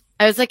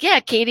 I was like, yeah,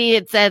 Katie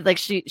had said like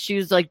she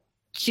was like,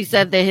 she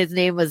said that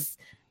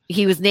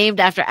he was named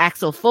after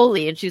Axel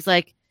Foley. And she's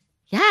like,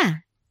 yeah,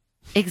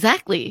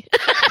 exactly.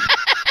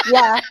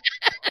 Yeah.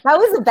 That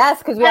was the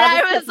best because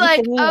I was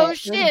like, oh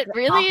shit,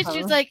 really? Awesome. And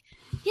she was like,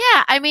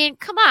 yeah, I mean,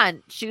 come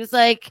on. She was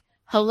like,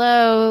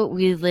 hello,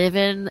 we live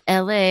in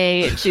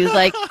LA. And she was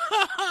like,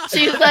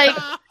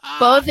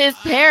 both his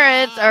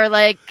parents are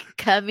like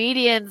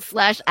comedians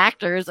 /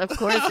 actors. Of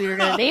course, we were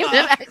going to name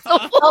him Axel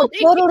Foley. Oh,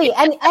 totally.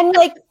 And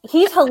like,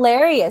 he's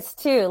hilarious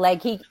too.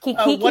 Like he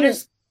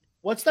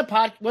what's the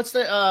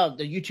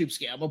YouTube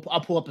scale?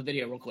 I'll pull up a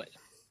video real quick.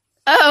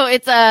 Oh,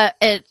 it's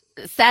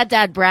Sad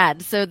Dad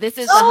Brad. So this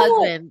is the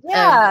husband.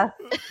 Yeah.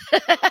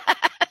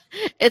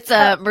 It's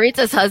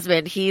Marita's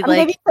husband. I'm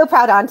gonna be so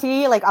proud,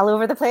 Auntie, like all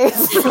over the place.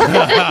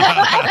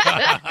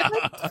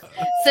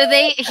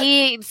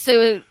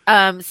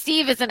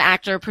 Steve is an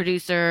actor,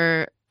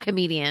 producer,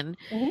 comedian,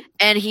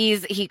 and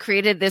he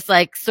created this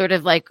like sort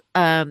of like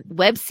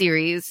web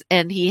series,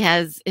 and he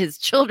has his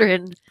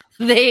children.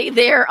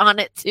 They're on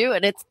it too,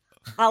 and it's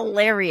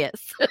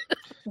hilarious.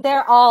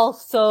 They're all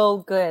so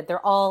good.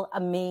 They're all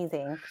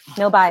amazing.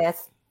 No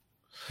bias.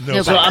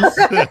 No, so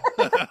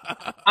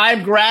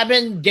I'm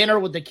grabbing dinner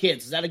with the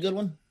kids. Is that a good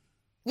one?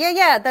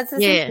 Yeah, that's the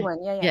same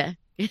one. Yeah.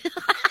 It's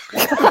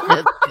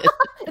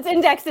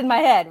indexed in my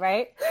head,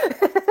 right?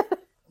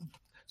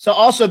 So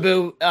also,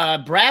 Boo,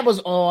 Brad was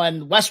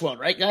on Westworld,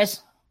 right,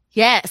 guys?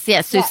 Yes.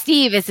 So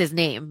Steve is his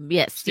name.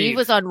 Yes, Steve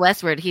was on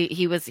Westworld.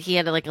 He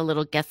had like a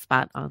little guest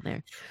spot on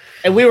there.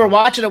 And we were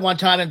watching it one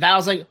time, and Val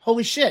was like,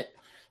 "Holy shit,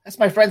 that's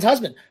my friend's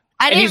husband."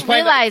 I didn't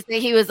realize that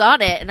he was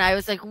on it, and I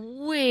was like,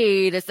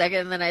 "Wait a second."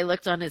 And then I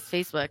looked on his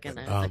Facebook, and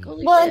I was like,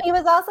 "Holy shit!" And he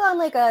was also on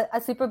like a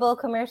Super Bowl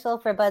commercial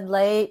for Bud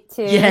Light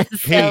too. Yes.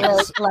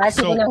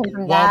 So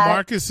while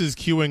Marcus is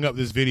queuing up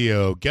this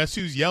video, guess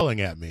who's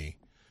yelling at me?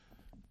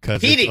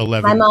 Because it's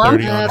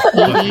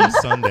 11:30 on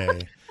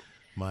Sunday.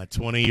 My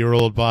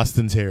 20-year-old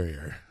Boston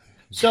Terrier.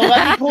 So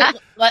let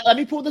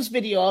me pull this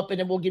video up, and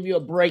then we'll give you a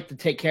break to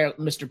take care of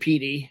Mr.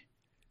 PD.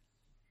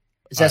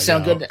 Does that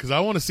sound good? Because I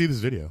want to see this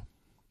video.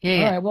 Yeah.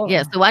 All right, well,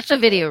 yeah. So watch the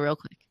video real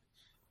quick.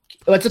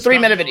 Oh, it's a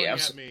 3-minute video.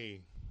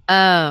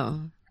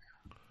 Oh.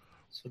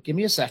 So give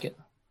me a second.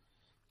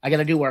 I got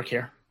to do work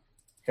here.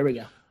 Here we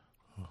go.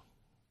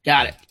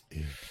 Got it.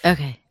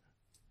 Okay.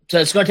 So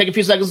it's going to take a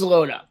few seconds to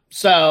load up.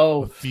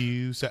 So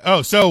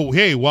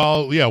hey,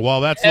 while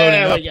that's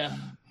loading up, go.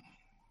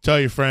 Tell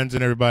your friends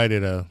and everybody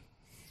to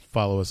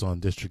follow us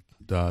on Facebook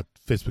and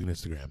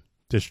Instagram.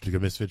 District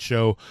of Misfits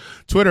Show,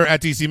 Twitter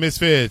at DC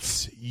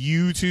Misfits,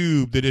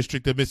 YouTube, the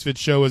District of Misfits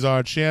Show is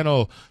our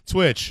channel,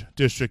 Twitch,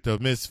 District of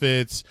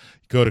Misfits.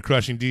 Go to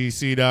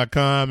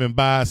crushingdc.com and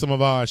buy some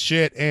of our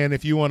shit. And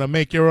if you want to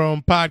make your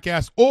own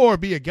podcast or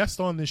be a guest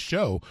on this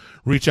show,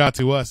 reach out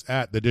to us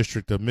at the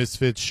District of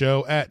Misfits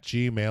Show at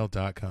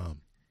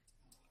gmail.com.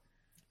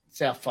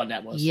 See how fun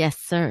that was. Yes,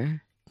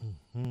 sir.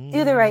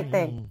 Do the right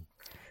thing.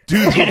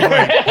 Do the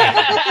right thing.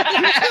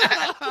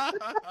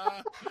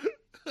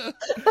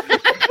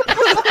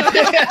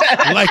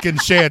 Like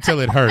and share till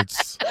it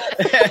hurts.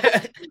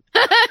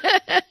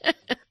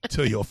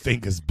 Till your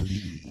fingers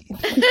bleed.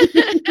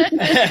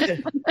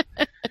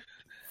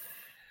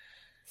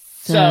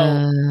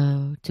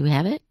 So, do we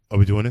have it? Are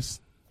we doing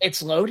this?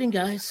 It's loading,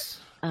 guys.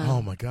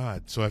 Oh my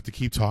God. So I have to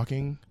keep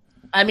talking?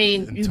 I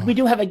mean,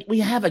 we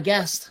have a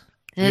guest.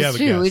 That's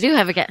true. We do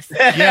have a guest.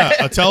 Yeah.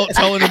 Tell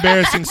an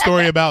embarrassing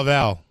story about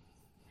Val.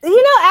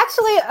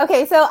 Actually,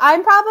 okay, so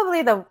I'm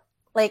probably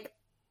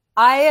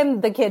I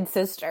am the kid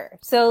sister.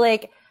 So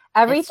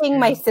everything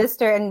my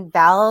sister and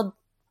Val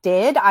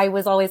did, I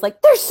was always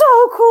like, they're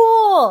so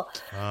cool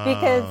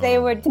because they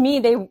were, to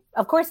me,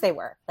 of course they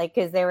were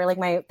because they were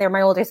they're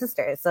my older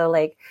sisters. So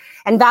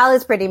and Val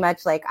is pretty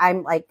much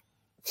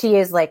she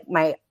is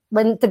in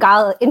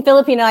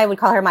Filipino, I would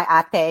call her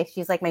my ate.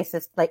 She's my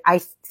sister. I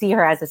see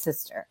her as a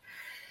sister.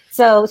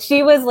 So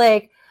she was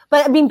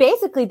but I mean,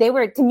 basically they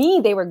were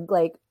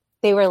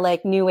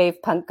new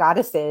wave punk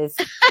goddesses.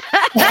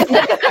 Dude,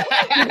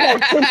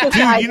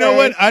 you know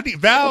what?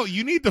 Val,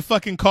 you need to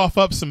fucking cough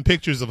up some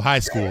pictures of high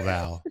school,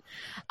 Val.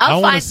 I'll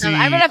find some.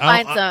 I'm gonna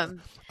find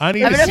some. I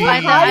need to see.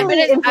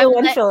 I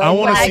want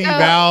to see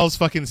Val's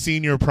fucking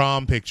senior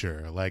prom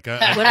picture. When I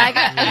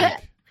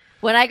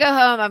go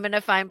home, I'm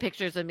gonna find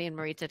pictures of me and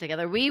Marita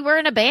together. We were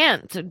in a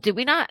band. Did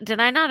we not?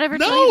 Did I not ever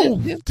tell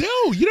you?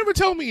 No, you never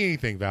tell me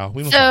anything, Val.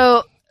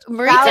 So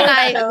Marita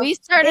and I, we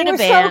started a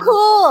band. So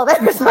cool. They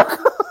were so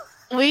cool.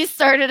 We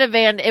started a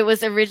band. It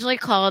was originally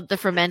called the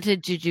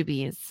Fermented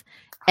Jujubes,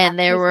 and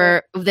there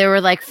were 15 of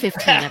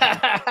them.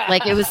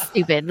 It was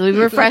stupid. We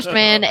were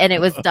freshmen, and it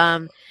was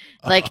dumb.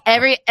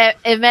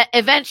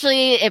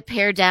 Eventually, it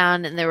pared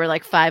down, and there were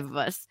 5 of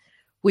us.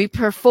 We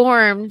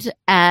performed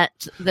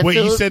at the. Wait,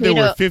 you said there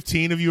were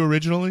 15 of you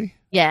originally?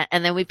 Yeah,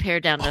 and then we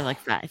pared down to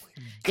 5.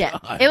 Yeah,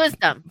 it was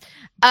dumb.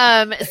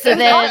 So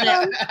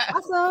then,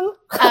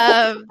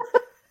 awesome.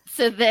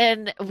 So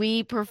then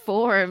we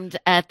performed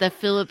at the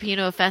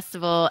Filipino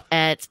Festival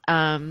at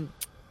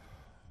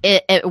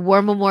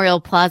War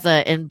Memorial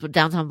Plaza in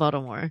downtown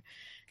Baltimore.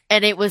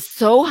 And it was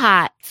so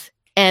hot.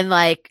 And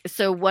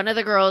so one of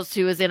the girls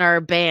who was in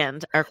our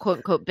band, our quote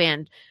unquote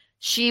band,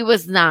 she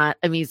was not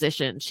a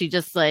musician. She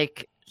just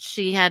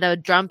she had a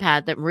drum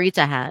pad that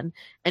Marita had.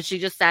 And she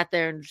just sat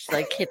there and just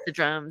hit the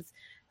drums.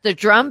 The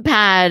drum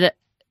pad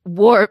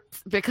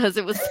warped because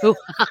it was so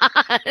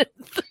hot.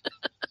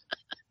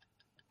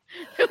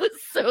 It was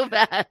so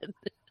bad.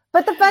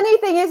 But the funny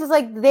thing is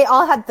they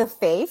all had the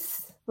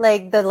face,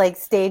 the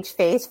stage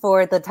face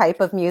for the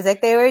type of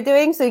music they were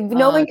doing. So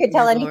no one could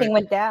tell anything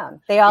went down.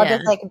 They all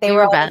just they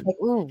were all bad.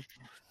 Ooh.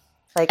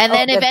 And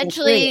then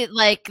eventually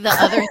the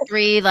other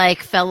 3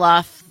 fell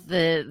off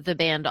the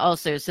band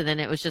also. So then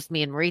it was just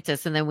me and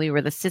Maritas, and then we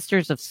were the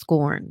Sisters of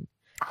Scorn.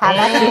 I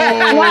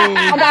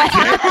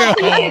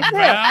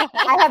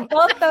have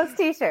both those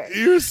t-shirts.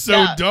 You're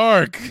so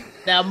dark.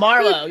 Now,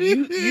 Marlo,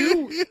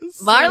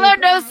 Marlo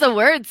knows the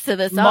words to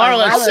the song.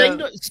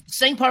 Marlo,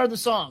 sing part of the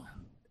song.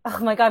 Oh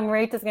my God,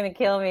 Marita's gonna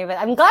kill me, but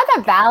I'm glad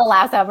that Val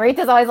laughs out.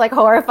 Marita's always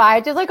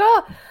horrified. She's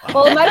oh.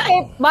 Well,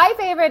 my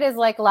favorite is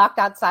Locked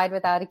Outside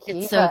Without a Key.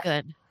 It's so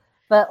good.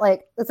 But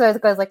so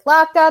it goes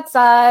locked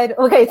outside.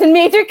 Okay, it's in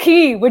major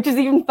key, which is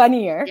even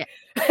funnier. Yeah.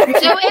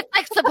 So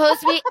it's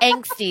supposed to be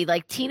angsty,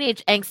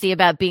 teenage angsty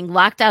about being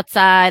locked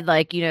outside.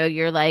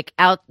 You're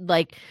out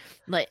in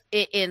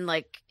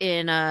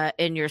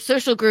your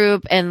social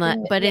group, and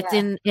but it's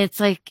in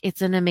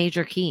a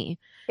major key.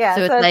 Yeah.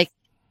 So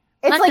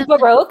it's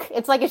Baroque.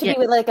 It's it should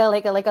be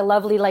with a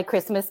lovely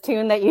Christmas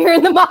tune that you hear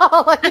in the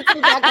mall.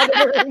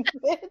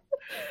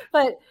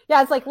 But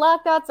yeah, it's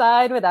locked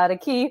outside without a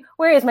key.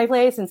 Where is my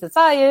place in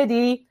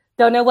society?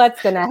 Don't know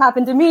what's gonna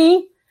happen to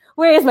me.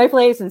 Where is my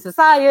place in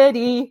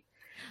society?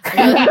 Look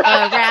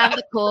around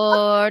the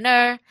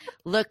corner.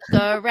 Look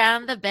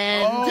around the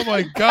bend. Oh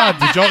my God!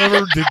 Did y'all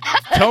ever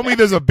tell me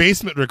there's a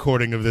basement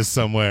recording of this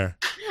somewhere?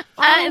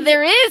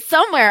 There is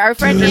somewhere. Our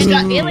friend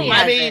Andrew Bailey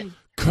has it.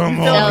 Come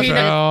on,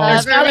 Val.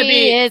 There's gotta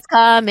be is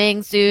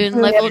coming soon.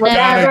 Life will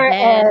Never never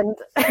end.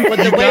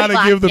 end. You gotta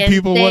give the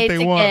people what they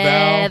want,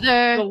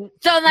 Val.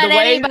 Don't let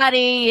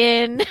anybody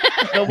in.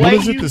 What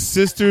is it? The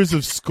Sisters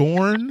of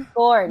Scorn?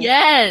 Scorn.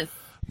 Yes.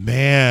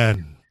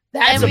 Man.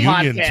 That's a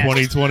Reunion podcast.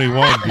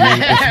 2021, dude.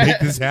 Let's make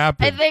this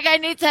happen. I think I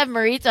need to have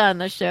Marita on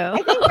the show.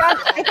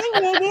 I think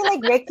maybe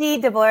like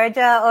Ricky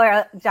DeBorgia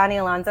or Johnny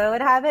Alonso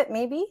would have it.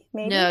 Maybe.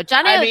 No,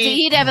 Johnny,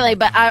 he definitely.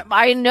 But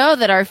I know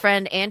that our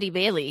friend Andy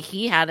Bailey,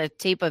 he had a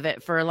tape of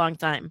it for a long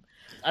time.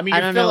 I mean,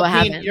 I don't know what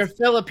happened. You're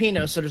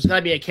Filipino, so there's got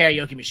to be a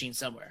karaoke machine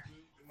somewhere.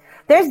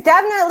 There's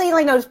definitely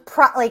like those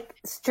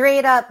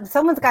straight up.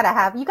 Someone's got to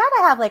have. You got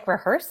to have like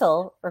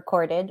rehearsal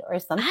recorded or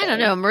something. I don't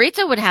know.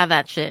 Marita would have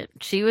that shit.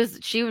 She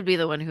would be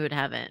the one who would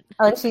have it.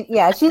 Oh, and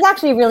she's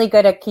actually really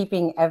good at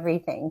keeping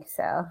everything.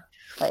 So,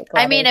 like,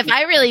 I mean, if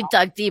I really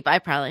dug deep, I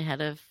probably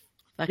had a.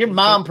 Your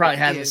mom probably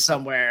has it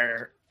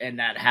somewhere in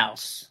that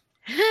house.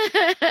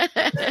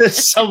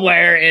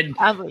 Somewhere in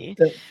probably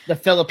the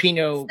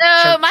Filipino. So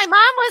church. my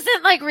mom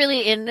wasn't like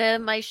really into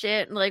my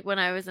shit. Like when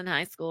I was in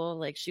high school,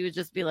 like she would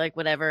just be like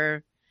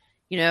whatever,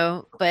 you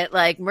know. But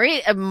like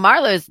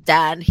Marlo's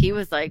dad, he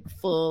was like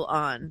full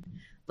on,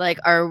 like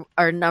our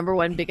number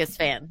one biggest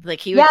fan.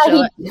 Like he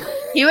would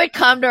he would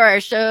come to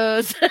our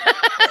shows. It's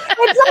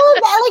all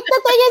about, like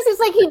the thing is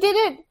like he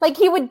didn't like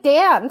he would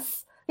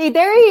dance.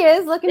 There he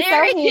is, looking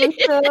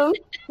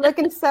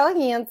so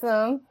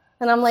handsome.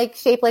 And I'm like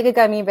shaped like a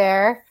gummy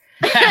bear.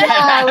 Like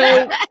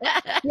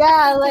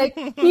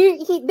he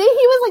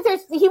was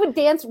like he would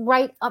dance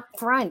right up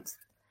front,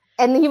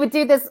 and he would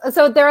do this.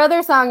 So their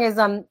other song is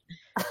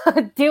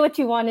 "Do What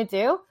You Want to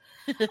Do,"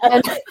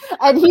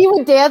 and he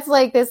would dance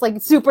like this,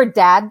 like super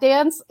dad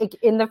dance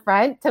in the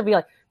front to be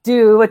like,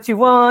 "Do what you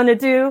want to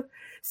do,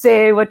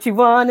 say what you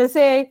want to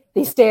say."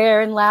 They stare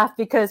and laugh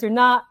because you're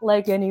not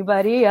like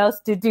anybody else.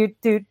 Do.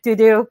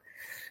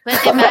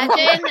 But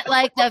imagine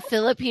like the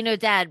Filipino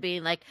dad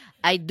being like,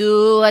 I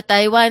do what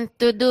I want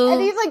to do.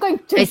 And he's like going,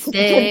 I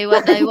say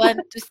what I want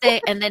to say.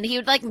 And then he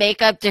would like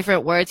make up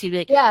different words. He'd be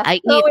like, I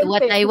eat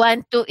what I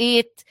want to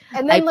eat.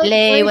 And then, I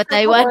play what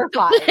I want to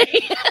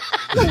play.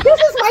 Like, this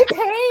is my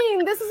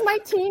pain. This is my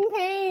teen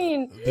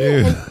pain.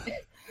 Dude.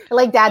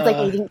 Like dad's like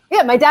eating.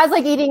 Yeah, my dad's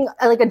like eating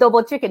like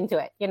adobo chicken to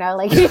it. You know,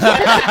 like.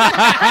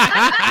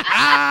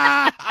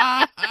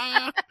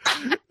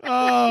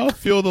 Oh,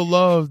 feel the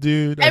love,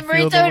 dude. And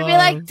Marita would be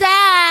like,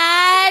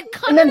 Dad,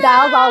 come and then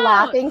Val's all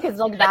laughing because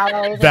like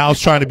Val's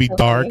trying to be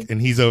dark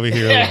and he's over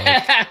here.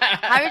 Like...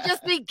 I would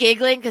just be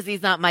giggling because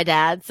he's not my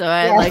dad, so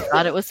I like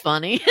thought it was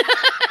funny.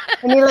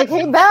 And you're like,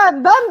 hey,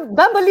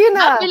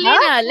 Bambolina,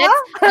 let's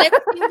sing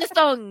the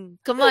song.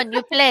 Come on,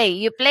 you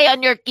play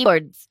on your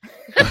keyboards.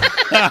 That's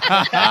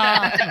a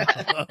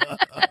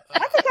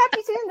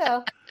catchy tune,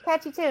 though.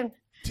 Catchy tune.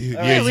 Dude,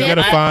 you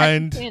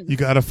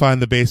gotta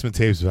find the basement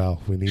tapes,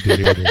 Val. We need to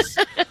hear this.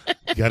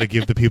 You gotta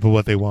give the people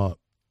what they want.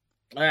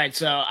 All right,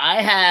 so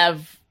I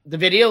have the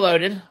video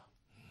loaded.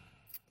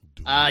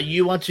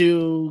 You want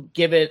to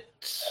give it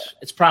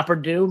its proper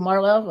due,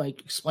 Marlo? Like,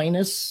 explain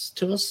this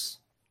to us.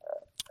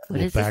 What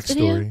is backstory? This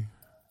video?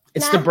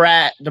 It's the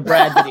Brad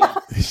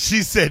video.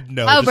 She said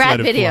no. Oh, Brad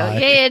video.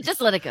 Yeah,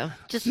 just let it go.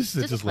 Just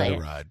let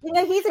it ride. You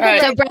know, he's a good right.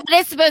 So Brad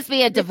is supposed to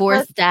be a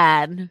divorced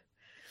dad.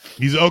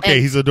 He's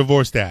okay. He's a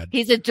divorced dad.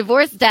 He's a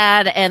divorced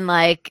dad, and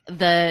like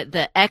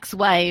the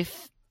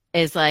ex-wife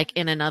is like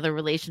in another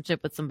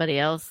relationship with somebody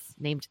else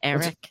named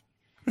Eric.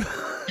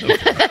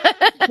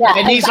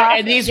 And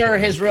these are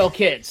his real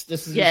kids.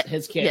 This is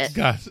his kids. Yes.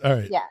 Gosh, all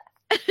right. Yeah.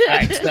 All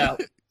right, so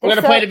we're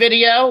gonna play the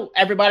video.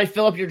 Everybody,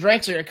 fill up your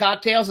drinks or your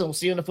cocktails, and we'll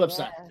see you on the flip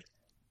side.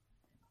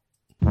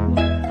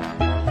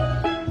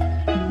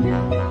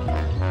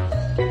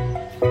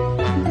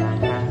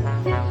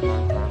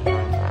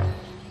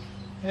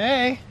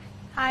 Hey.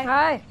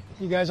 Hi.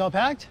 You guys all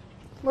packed?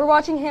 We're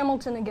watching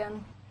Hamilton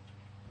again.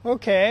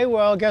 Okay,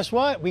 well, guess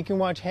what? We can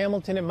watch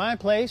Hamilton at my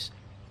place.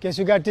 Guess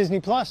who got Disney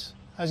Plus?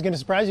 I was going to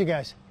surprise you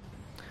guys.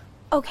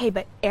 Okay,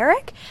 but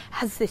Eric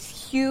has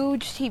this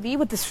huge TV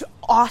with this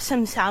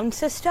awesome sound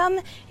system.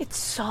 It's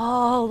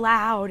so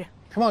loud.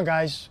 Come on,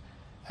 guys.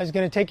 I was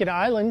going to take you to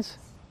Islands.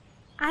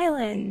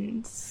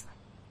 Islands?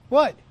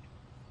 What?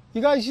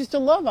 You guys used to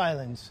love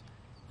Islands.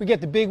 We get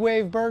the Big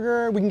Wave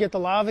Burger. We can get the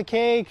lava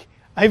cake.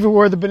 I even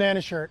wore the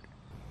banana shirt.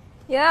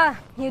 Yeah,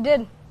 you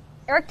did.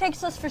 Eric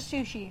takes us for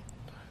sushi.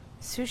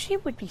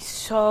 Sushi would be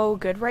so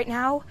good right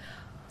now.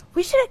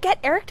 We should get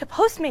Eric to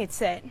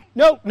Postmates it.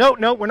 No.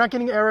 We're not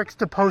getting Eric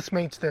to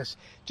Postmates this.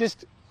 This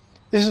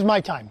is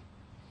my time.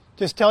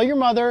 Just tell your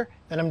mother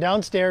that I'm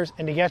downstairs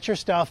and to get your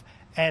stuff,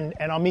 and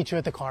I'll meet you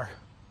at the car.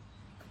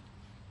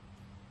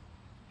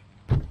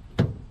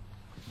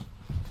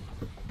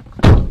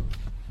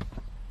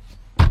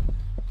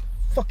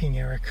 Fucking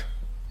Eric.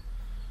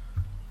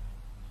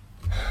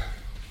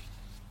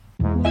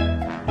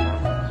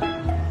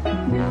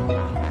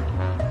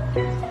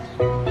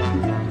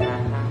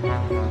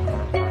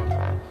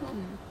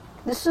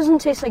 This doesn't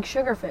taste like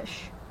sugarfish.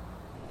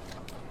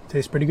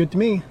 Tastes pretty good to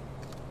me.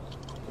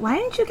 Why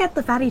didn't you get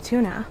the fatty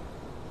tuna?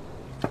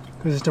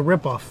 Because it's a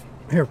ripoff.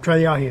 Here, try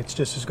the ahi. It's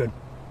just as good.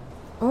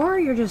 Or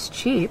you're just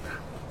cheap.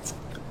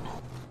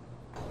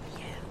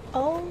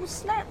 Oh,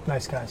 snap.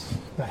 Nice, guys.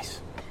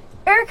 Nice.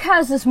 Eric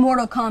has this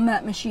Mortal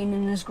Kombat machine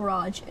in his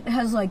garage. It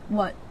has,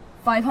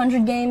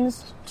 500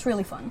 games? It's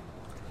really fun.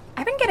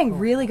 I've been getting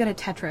really good at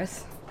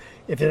Tetris.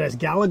 If it has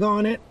Galaga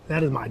on it,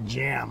 that is my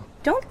jam.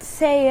 Don't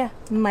say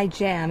my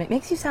jam. It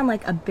makes you sound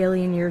like a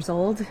billion years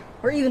old.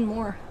 Or even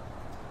more.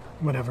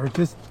 Whatever.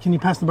 Just, can you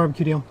pass the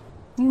barbecue deal?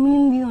 You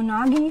mean the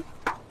unagi?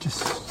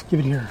 Just give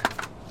it here.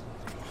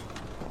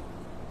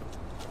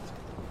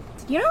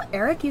 You know,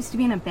 Eric used to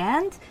be in a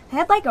band. They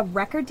had a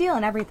record deal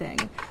and everything.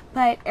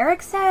 But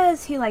Eric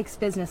says he likes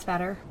business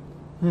better.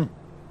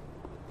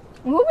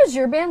 What was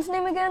your band's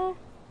name again?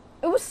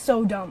 It was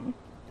so dumb.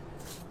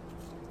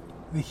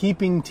 The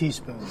Heaping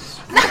Teaspoons.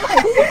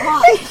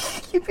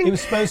 It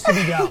was supposed to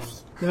be dumb.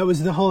 That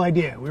was the whole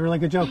idea. We were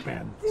like a joke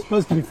band. It's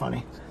supposed to be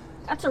funny.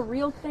 That's a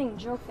real thing,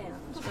 joke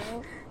fans,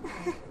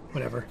 right?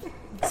 Whatever.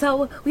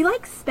 So we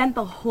spent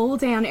the whole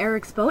day on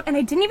Eric's boat, and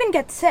I didn't even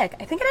get sick.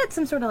 I think it had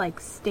some sort of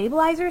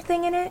stabilizer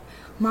thing in it.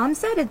 Mom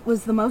said it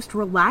was the most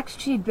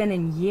relaxed she'd been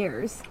in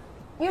years.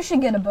 You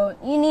should get a boat.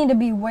 You need to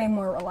be way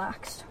more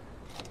relaxed.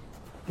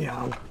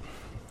 Yeah,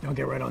 I'll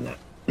get right on that.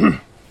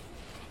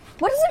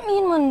 What does it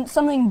mean when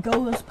something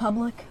goes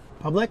public?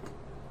 Public?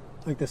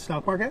 Like the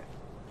stock market?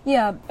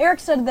 Yeah,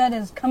 Eric said that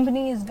his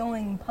company is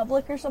going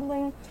public or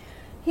something.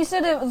 He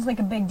said it was a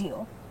big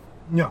deal.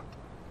 Yeah.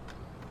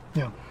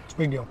 Yeah, it's a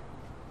big deal.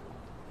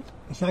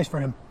 It's nice for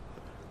him.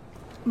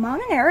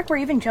 Mom and Eric were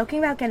even joking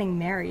about getting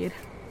married.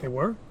 They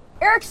were?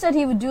 Eric said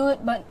he would do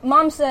it, but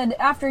Mom said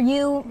after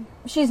you,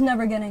 she's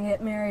never gonna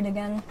get married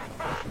again.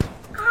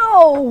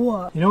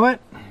 Ow! You know what?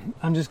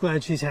 I'm just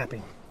glad she's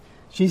happy.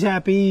 She's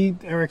happy,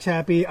 Eric's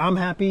happy, I'm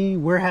happy,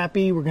 we're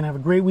happy, we're gonna have a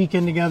great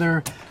weekend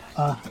together.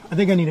 I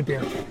think I need a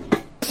beer.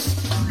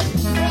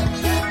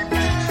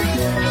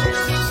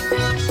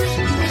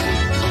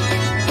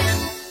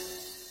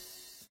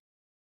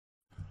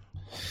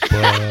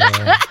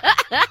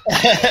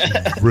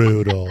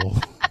 Brutal.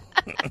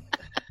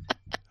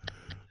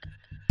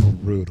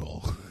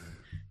 Brutal.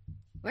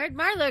 Where'd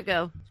Marlo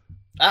go?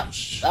 There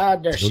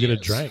Go she get a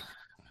is. drink.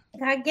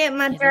 I get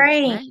my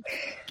drink.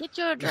 Get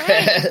your drink.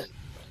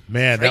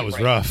 Man, that was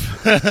rough.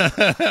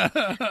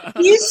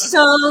 He's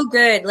so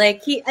good.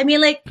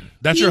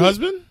 That's your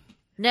husband?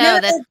 No,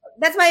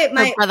 that's my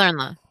my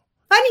brother-in-law.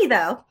 funny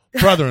though.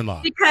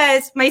 Brother-in-law.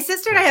 Because my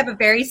sister and I have a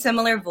very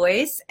similar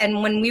voice,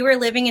 and when we were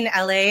living in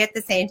LA at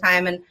the same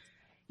time, and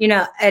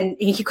and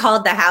he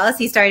called the house,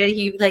 he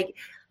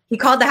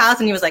called the house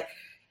and he was like,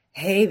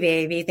 "Hey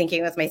baby," thinking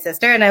it was my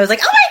sister, and I was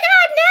like, "Oh my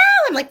god,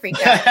 no!" I'm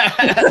freaked out.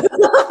 I'm not.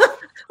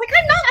 We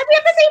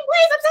have the same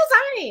place. I'm so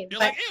sorry. You're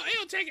like,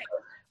 ew, take it.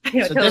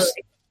 So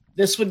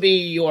this would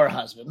be your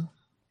husband.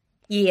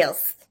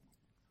 Yes.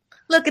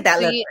 Look at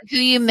that. Who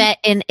you met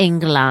in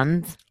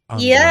England?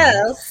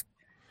 Yes.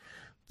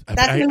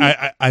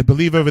 I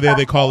believe over there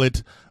they call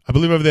it.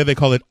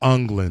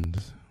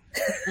 England.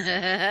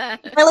 I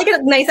like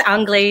a nice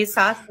anglaise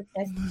sauce.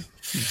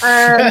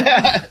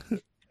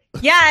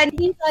 Yeah, and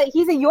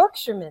he's a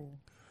Yorkshireman.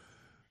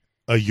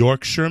 A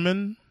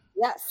Yorkshireman?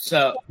 Yes.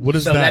 So what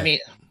is that?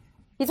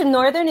 He's from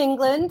Northern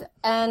England,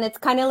 and it's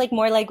kind of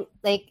more like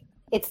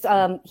it's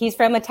he's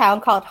from a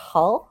town called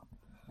Hull.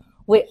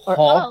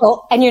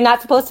 Hull? And you're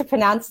not supposed to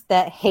pronounce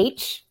the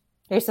H.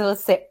 You're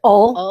supposed to say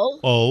O.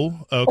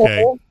 Oh,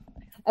 okay. O.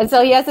 And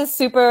so he has this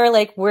super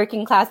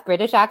working class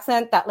British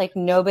accent that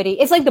nobody.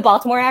 It's like the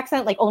Baltimore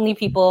accent, only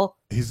people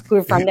who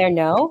are from there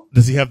know.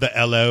 Does he have the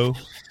LO?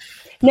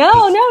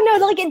 No.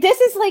 This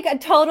is a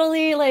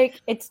totally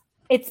it's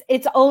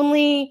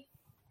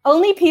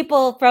only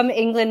people from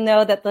England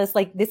know that this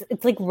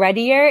it's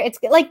readier. It's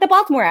like the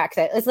Baltimore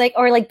accent. It's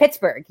or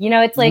Pittsburgh.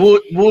 It's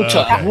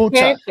Wuta.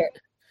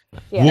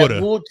 Yeah.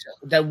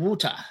 The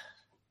Wuta.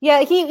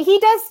 Yeah, he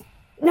does.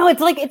 No,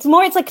 it's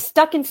more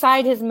stuck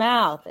inside his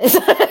mouth.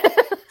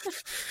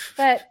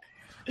 But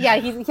yeah,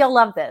 he'll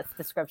love this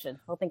description.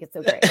 He'll think it's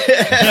so great.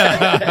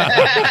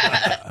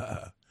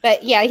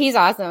 But yeah, he's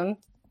awesome.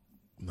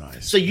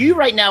 Nice. So you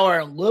right now are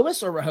in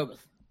Lewis or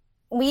Rehoboth?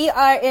 We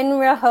are in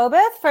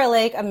Rehoboth for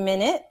a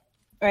minute,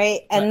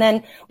 right? And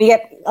then we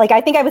get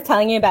I think I was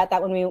telling you about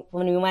that when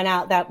we went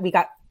out, that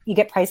you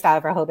get priced out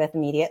of Rehoboth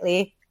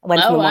immediately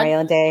once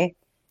Memorial Day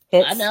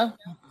hits. I know.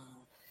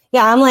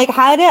 Yeah, I'm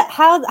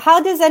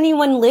how does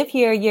anyone live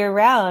here year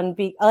round?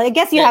 I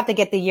guess you have to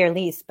get the year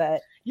lease,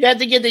 but you have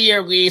to get the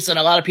year lease, and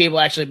a lot of people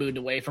actually moved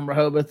away from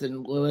Rehoboth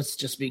and Lewis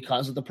just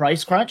because of the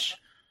price crunch.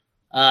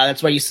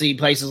 That's why you see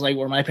places like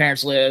where my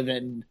parents live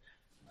and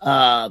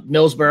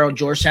Millsboro and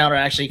Georgetown are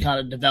actually kind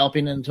of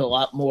developing into a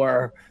lot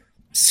more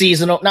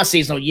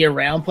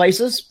year-round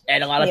places.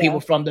 And a lot of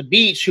people from the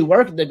beach who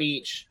work at the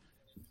beach,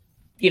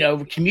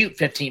 commute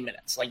 15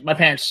 minutes. Like my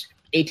parents,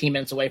 18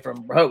 minutes away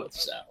from Rehoboth.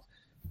 So,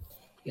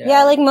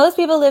 yeah, most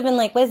people live in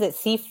what is it,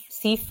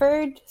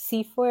 Seaford,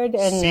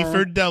 and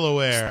Seaford,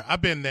 Delaware.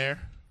 I've been there.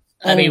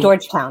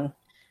 Georgetown,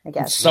 I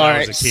guess. Sorry,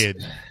 when I was a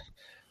kid.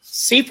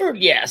 Seaford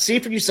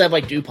used to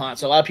have DuPont,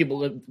 so a lot of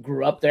people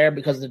grew up there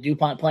because of the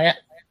DuPont plant.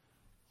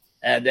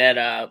 And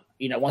then,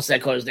 once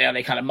that closed down,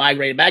 they kind of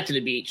migrated back to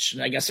the beach.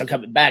 And I guess they're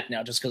coming back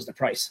now just because of the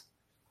price.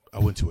 I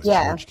went to a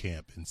church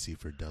camp in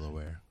Seaford,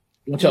 Delaware.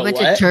 You went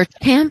to church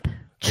camp?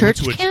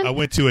 I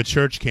went to a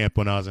church camp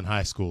when I was in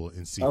high school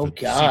in Seaford,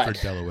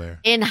 Delaware.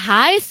 In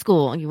high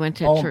school, you went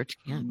to a church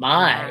camp?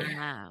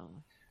 Wow.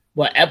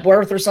 What,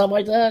 Epworth or something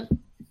like that?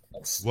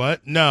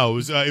 What? No,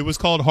 it was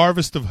called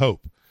Harvest of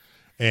Hope.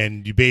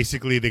 And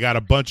they got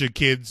a bunch of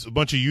kids, a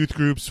bunch of youth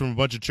groups from a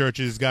bunch of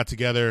churches got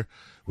together.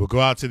 We'll go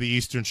out to the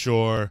Eastern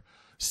Shore,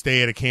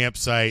 stay at a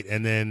campsite,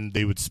 and then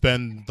they would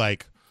spend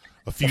like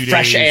a few days.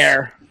 Fresh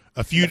air.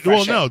 For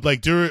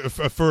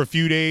a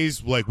few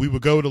days, like we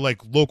would go to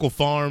like local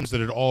farms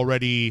that had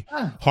already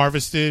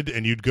harvested,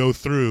 and you'd go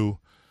through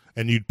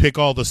and you'd pick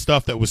all the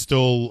stuff that was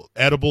still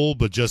edible,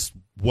 but just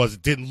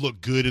didn't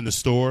look good in the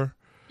store.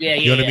 Yeah,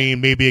 you know what I mean?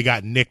 Maybe it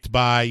got nicked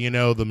by,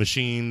 the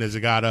machine as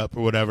it got up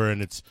or whatever,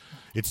 and it's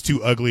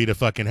too ugly to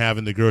fucking have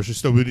in the grocery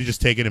store. We'd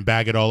just take it and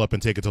bag it all up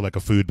and take it to like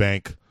a food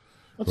bank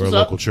or a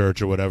local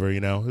church or whatever,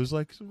 It was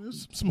like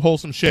some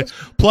wholesome shit.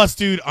 Plus,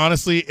 dude,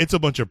 honestly, it's a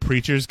bunch of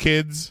preachers'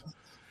 kids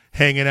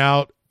hanging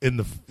out in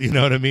the, you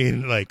know what I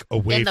mean? Like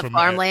away from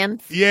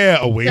farmlands. Yeah,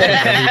 away from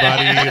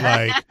everybody.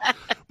 Like,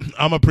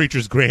 I'm a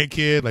preacher's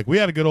grandkid. Like, we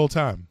had a good old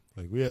time.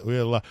 Like, we had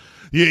a lot.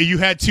 You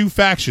had two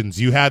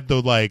factions. You had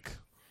the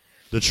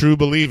true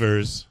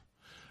believers,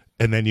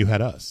 and then you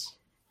had us.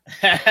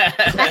 You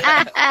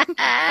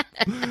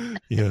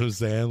know what I'm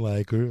saying?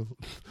 Like, we're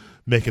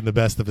making the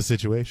best of a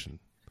situation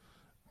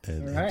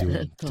and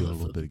doing a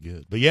little bit of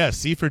good. But yeah,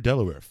 Seaford,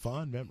 Delaware,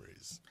 fond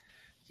memories.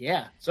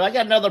 Yeah. So I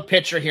got another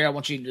picture here I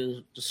want you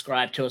to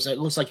describe to us. It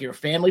looks like your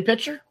family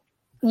picture.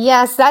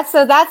 Yes, that's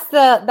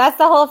the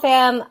whole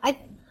fam.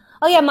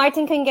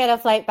 Martin couldn't get a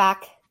flight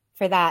back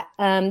for that.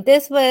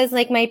 This was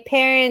like my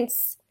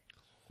parents'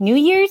 New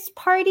Year's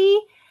party.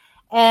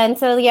 And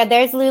so,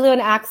 there's Lulu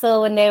and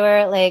Axel when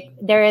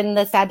they're in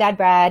the Sad Dad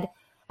Brad,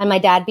 and my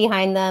dad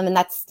behind them, and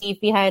that's Steve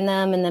behind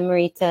them, and then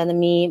Marita, and then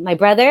me, my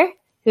brother,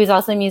 who's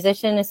also a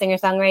musician, a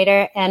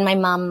singer-songwriter, and my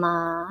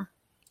mama.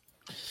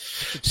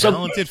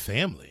 Talented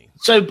family.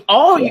 So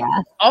all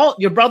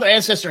your brother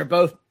and sister are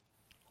both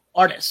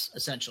artists,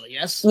 essentially,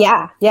 yes?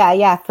 Yeah,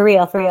 for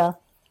real.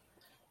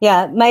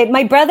 Yeah,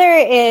 my brother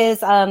is,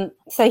 so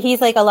he's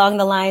like along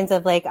the lines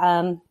of like,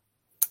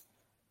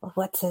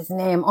 what's his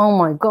name? Oh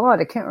my God,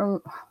 I can't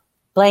remember.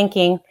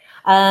 Blanking.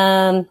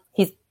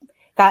 He's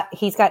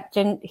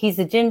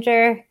a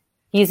ginger.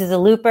 He uses a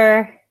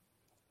looper.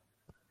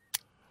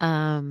 Ed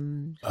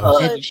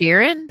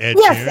Sheeran? Ed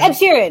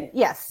Sheeran.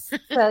 Yes.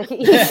 So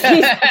he's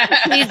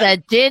a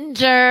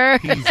ginger.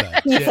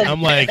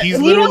 He's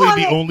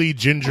literally the only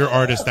ginger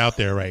artist out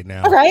there right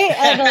now.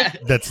 Right?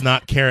 That's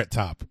not Carrot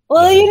Top.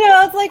 Well,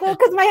 it's like,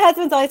 because my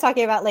husband's always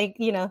talking about like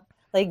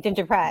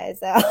ginger fries.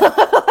 So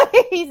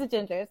he's a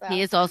ginger. So.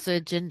 He is also a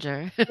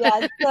ginger.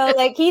 Yeah. So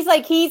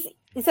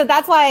so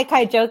that's why I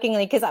kind of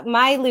jokingly, because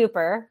my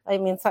looper, I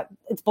mean,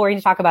 it's boring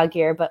to talk about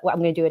gear, but I'm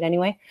going to do it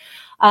anyway.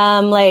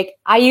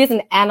 I use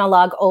an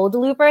analog old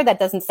looper that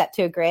doesn't set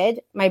to a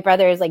grid. My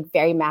brother is like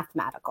very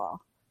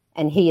mathematical,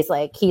 and he's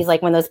like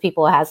one of those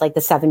people who has like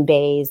the 7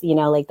 bays,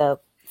 like the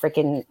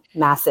freaking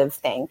massive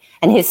thing.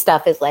 And his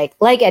stuff is like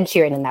Ed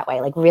Sheeran in that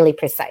way, like really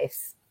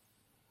precise.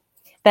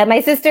 But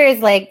my sister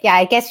is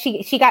I guess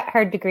she got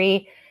her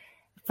degree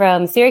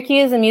from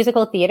Syracuse in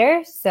musical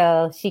theater,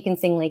 so she can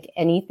sing like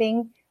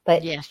anything.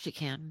 But yes, she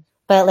can.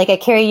 But like at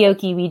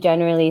karaoke, we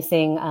generally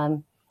sing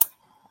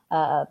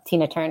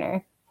Tina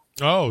Turner.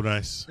 Oh,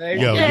 nice!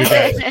 Yo,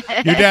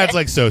 your dad's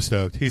like so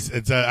stoked.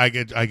 I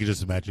could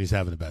just imagine he's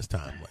having the best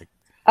time, like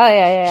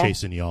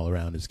chasing you all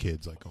around his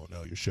kids, like, oh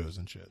no, your shows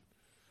and shit.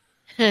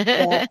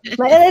 Yeah.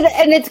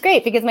 And it's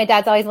great because my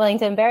dad's always willing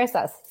to embarrass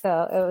us,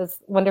 so it was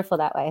wonderful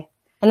that way.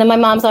 And then my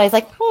mom's always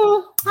like,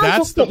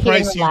 that's the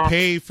price you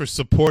pay for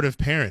supportive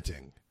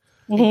parenting.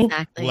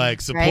 Exactly. Like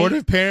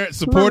supportive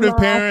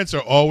parents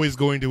are always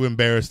going to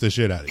embarrass the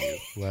shit out of you.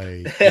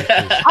 Like,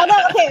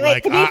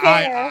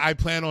 I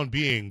plan on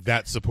being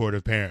that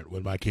supportive parent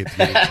when my kids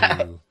get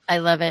into I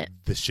love it.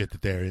 The shit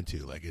that they're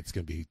into. Like, it's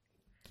gonna be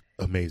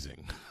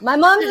amazing. My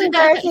mom's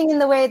embarrassing in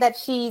the way that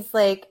she's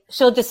like,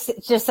 she'll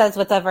just says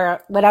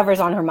whatever's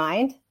on her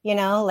mind,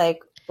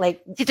 like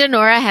Tita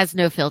Nora has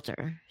no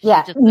filter.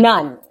 Yeah,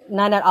 none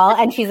at all.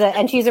 And she's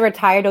a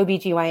retired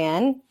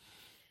OBGYN.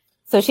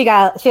 So she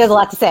has a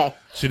lot to say.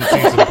 Should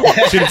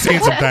have seen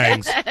some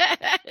things.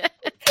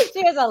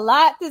 She has a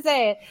lot to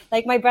say.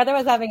 Like, my brother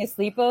was having a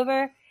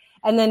sleepover,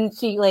 and then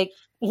he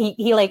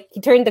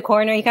turned the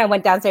corner. He kind of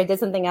went downstairs, did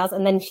something else,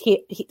 and then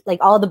he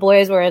all the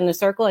boys were in a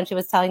circle, and she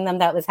was telling them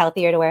that it was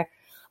healthier to wear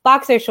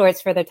boxer shorts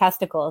for their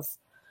testicles,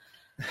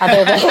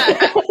 other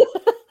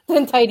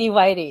than tidy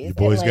whities. You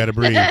boys got to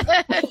breathe.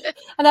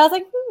 And I was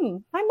like,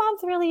 my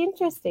mom's really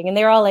interesting, and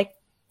they were all like,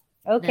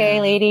 okay,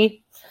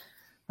 lady.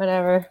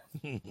 Whatever.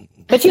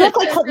 But you look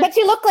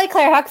like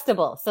Claire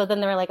Huxtable. So then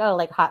they were like, oh,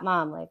 like hot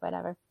mom, like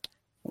whatever.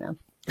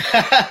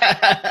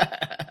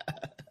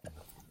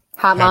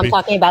 Hot mom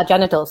talking about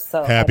genitals.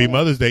 So happy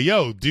Mother's Day.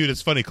 Yo, dude,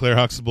 it's funny. Claire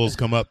Huxtable's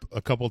come up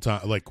a couple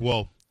times.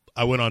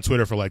 I went on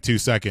Twitter for like 2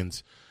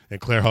 seconds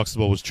and Claire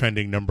Huxtable was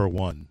trending number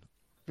 1.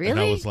 Really? And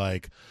I was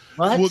like,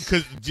 What? well,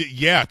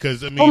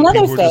 because I mean, Well,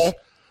 Mother's people were Day.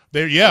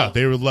 just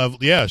they were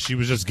love. Yeah, she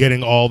was just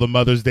getting all the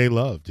Mother's Day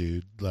love,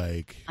 dude.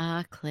 Like,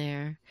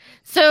 Claire.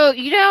 So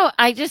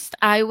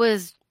I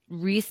was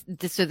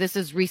so this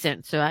is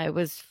recent. So I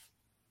was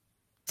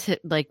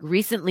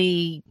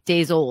recently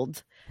days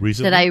old.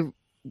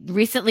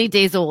 Recently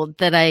days old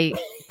that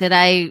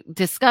I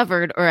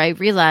discovered or I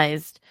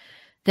realized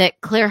that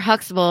Claire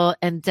Huxtable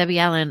and Debbie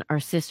Allen are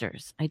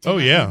sisters. I did. oh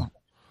not yeah. know that.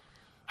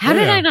 How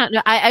did I not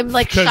know? I'm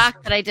like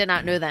shocked that I did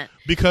not know that.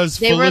 Because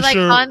They Felicia,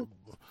 were like on.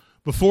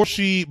 before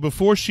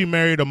she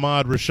married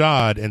Ahmad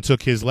Rashad and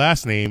took his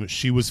last name,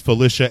 she was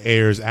Felicia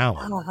Ayers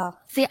Allen. Uh-huh.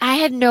 See, I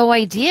had no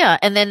idea.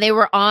 And then they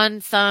were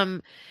on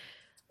some.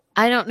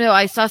 I don't know.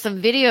 I saw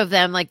some video of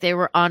them, like they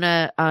were on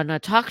a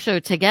talk show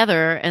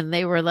together, and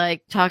they were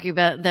like talking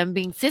about them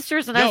being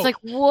sisters. And I was like,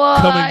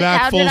 "What?" Coming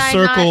back full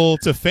circle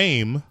to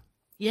fame.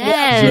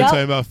 Yes. We were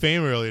talking about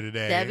fame earlier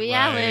today. Debbie Like,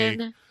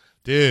 Allen.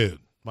 dude,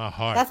 my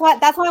heart. That's why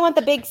I want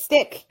the big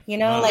stick. You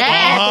know, like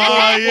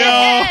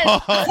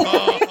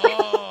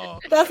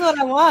that's what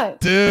I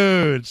want.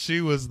 Dude, she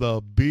was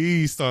the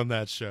beast on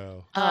that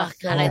show. Oh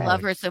God, I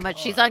love her so much.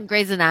 She's on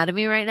Grey's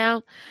Anatomy right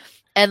now,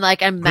 and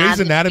like I'm mad.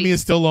 Grey's Anatomy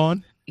is still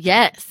on.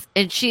 Yes,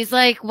 and she's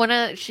like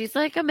she's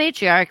like a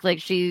matriarch. Like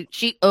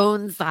she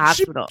owns the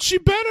hospital. She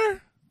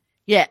better.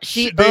 Yeah,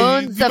 she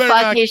owns the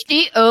fucking.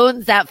 She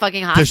owns that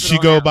fucking hospital. Does she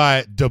go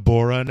by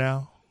Deborah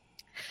now?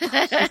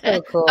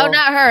 So cool. Oh,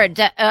 not her.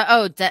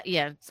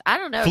 Yeah. I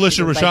don't know.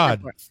 Felicia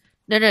Rashad.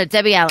 No,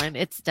 Debbie Allen.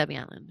 It's Debbie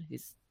Allen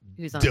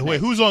who's on. Wait,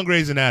 who's on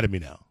Grey's Anatomy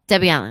now?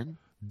 Debbie Allen.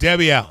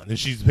 Debbie Allen, and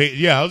she's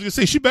I was gonna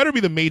say she better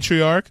be the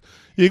matriarch.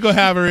 You go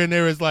have her in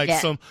there as like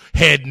some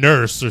head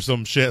nurse or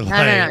some shit.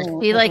 No.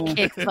 She like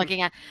kicks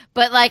fucking ass.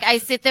 But like I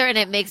sit there and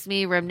it makes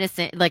me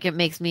reminiscent. Like it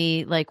makes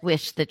me like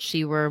wish that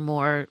she were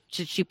more.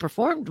 She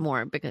performed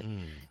more because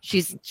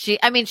she's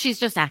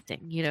just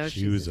acting. You know,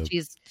 she's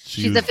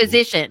a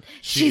physician.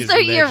 She's a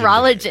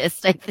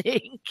urologist, I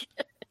think.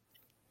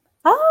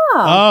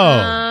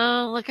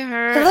 Oh, look at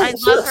her! I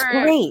love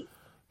her. Great.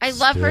 I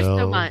love her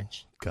so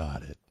much.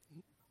 Got it.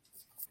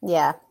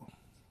 Yeah.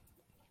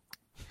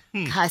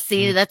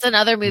 See, that's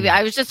another movie.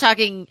 I was just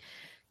talking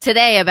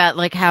today about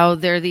like how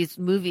there are these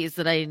movies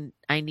that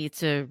I need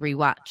to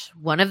rewatch.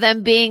 One of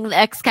them being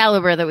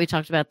Excalibur that we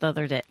talked about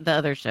the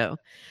other show,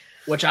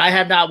 which I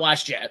have not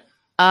watched yet.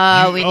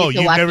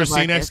 You've never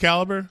seen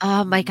Excalibur?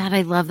 Oh my God,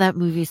 I love that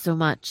movie so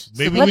much.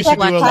 Maybe we should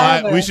do a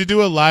live. We should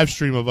do a live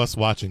stream of us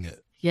watching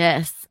it.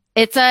 Yes,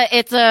 it's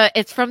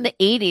from the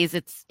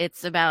 80s.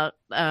 It's about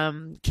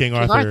King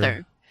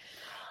Arthur.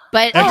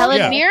 But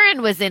Helen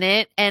Mirren was in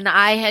it, and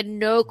I had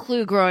no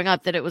clue growing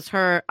up that it was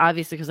her,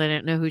 obviously, because I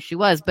didn't know who she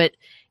was. But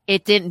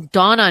it didn't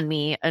dawn on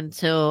me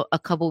until a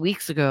couple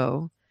weeks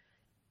ago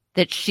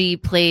that she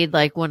played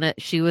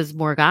she was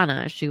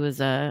Morgana. She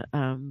was a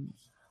King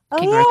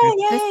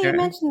Arthur's sister. You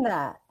mentioned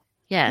that.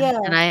 Yeah,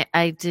 and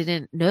I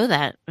didn't know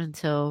that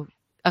until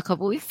a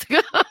couple weeks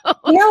ago.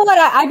 You know what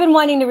I've been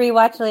wanting to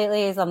rewatch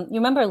lately is you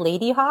remember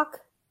Lady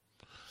Hawk?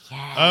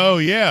 Yeah. Oh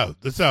yeah,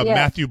 that's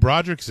Matthew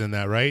Broderick's in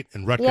that, right?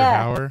 And Rutger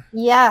Hauer.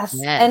 Yes.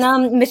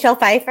 And Michelle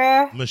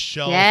Pfeiffer.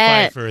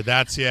 Pfeiffer.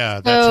 That's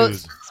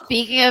who's.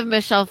 Speaking of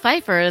Michelle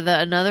Pfeiffer,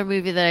 another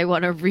movie that I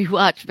want to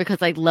rewatch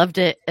because I loved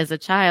it as a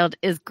child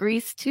is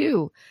Grease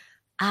 2.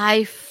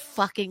 I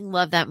fucking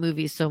love that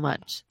movie so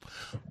much.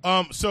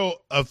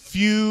 So a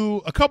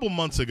couple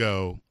months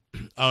ago,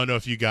 I don't know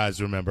if you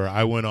guys remember,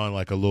 I went on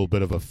like a little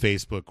bit of a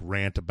Facebook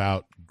rant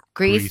about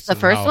Grease, the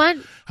first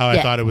one? How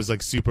I thought it was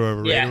like super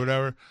overrated or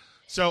whatever.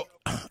 So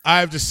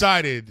I've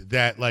decided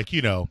that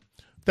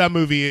that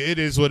movie, it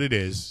is what it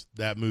is.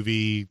 That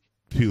movie,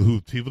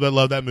 people that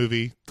love that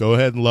movie, go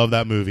ahead and love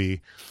that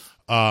movie.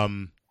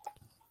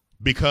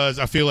 Because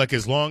I feel like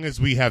as long as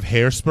we have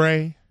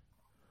Hairspray,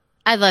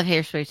 I love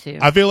Hairspray too.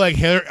 I feel like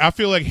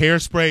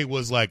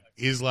Hairspray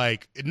is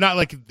not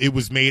like it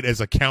was made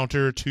as a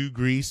counter to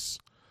Grease,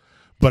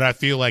 but I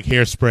feel like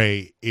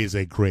Hairspray is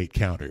a great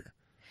counter.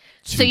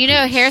 So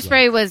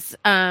Hairspray was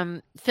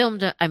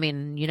filmed.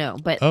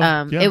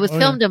 It was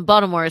filmed in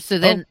Baltimore. So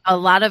then a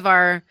lot of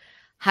my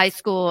high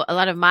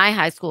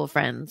school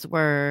friends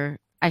were.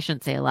 I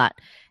shouldn't say a lot.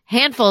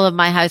 Handful of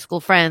my high school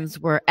friends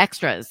were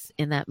extras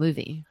in that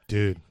movie.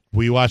 Dude,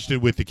 we watched it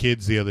with the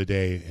kids the other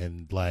day,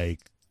 and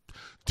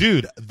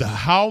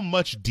how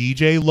much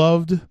DJ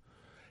loved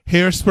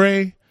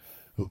Hairspray.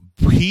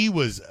 He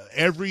was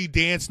every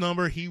dance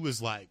number. He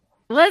was like,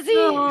 was he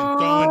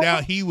throwing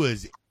down? He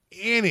was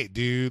in it,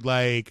 dude.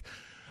 I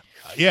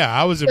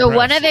was impressed.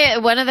 So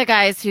one of the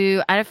guys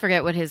who I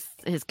forget what his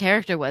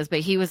character was, but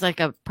he was like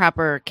a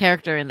proper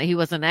character, and he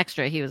wasn't an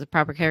extra. He was a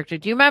proper character.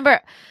 Do you remember,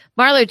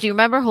 Marlo? Do you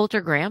remember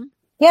Holter Graham?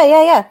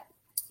 Yeah.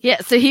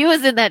 Yeah. So he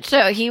was in that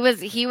show. He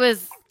was.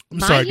 I'm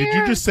sorry. Did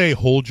you just say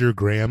hold your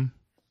Graham?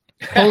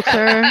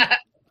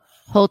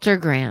 Holter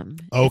Graham.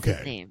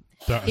 Okay.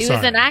 He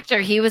was an actor.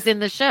 He was in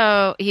the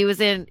show. He was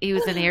in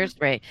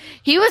Hairspray.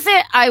 He was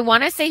in. I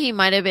want to say he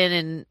might have been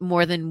in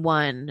more than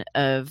one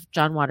of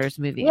John Waters'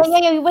 movies.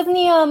 Yeah. Wasn't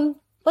he?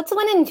 What's the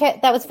one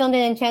that was filmed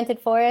in Enchanted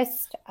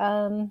Forest?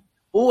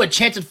 Oh,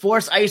 Enchanted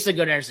Forest. I used to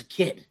go there as a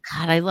kid.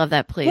 God, I love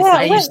that place.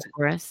 Yeah,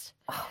 Forest.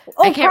 Oh,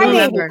 I can't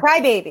remember.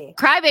 Crybaby.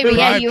 Crybaby.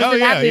 Yeah, you were in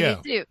that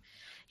movie too.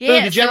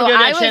 Yeah. Did you ever go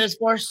to Enchanted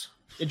Forest?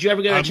 Did you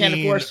ever go to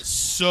Enchanted Forest?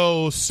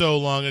 So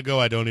long ago,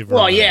 I don't even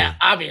Well, remember. yeah,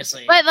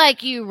 obviously. But,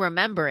 like, you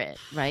remember it,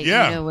 right?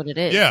 Yeah. You know what it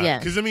is. Yeah.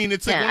 Because, I mean,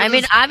 it's like I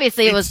mean,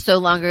 obviously, it was so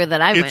longer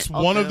that I went. It's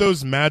one of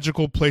those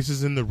magical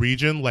places in the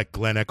region, like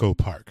Glen Echo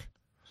Park.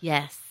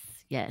 Yes.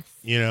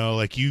 You know,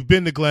 like, you've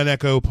been to Glen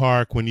Echo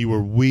Park when you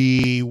were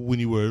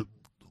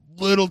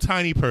little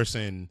tiny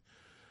person.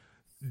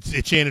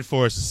 Enchanted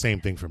Forest is the same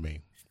thing for me.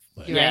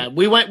 Like, yeah,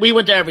 we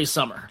went there every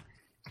summer.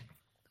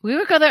 We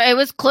would go there. It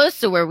was close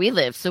to where we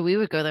live, so we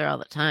would go there all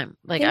the time.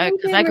 Like,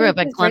 because I grew up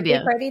in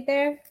Columbia. Party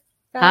there?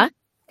 Huh?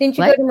 Didn't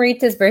you go to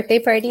Marita's birthday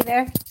party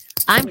there?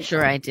 I'm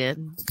sure I did.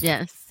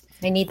 Yes,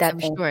 I need that. I'm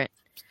sure.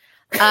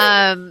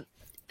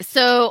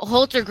 So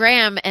Holter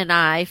Graham and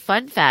I,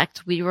 fun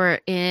fact, we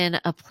were in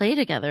a play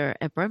together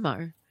at Bryn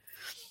Mawr.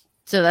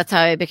 So that's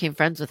how I became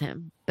friends with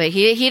him. But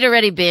he'd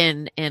already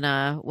been in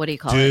what do you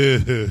call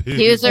it?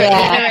 He'd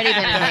already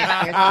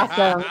been in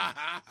Awesome.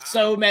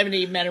 So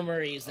many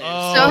memories there.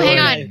 So hang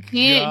on.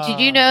 Did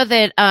you know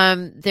that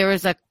there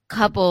was a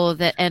couple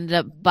that ended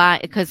up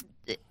because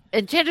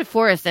Enchanted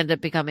Forest ended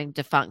up becoming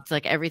defunct.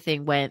 Like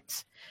everything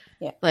went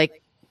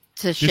like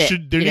to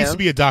shit. There needs to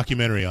be a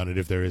documentary on it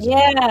if there is.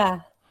 Yeah.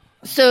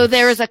 So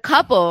there was a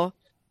couple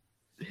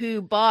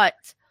who bought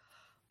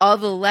all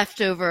the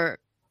leftover,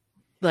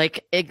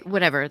 like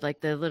whatever,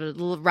 like the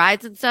little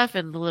rides and stuff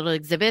and the little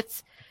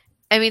exhibits.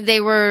 I mean, they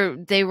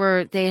had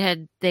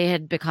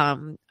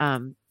become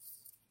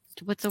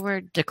what's the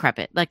word?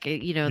 Decrepit. Like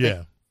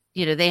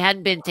they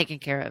hadn't been taken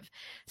care of.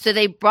 So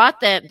they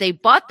bought them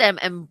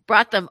and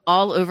brought them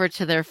all over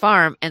to their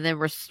farm and then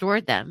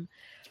restored them.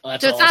 Oh,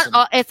 so awesome.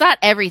 it's not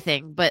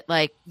everything, but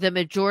like the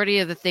majority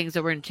of the things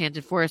that were in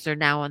Enchanted Forest are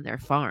now on their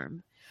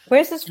farm.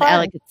 Where's this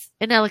farm?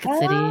 In Ellicott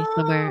City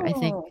somewhere, I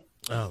think.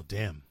 Oh,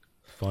 damn.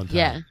 Fun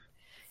time.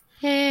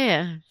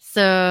 Yeah.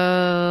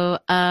 So,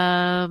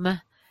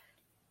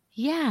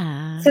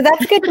 yeah. So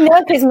that's good to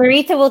know because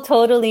Marita will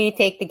totally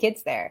take the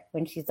kids there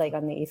when she's like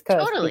on the East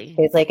Coast. Totally.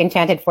 Because like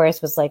Enchanted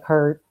Forest was like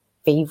her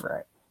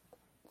favorite.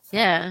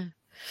 Yeah.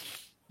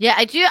 Yeah,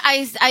 I do.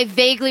 I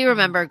vaguely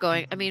remember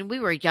going. I mean,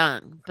 we were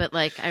young, but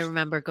like I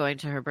remember going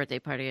to her birthday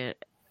party at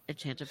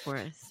Enchanted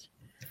Forest.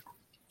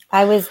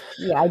 I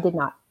did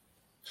not.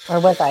 Or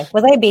was I?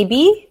 Was I a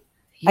baby?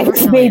 I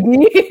was a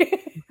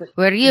baby.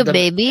 Were you a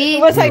baby?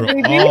 Was I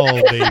baby?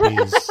 All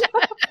babies.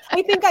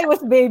 I think I was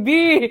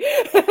baby.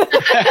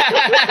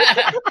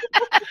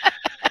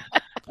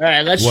 All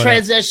right,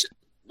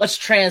 let's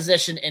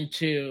transition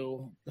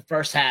into the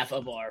first half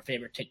of our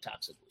favorite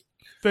TikToks of the week.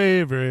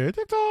 Favorite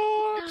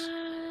TikToks.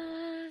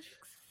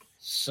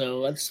 So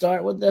let's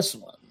start with this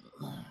one.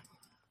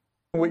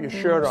 With your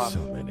shirt off. So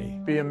many.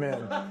 Be a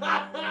man.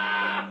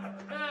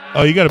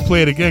 Oh, you got to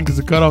play it again because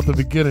it cut off the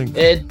beginning.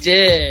 It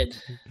did.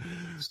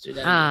 Let's do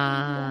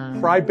that.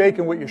 Fried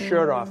bacon with your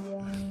shirt off.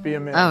 Be a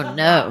man. Oh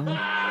no.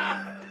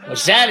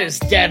 Which that is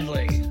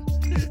deadly.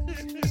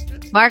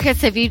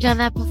 Marcus, have you done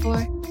that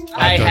before?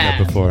 I've done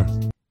that before.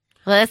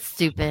 Well, that's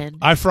stupid.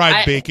 I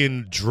fried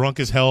bacon drunk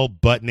as hell,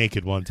 butt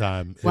naked one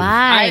time.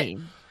 Why?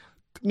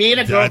 Me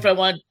and a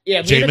girlfriend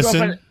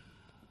Jameson?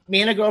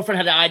 Me and a girlfriend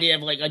had the idea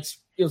of like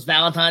it was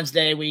Valentine's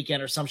Day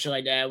weekend or some shit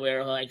like that.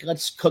 Where like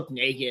let's cook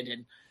naked,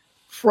 and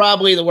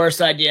probably the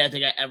worst idea I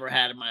think I ever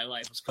had in my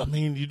life was cooking. I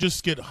mean, you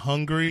just get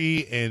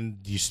hungry and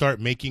you start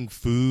making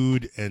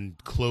food,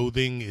 and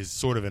clothing is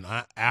sort of an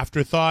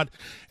afterthought.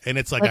 And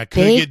it's like I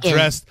could get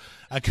dressed,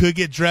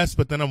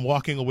 but then I'm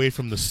walking away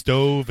from the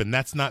stove, and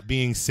that's not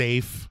being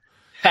safe.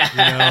 You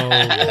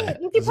know,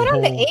 you could put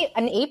on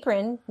an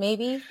apron,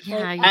 maybe.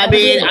 Yeah, I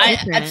mean,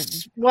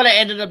 that's what I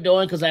ended up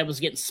doing because I was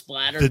getting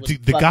splattered.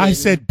 The guy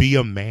said, "Be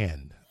a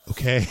man."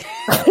 Okay.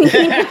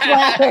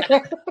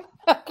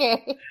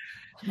 Okay.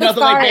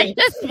 Nothing like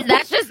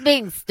that's just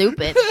being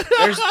stupid.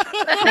 There's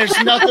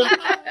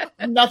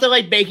nothing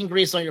like bacon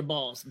grease on your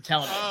balls. I'm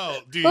telling you. Oh,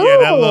 dude, yeah,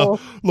 that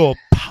little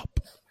pop.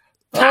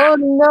 Oh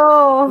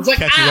no! Like,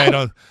 Catch you right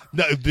on.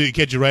 No,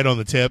 catch you right on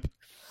the tip.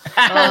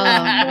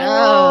 Oh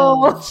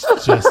no!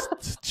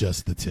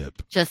 Just the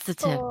tip. Just the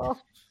tip. All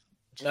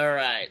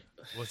right.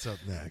 What's up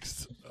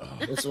next? Oh.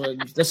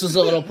 This was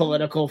a little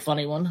political,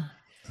 funny one.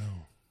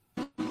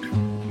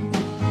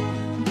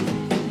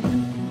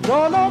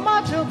 Don't know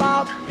much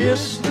about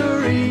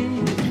history.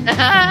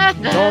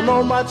 Don't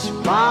know much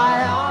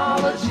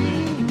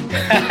biology.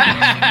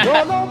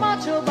 Don't know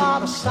much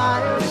about a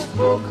science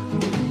book.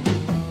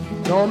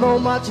 Don't know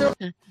much of...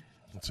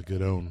 That's a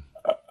good own.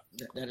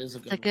 That is a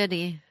good one.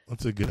 Goodie.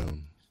 That's a good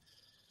own.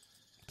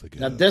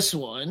 Now this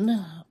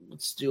one,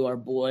 let's do our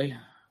boy.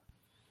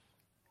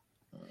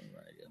 All right,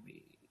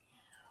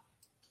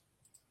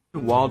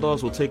 Wild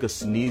dogs will take a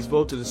sneeze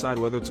vote to decide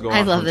whether to go out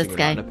I love hunting this or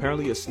guy. not. And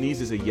apparently a sneeze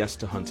is a yes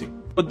to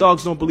hunting. But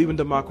dogs don't believe in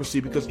democracy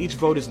because each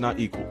vote is not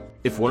equal.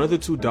 If one of the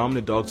two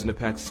dominant dogs in the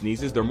pack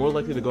sneezes, they're more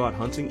likely to go out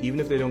hunting even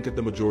if they don't get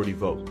the majority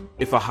vote.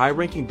 If a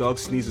high-ranking dog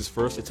sneezes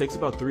first, it takes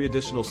about 3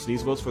 additional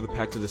sneeze votes for the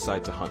pack to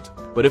decide to hunt.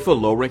 But if a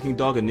low-ranking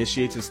dog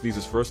initiates and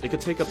sneezes first, it could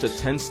take up to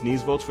 10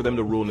 sneeze votes for them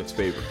to rule in its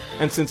favor.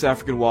 And since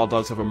African wild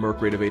dogs have a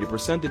merc rate of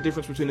 80%, the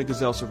difference between a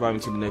gazelle surviving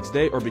to the next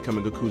day or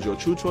becoming a Cujo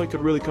Chuchoy could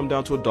really come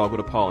down to a dog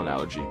with a pollen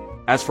allergy.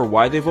 As for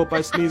why they vote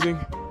by sneezing,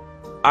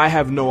 I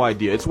have no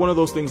idea. It's one of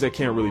those things that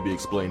can't really be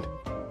explained.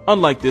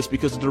 Unlike this,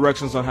 because the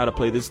directions on how to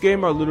play this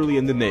game are literally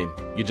in the name.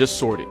 You just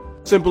sort it.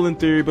 Simple in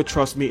theory, but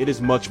trust me, it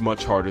is much,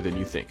 much harder than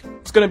you think.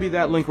 It's gonna be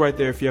that link right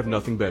there if you have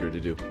nothing better to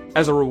do.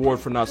 As a reward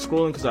for not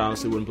scrolling, because I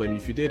honestly wouldn't blame you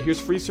if you did, here's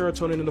free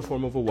serotonin in the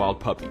form of a wild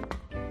puppy.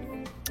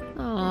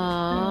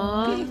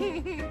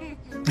 Aww.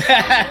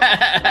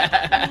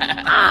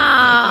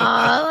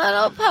 Aww,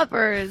 little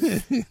puppers.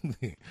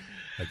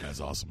 That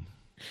guy's awesome.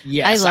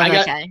 Yes, I love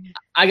that guy.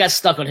 I got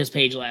stuck on his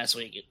page last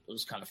week. It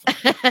was kind of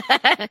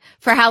fun.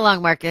 For how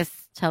long, Marcus?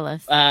 Tell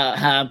us.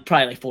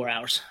 Probably like 4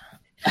 hours.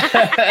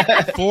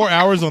 4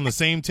 hours on the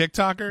same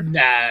TikToker? No.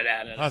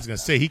 I was gonna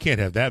say he can't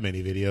have that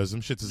many videos.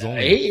 Them shits is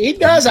only. He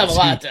does have a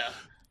lot though.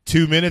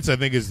 2 minutes, I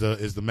think, is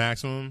the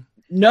maximum.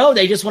 No,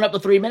 they just went up to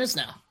 3 minutes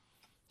now.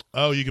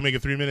 Oh, you can make a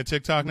 3-minute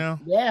TikTok now?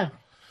 Yeah.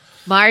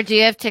 Mar, do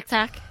you have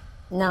TikTok?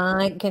 No,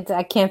 I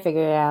can't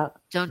figure it out.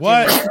 Don't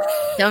What? do it.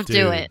 Don't do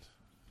Dude. it.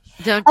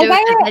 Don't do it,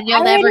 'cause then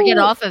you'll never get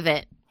off of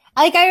it.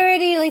 I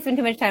already spend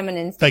too much time on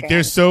Instagram. Like,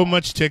 there's so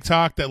much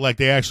TikTok that like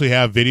they actually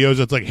have videos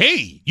that's like,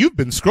 hey, you've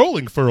been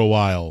scrolling for a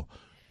while.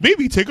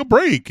 Maybe take a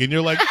break. And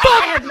you're like,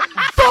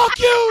 fuck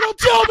you, don't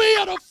tell me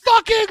how to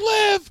fucking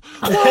live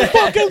my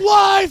fucking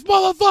life,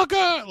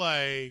 motherfucker.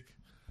 Like,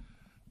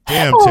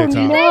 damn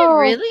TikTok. no.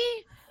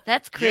 Really?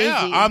 That's crazy.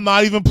 Yeah, I'm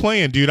not even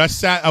playing, dude. I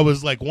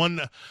was like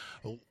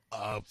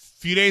a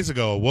few days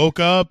ago, I woke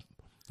up,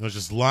 I was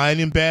just lying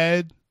in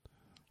bed.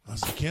 I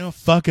was like,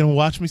 fucking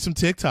watch me some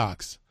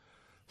TikToks.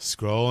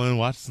 Scrolling,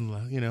 watching,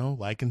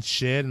 liking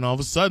shit, and all of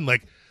a sudden,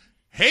 like,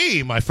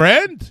 hey, my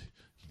friend,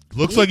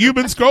 looks like you've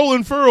been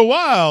scrolling for a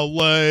while.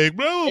 Like,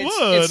 bro,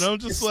 what? And I'm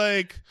just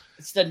like,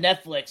 it's the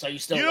Netflix. Are you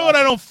still? You know what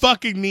I don't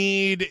fucking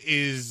need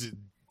is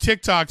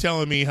TikTok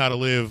telling me how to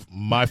live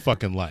my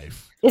fucking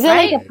life. Is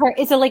it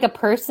is it like a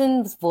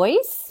person's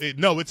voice?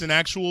 No, it's an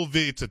actual.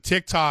 It's a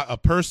TikTok. A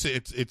person.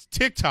 It's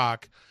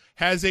TikTok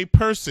has a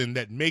person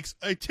that makes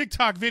a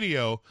TikTok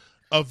video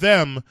of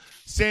them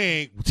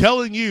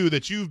telling you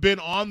that you've been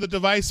on the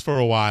device for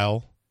a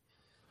while.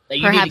 That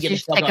you Perhaps need to you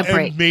should take a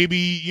break. And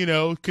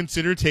maybe,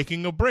 consider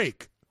taking a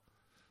break.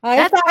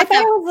 I thought it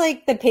was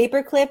like the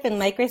paperclip in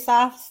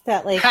Microsoft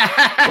that like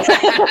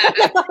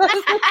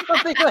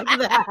something like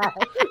that.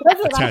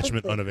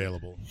 Attachment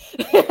unavailable.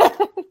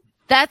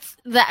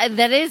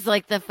 That is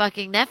like the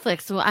fucking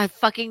Netflix.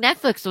 Fucking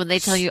Netflix when they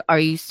tell you, "Are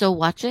you still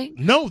watching?"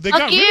 No, they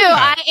Fuck got you. rid of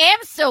that. I am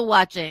still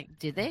watching.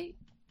 Did they?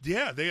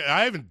 Yeah,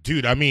 I haven't,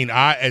 dude. I mean,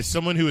 as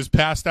someone who has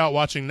passed out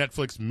watching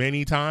Netflix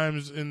many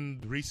times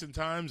in recent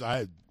times,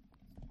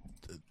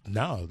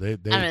 no, they. I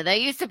don't know.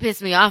 That used to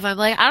piss me off. I'm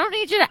like, I don't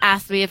need you to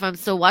ask me if I'm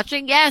still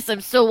watching. Yes,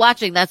 I'm still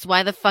watching. That's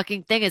why the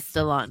fucking thing is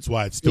still on. That's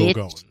why it's still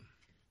going.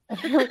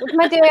 It's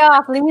my day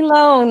off. Leave me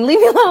alone.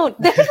 Leave me alone.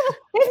 There's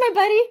my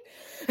buddy.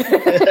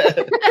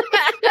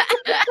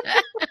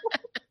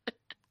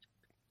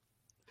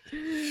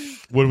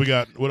 What do we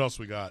got? What else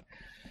we got?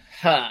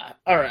 All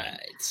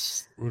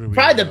right.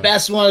 Probably the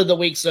best one of the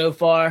week so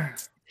far.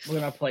 We're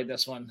going to play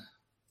this one.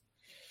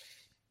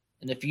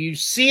 And if you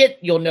see it,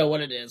 you'll know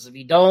what it is. If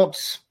you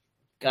don't,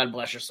 God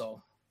bless your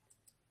soul.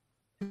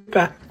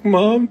 Back,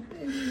 Mom.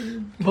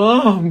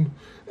 Mom.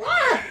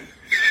 What?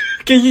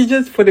 Can you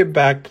just put it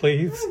back,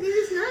 please? Oh,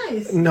 this is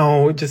nice.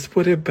 No, just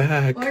put it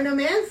back.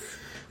 Ornaments?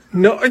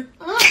 No.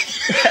 Oh.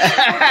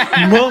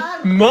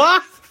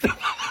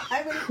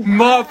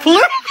 Ma,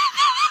 please.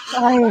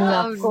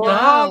 Oh,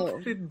 Stop.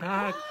 Put it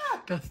back.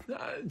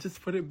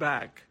 Just put it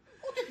back.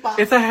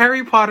 It's a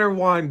Harry Potter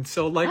one,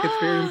 so it's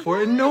very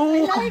important.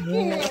 No, I like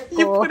it.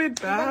 You put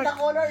it back. But the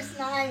color is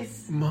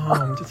nice.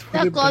 Mom, just put it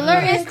back. The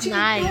color is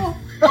nice.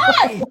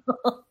 Why?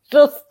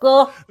 Just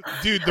go.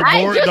 Dude,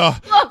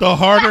 the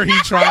harder he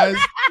tries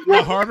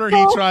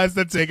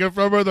to take it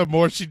from her, the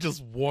more she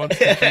just wants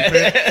to keep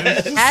it.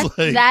 It's just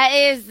That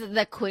is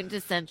the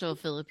quintessential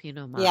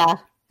Filipino mom. Yeah.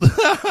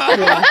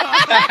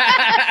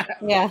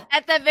 Yeah.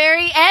 At the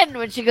very end,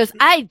 when she goes,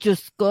 "I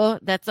just go,"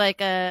 that's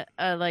like a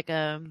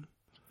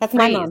That's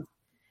my mom.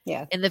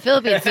 Yeah. In the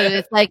Philippines, so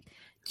it's like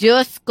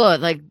Dios ko,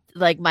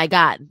 like my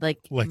God, ay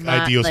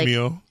Dios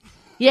mío.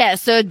 Yeah,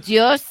 so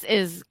Dios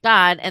is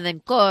God, and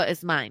then ko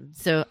is mine.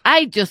 So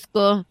I just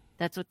go.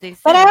 That's what they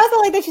say. But I also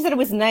like that she said it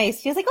was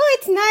nice. She was like, "Oh,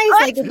 it's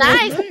nice."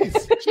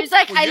 It's nice. She's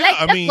like, "I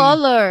like the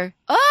color."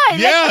 Oh, I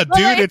like the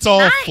color. Dude, it's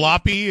all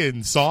floppy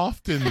and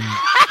soft and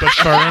but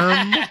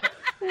firm.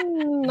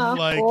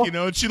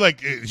 And she's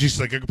like,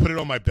 I can put it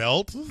on my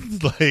belt.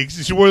 Like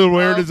she wore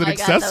it as an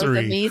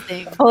accessory.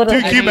 Amazing.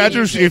 Totally. Dude, can you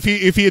imagine if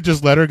he had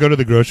just let her go to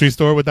the grocery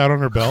store with that on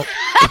her belt?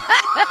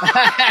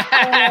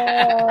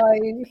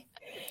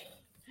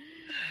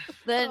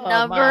 The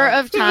number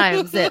of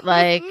times that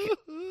like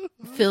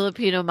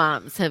Filipino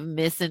moms have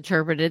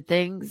misinterpreted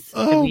things.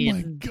 Oh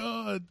my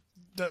God.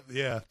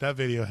 That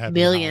video had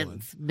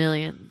millions.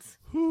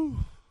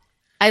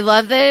 I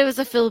love that it was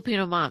a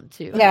Filipino mom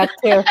too. Yeah,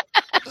 too.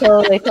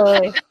 Totally.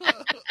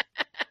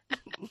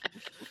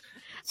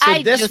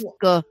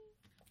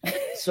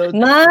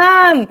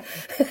 Mom.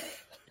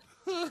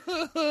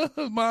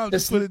 Mom,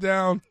 just put it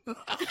down.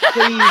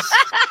 Please.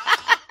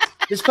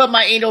 Just put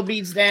my anal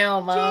beads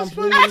down, Mom. Just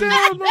put it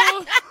down,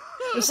 Mom.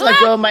 Just let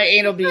go of my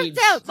anal beads.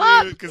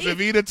 Because if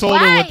he'd have told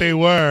her what they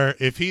were,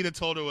 if he'd have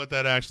told her what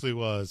that actually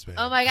was, man.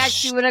 Oh my God,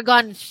 she would have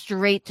gone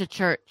straight to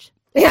church.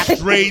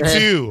 Straight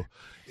to.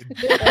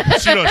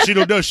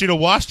 She'd have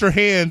washed her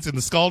hands in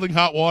the scalding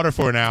hot water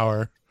for an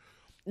hour.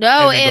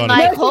 No, in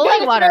like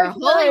holy water.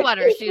 Holy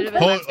water. She would have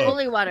been like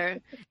holy water.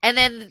 And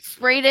then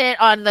sprayed it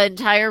on the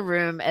entire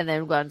room and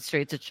then gone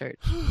straight to church.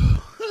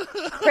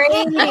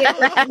 Crazy.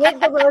 With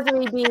the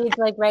rosary beads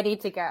like ready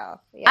to go.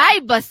 Yeah.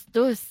 Ay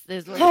bastos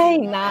is what Ay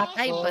nako.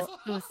 Ay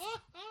bastos.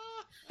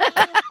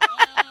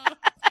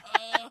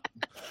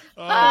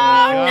 No.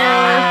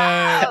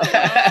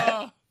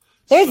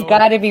 There's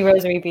got to be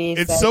rosary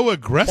beads. It's so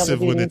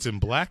aggressive when it's in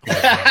black.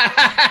 Like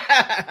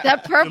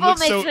that purple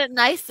makes so, it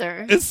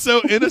nicer. It's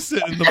so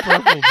innocent in the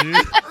purple, dude.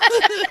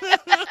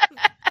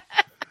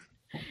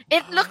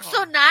 It looks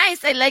so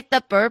nice. I like the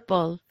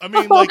purple. I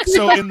mean, like,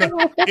 so in the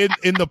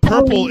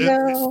purple,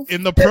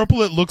 in the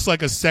purple, it looks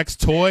like a sex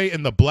toy.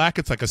 In the black,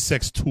 it's like a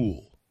sex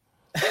tool.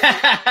 You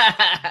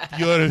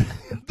know what I mean?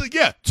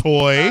 Yeah,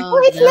 toy. Oh,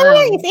 it's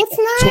nice. It's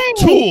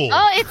nice. Tool.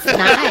 Oh, it's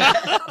nice.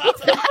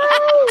 It's nice.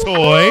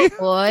 Toy.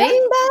 Toy.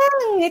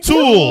 It's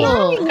Tool.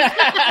 So nice.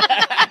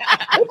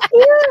 It's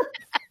cute.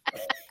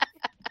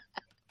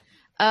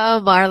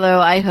 Oh, Marlo,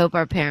 I hope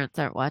our parents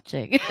aren't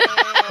watching.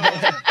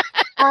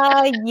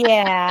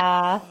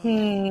 Yeah.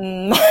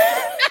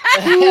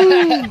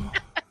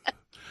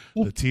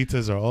 The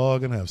titas are all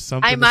going to have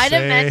something I might to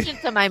have say. mentioned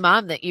to my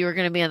mom that you were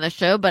going to be on the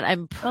show, but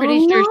I'm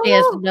pretty sure she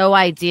has no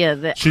idea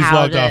that She's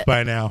logged off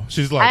by now.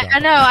 She's logged off. I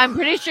know. I'm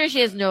pretty sure she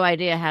has no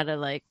idea how to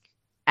like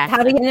act.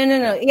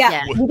 No.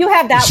 Yeah, you do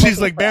have that.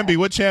 She's like, Bambi,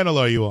 what channel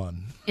are you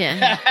on?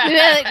 Yeah.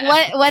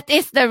 Like, what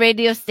is the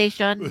radio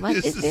station? What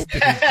is it?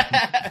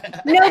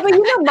 No, but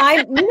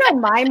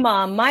my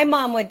mom. My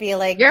mom would be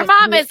like, your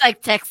mom is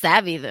like tech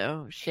savvy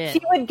though. Shit.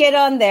 She would get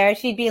on there.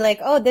 She'd be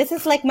like, oh, this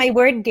is like my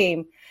word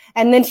game.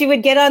 And then she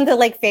would get onto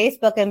like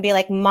Facebook and be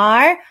like,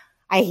 Mar,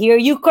 I hear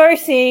you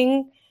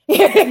cursing.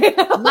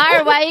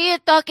 Mar, why are you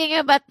talking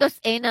about those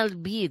anal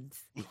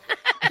beads? Was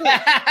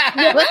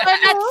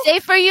they're not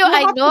safe for you?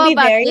 I know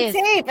about very this.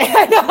 Safe. I'm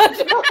like,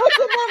 oh,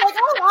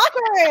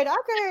 awkward.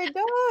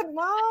 Don't,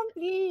 Mom,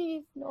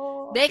 please,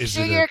 no. Make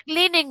sure you're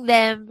cleaning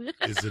them.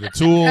 Is it a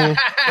tool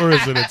or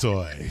is it a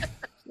toy?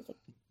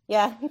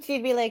 Yeah,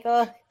 she'd be like,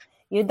 oh,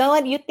 you don't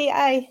want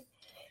UTI.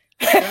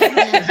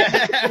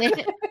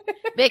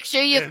 Make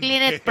sure you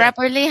clean it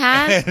properly,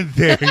 huh? And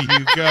there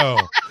you go.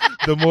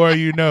 The more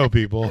you know,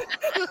 people.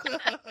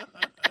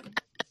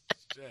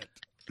 Shit.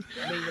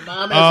 I mean, your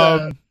mom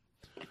is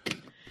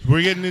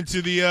we're getting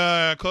into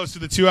the close to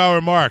the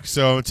 2-hour mark,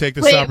 so take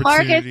this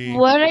opportunity. Marcus,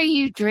 what are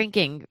you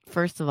drinking?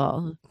 First of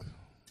all,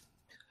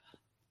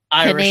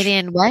 Irish.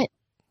 Canadian what?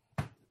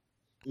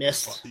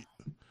 Mist.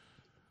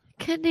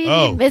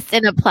 Canadian mist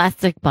in a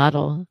plastic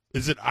bottle.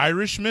 Is it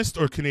Irish mist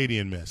or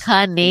Canadian mist?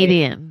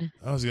 Canadian.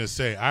 I was gonna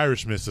say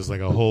Irish mist is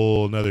like a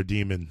whole nother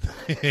demon.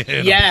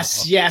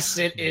 Yes,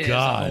 it is.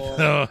 God.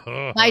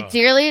 My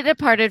dearly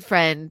departed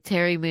friend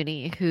Terry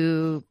Mooney,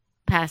 who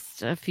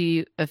passed a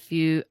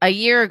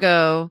year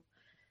ago,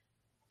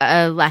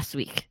 last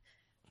week.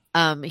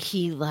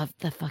 He loved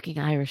the fucking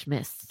Irish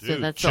mist. Dude, so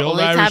that's the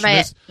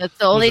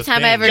only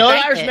time I ever Chilled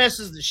drank Irish it. mist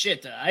is the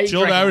shit, though.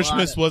 Chilled Irish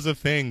mist was a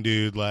thing,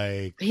 dude.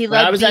 Like he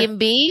loved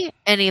B&B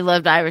and he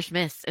loved Irish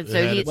mist, and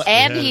so he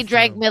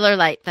drank Miller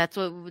Lite. That's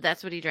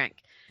what he drank.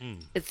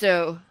 And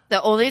so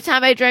the only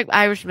time I drank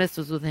Irish mist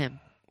was with him.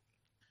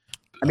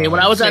 I mean, when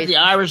I was at the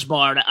Irish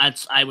bar,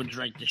 I would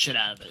drink the shit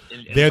out of it.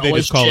 There they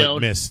just call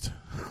chilled. it mist.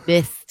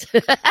 Mist.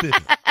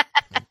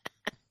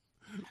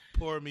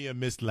 Pour me a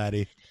mist,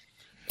 laddie.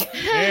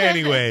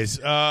 Anyways,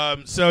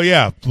 so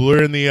yeah,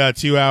 we're in the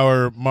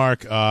 2-hour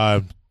mark.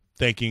 Want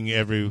to take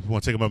a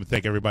moment to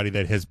thank everybody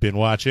that has been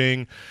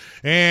watching.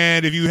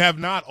 And if you have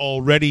not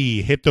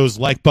already, hit those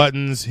like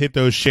buttons, hit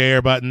those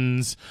share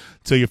buttons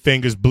till your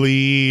fingers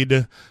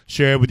bleed.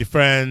 Share it with your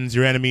friends,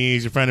 your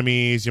enemies, your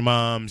frenemies, your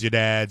moms, your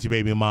dads, your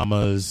baby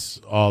mamas,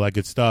 all that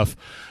good stuff.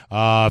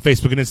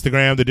 Facebook and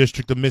Instagram, the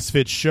District of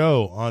Mishits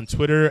Show. On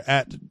Twitter,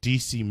 at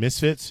DC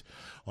Misfits.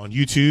 On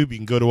YouTube, you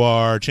can go to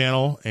our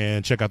channel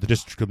and check out the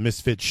District of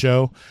Mishits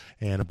Show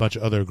and a bunch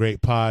of other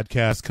great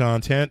podcast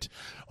content.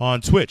 On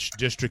Twitch,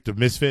 District of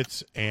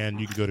Misfits, and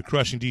you can go to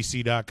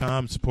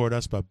crushingdc.com, support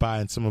us by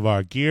buying some of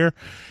our gear.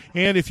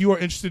 And if you are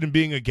interested in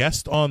being a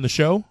guest on the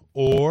show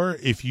or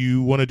if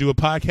you want to do a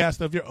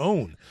podcast of your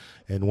own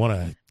and want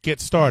to get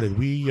started,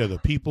 we are the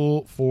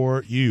people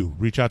for you.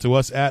 Reach out to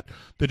us at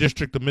the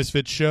District of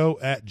Mishits Show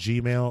at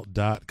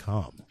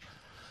gmail.com.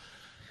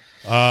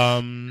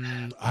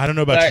 I don't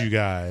know about you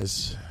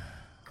guys.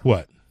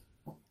 What?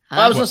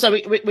 I was going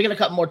to say, we're going to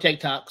cut more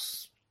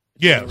TikToks.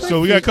 Yeah,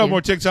 so we got a couple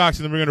more TikToks,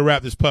 and then we're going to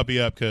wrap this puppy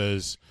up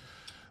because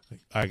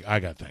I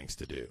got things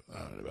to do. I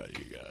don't know about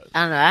you guys.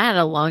 I don't know. I had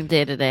a long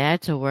day today. I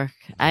had to work.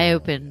 I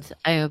opened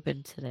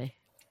today.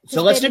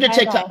 So let's do the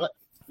TikTok.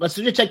 Let's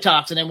do the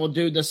TikToks, and then we'll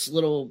do this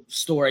little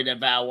story that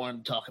Val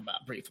wanted to talk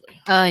about briefly.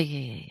 Oh,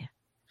 yeah.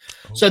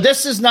 So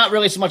this is not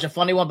really so much a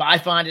funny one, but I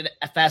find it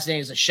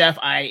fascinating as a chef.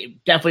 I'm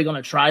definitely going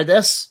to try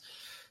this.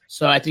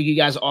 So I think you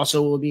guys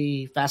also will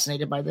be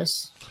fascinated by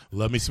this.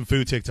 Love me some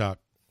food TikTok.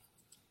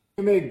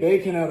 We make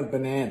bacon out of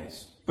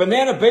bananas.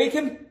 Banana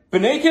bacon?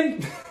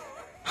 Banacon?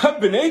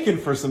 I'm banacon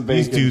for some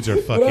bacon. These dudes are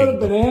What out of fucking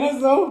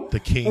bananas, though? the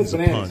kings of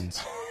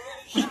puns.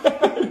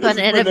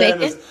 Banana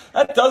bacon?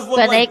 That does look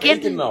like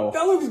bacon, though.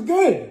 That looks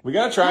good. We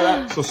gotta try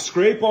that. So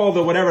scrape all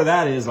the whatever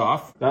that is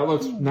off. That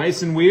looks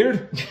nice and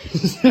weird.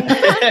 3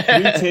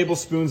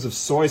 tablespoons of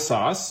soy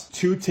sauce.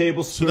 2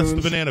 tablespoons So that's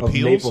the banana of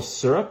peels? maple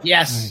syrup.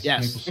 Yes,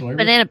 yes.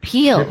 Banana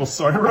peel. Maple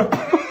syrup.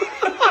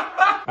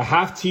 A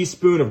half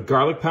teaspoon of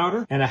garlic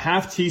powder and a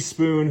half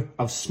teaspoon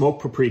of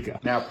smoked paprika.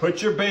 Now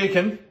put your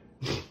bacon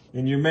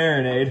in your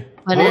marinade.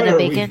 Banana what are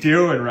bacon? we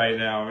doing right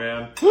now,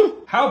 man?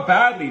 How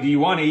badly do you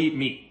want to eat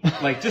meat?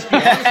 Like, just be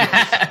honest with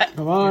us.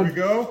 Come on. Here we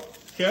go.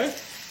 Okay.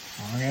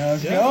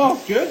 Let's go.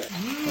 Good.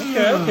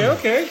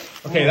 Okay.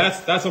 Okay,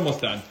 that's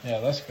almost done. Yeah,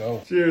 let's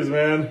go. Cheers,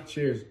 man.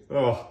 Cheers.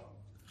 Oh.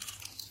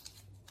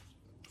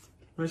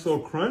 Nice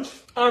little crunch.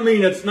 I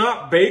mean, it's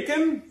not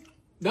bacon.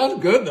 That's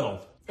good,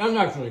 though. That's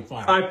actually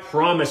fine. I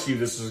promise you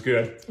this is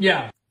good.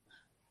 Yeah.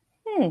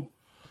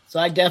 So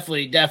I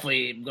definitely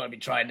am going to be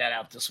trying that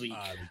out this week.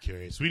 I'd be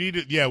curious. We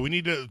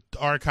need to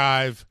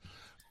archive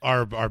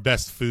our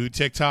best food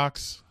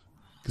TikToks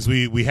because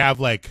we have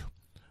like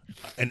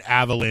an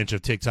avalanche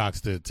of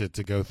TikToks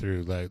to go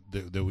through that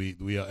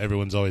we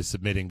everyone's always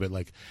submitting, but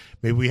like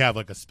maybe we have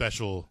like a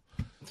special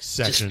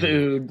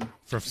section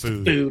for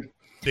food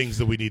things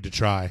that we need to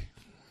try.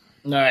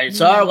 All right,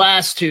 so our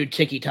last 2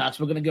 TikToks,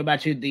 we're going to go back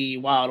to the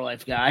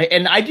wildlife guy,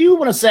 and I do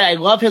want to say I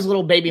love his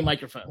little baby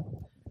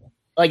microphone.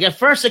 Like at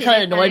first, it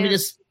kind of annoyed me.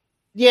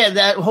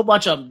 That whole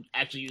bunch of them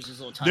actually use this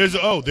little tiny.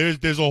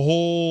 There's a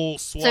whole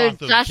swath So of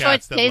Joshua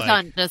cats that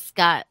Tazon just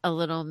got a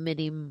little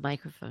mini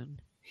microphone.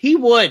 He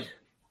would.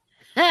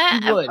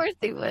 Of would. course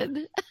he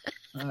would.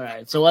 All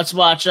right, so let's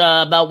watch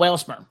about whale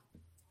sperm.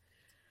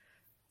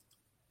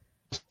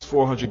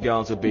 400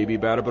 gallons of baby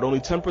batter, but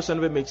only 10%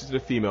 of it makes it to the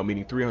female,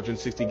 meaning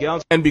 360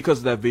 gallons. And because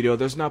of that video,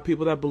 there's now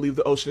people that believe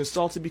the ocean is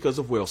salty because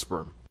of whale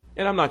sperm.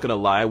 And I'm not gonna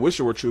lie, I wish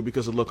it were true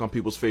because of the look on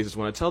people's faces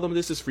when I tell them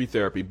this is free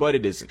therapy, but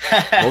it isn't.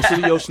 Most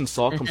of the ocean's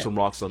salt comes from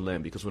rocks on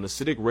land because when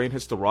acidic rain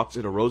hits the rocks,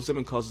 it erodes them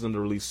and causes them to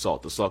release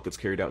salt. The salt gets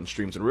carried out in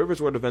streams and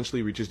rivers where it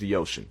eventually reaches the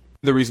ocean.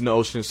 The reason the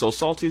ocean is so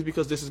salty is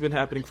because this has been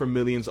happening for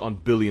millions on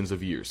billions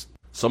of years.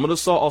 Some of the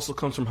salt also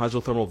comes from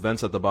hydrothermal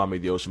vents at the bottom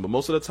of the ocean, but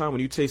most of the time when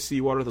you taste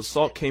seawater, the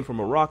salt came from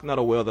a rock, not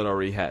a whale that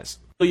already has.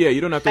 So yeah, you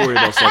don't have to worry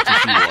about salty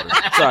seawater.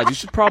 Besides, you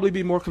should probably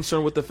be more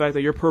concerned with the fact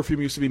that your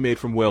perfume used to be made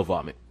from whale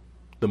vomit.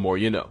 The more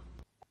you know.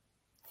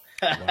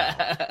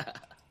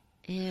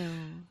 Ew.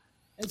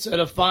 And so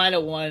the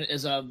final one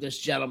is of this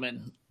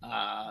gentleman.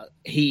 A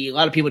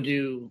lot of people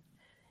do,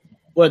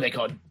 what are they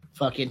called?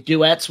 Fucking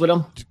duets with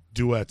him.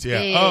 Duets,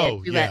 yeah. Yeah,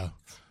 Yeah.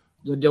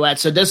 The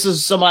duets. So this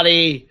is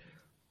somebody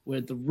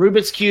with the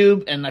Rubik's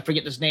Cube, and I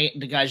forget this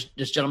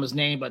gentleman's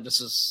name, but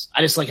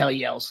I just like how he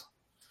yells.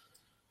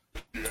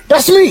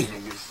 That's me.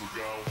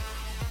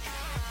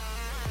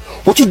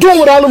 What you doing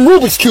with all them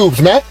Rubik's Cubes,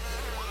 man?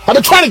 I've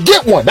been trying to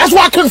get one. That's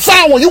why I couldn't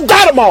find one. You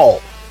got them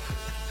all.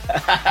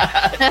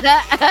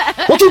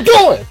 What you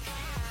doing?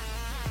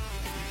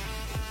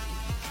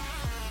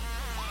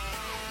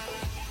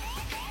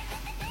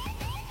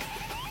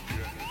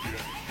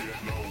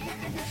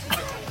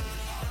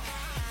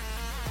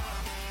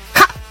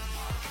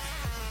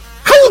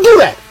 How you do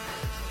that?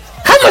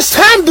 How much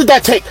time did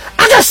that take?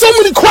 I got so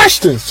many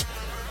questions.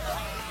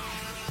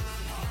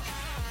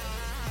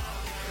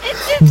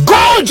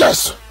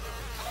 Gorgeous.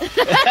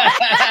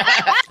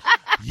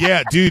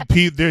 Yeah, dude,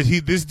 Pete,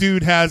 this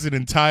dude has an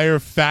entire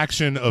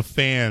faction of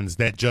fans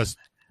that just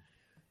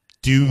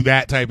do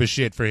that type of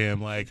shit for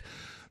him. Like,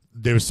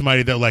 there was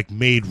somebody that, like,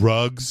 made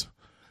rugs,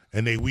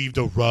 and they weaved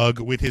a rug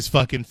with his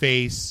fucking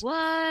face. What?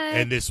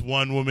 And this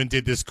one woman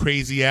did this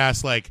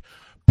crazy-ass, like,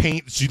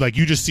 paint. She, like,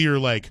 you just see her,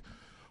 like,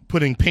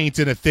 putting paint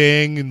in a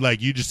thing, and,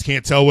 like, you just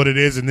can't tell what it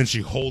is, and then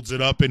she holds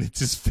it up, and it's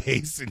his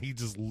face, and he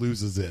just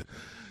loses it.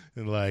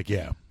 And, like,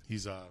 yeah,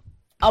 he's,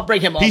 I'll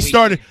bring him on. He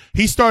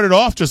started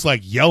off just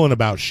like yelling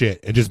about shit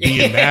and just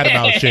being mad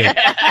about shit.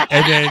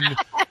 And then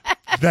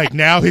like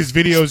now his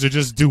videos are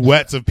just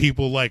duets of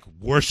people like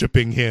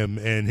worshiping him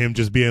and him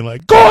just being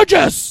like,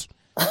 gorgeous.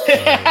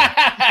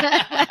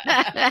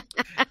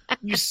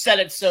 You said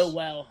it so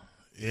well.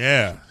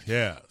 Yeah.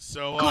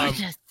 So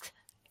Gorgeous.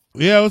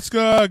 Yeah, let's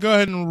go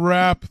ahead and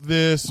wrap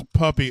this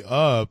puppy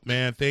up,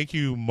 man. Thank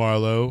you,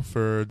 Marlo,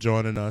 for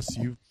joining us.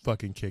 You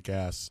fucking kick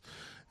ass.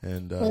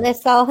 And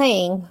let's all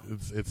hang.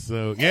 It's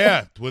so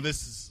When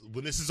this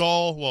is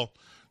all, well,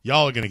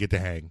 y'all are gonna get to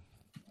hang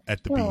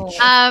at the beach.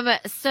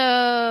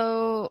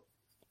 So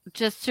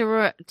just to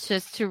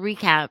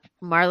recap,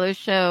 Marlo's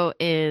show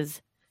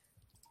is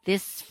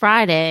this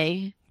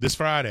Friday. The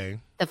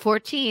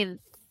 14th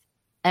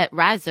at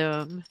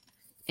Rhizome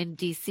in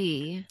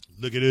DC.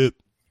 Look it up.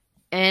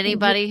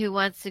 Anybody who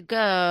wants to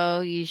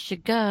go, you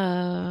should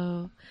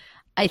go.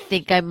 I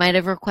think I might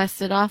have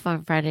requested off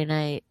on Friday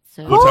night.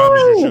 So what time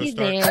is your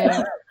show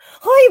start?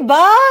 Hi,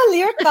 Val,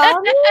 you're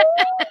coming?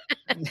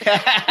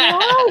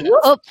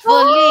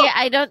 Hopefully,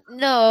 I don't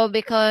know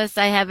because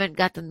I haven't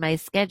gotten my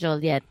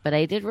schedule yet, but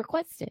I did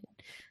request it.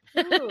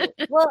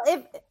 Well,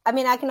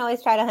 I can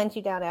always try to hunt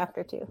you down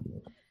after too.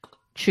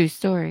 True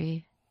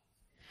story.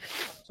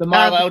 So,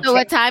 Marlo, so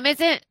what time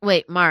is it?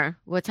 Wait, Mar,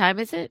 what time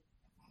is it?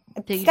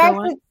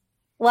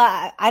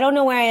 Well, I don't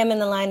know where I am in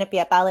the lineup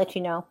yet, but I'll let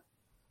you know.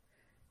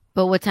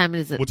 But what time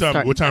is it? What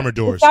time are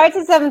doors? It starts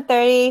at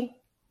 7:30,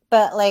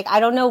 but I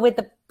don't know with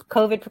the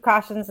COVID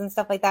precautions and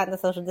stuff like that and the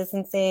social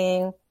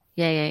distancing.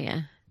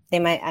 Yeah. They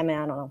might. I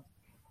don't know.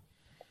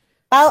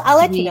 I'll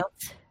let you know.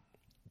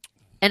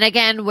 And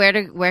again,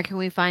 where can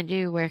we find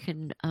you? Where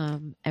can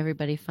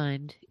everybody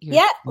find you?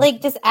 Yeah,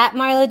 just at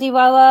Marlo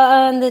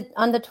Diwawa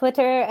on the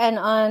Twitter and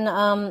on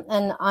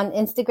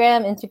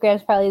Instagram.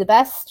 Instagram's probably the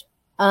best.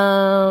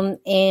 And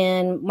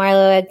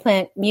Marlo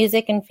Eggplant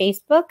Music and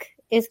Facebook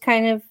is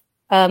kind of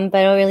but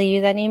I don't really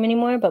use that name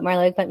anymore. But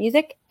Marlo Eggplant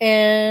Music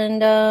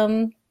and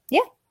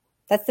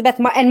that's the best.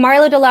 And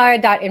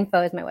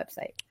marlodelara.info is my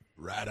website.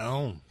 Right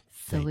on.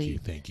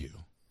 Thank you.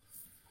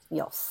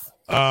 Yes.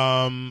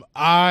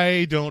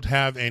 I don't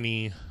have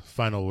any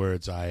final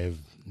words. I have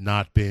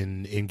not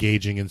been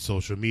engaging in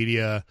social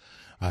media.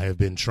 I have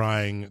been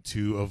trying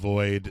to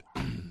avoid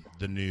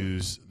the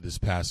news this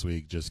past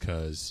week just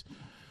because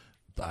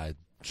I'm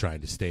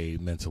trying to stay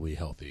mentally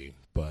healthy.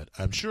 But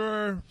I'm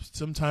sure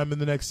sometime in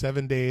the next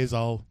 7 days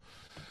I'll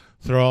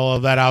throw all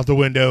of that out the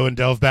window and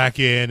delve back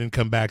in and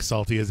come back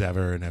salty as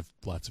ever and have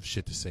lots of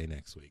shit to say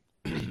next week.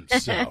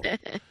 So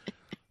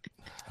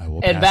I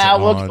will pass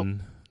Val, it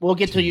on. We'll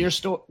get to your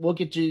story. We'll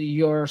get to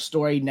your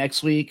story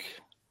next week.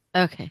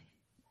 Okay.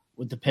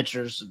 With the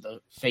pictures of the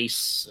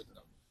face and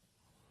the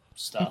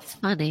stuff. It's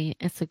funny.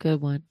 It's a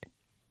good one.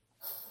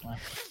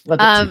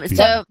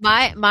 So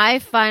my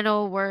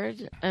final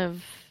word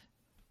of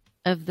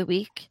the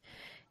week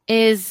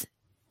is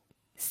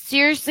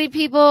seriously,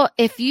 people,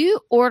 if you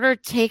order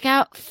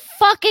takeout,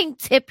 fucking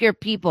tip your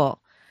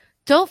people.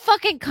 Don't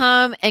fucking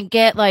come and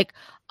get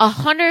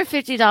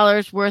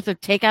 $150 worth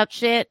of takeout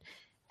shit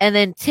and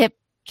then tip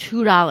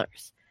 $2.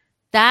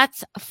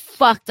 That's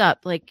fucked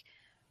up.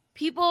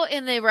 People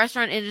in the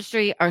restaurant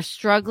industry are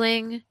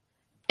struggling,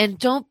 and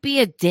don't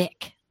be a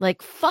dick.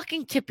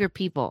 Fucking tip your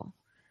people.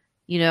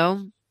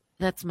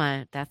 That's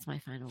my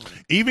final word.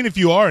 Even if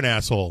you are an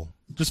asshole,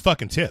 just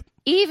fucking tip.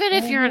 Even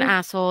if you're an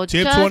asshole,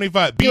 tip just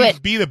 25. do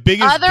it. Be the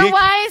biggest.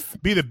 Otherwise,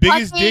 be the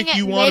biggest dick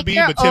you want to be,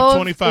 but tip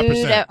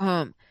 25% at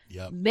home.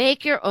 Yep.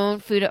 Make your own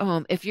food at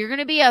home. If you're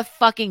gonna be a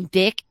fucking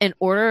dick and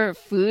order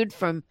food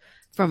from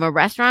a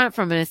restaurant,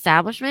 from an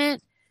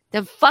establishment,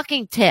 then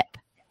fucking tip.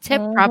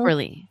 Tip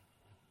properly.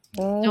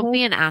 Don't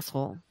be an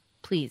asshole,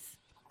 please.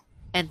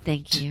 And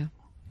thank you.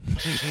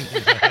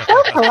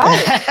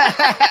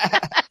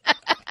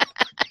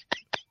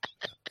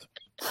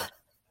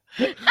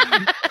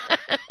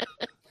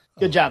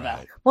 Good job,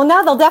 Val. Well,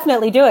 now they'll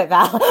definitely do it,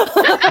 Val.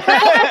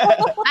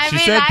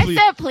 I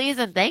said please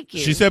and thank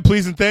you. She said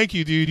please and thank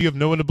you, dude. You have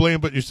no one to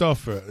blame but yourself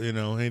for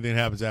anything that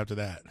happens after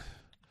that.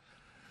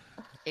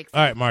 Exactly.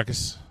 All right,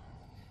 Marcus.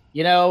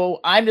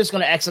 I'm just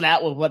going to exit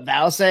out with what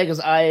Val said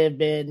because I have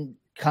been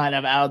kind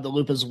of out of the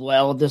loop as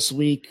well this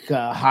week,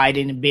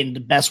 hiding and being the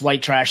best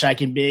white trash I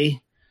can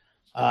be.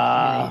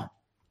 I've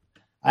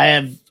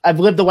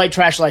lived the white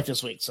trash life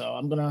this week, so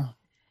I'm going to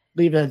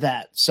leave it at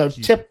that. So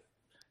tip,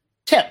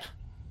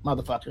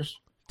 motherfuckers.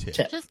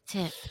 Tip. Just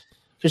tip.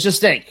 Because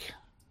just think.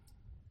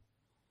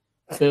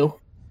 Boo.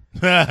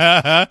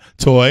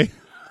 Toy.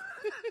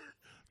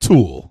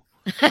 Tool.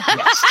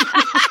 Yes.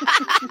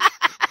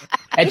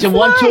 And to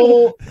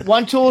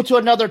one tool to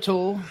another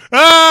tool.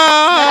 That's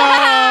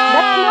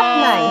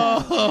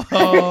not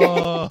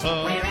nice.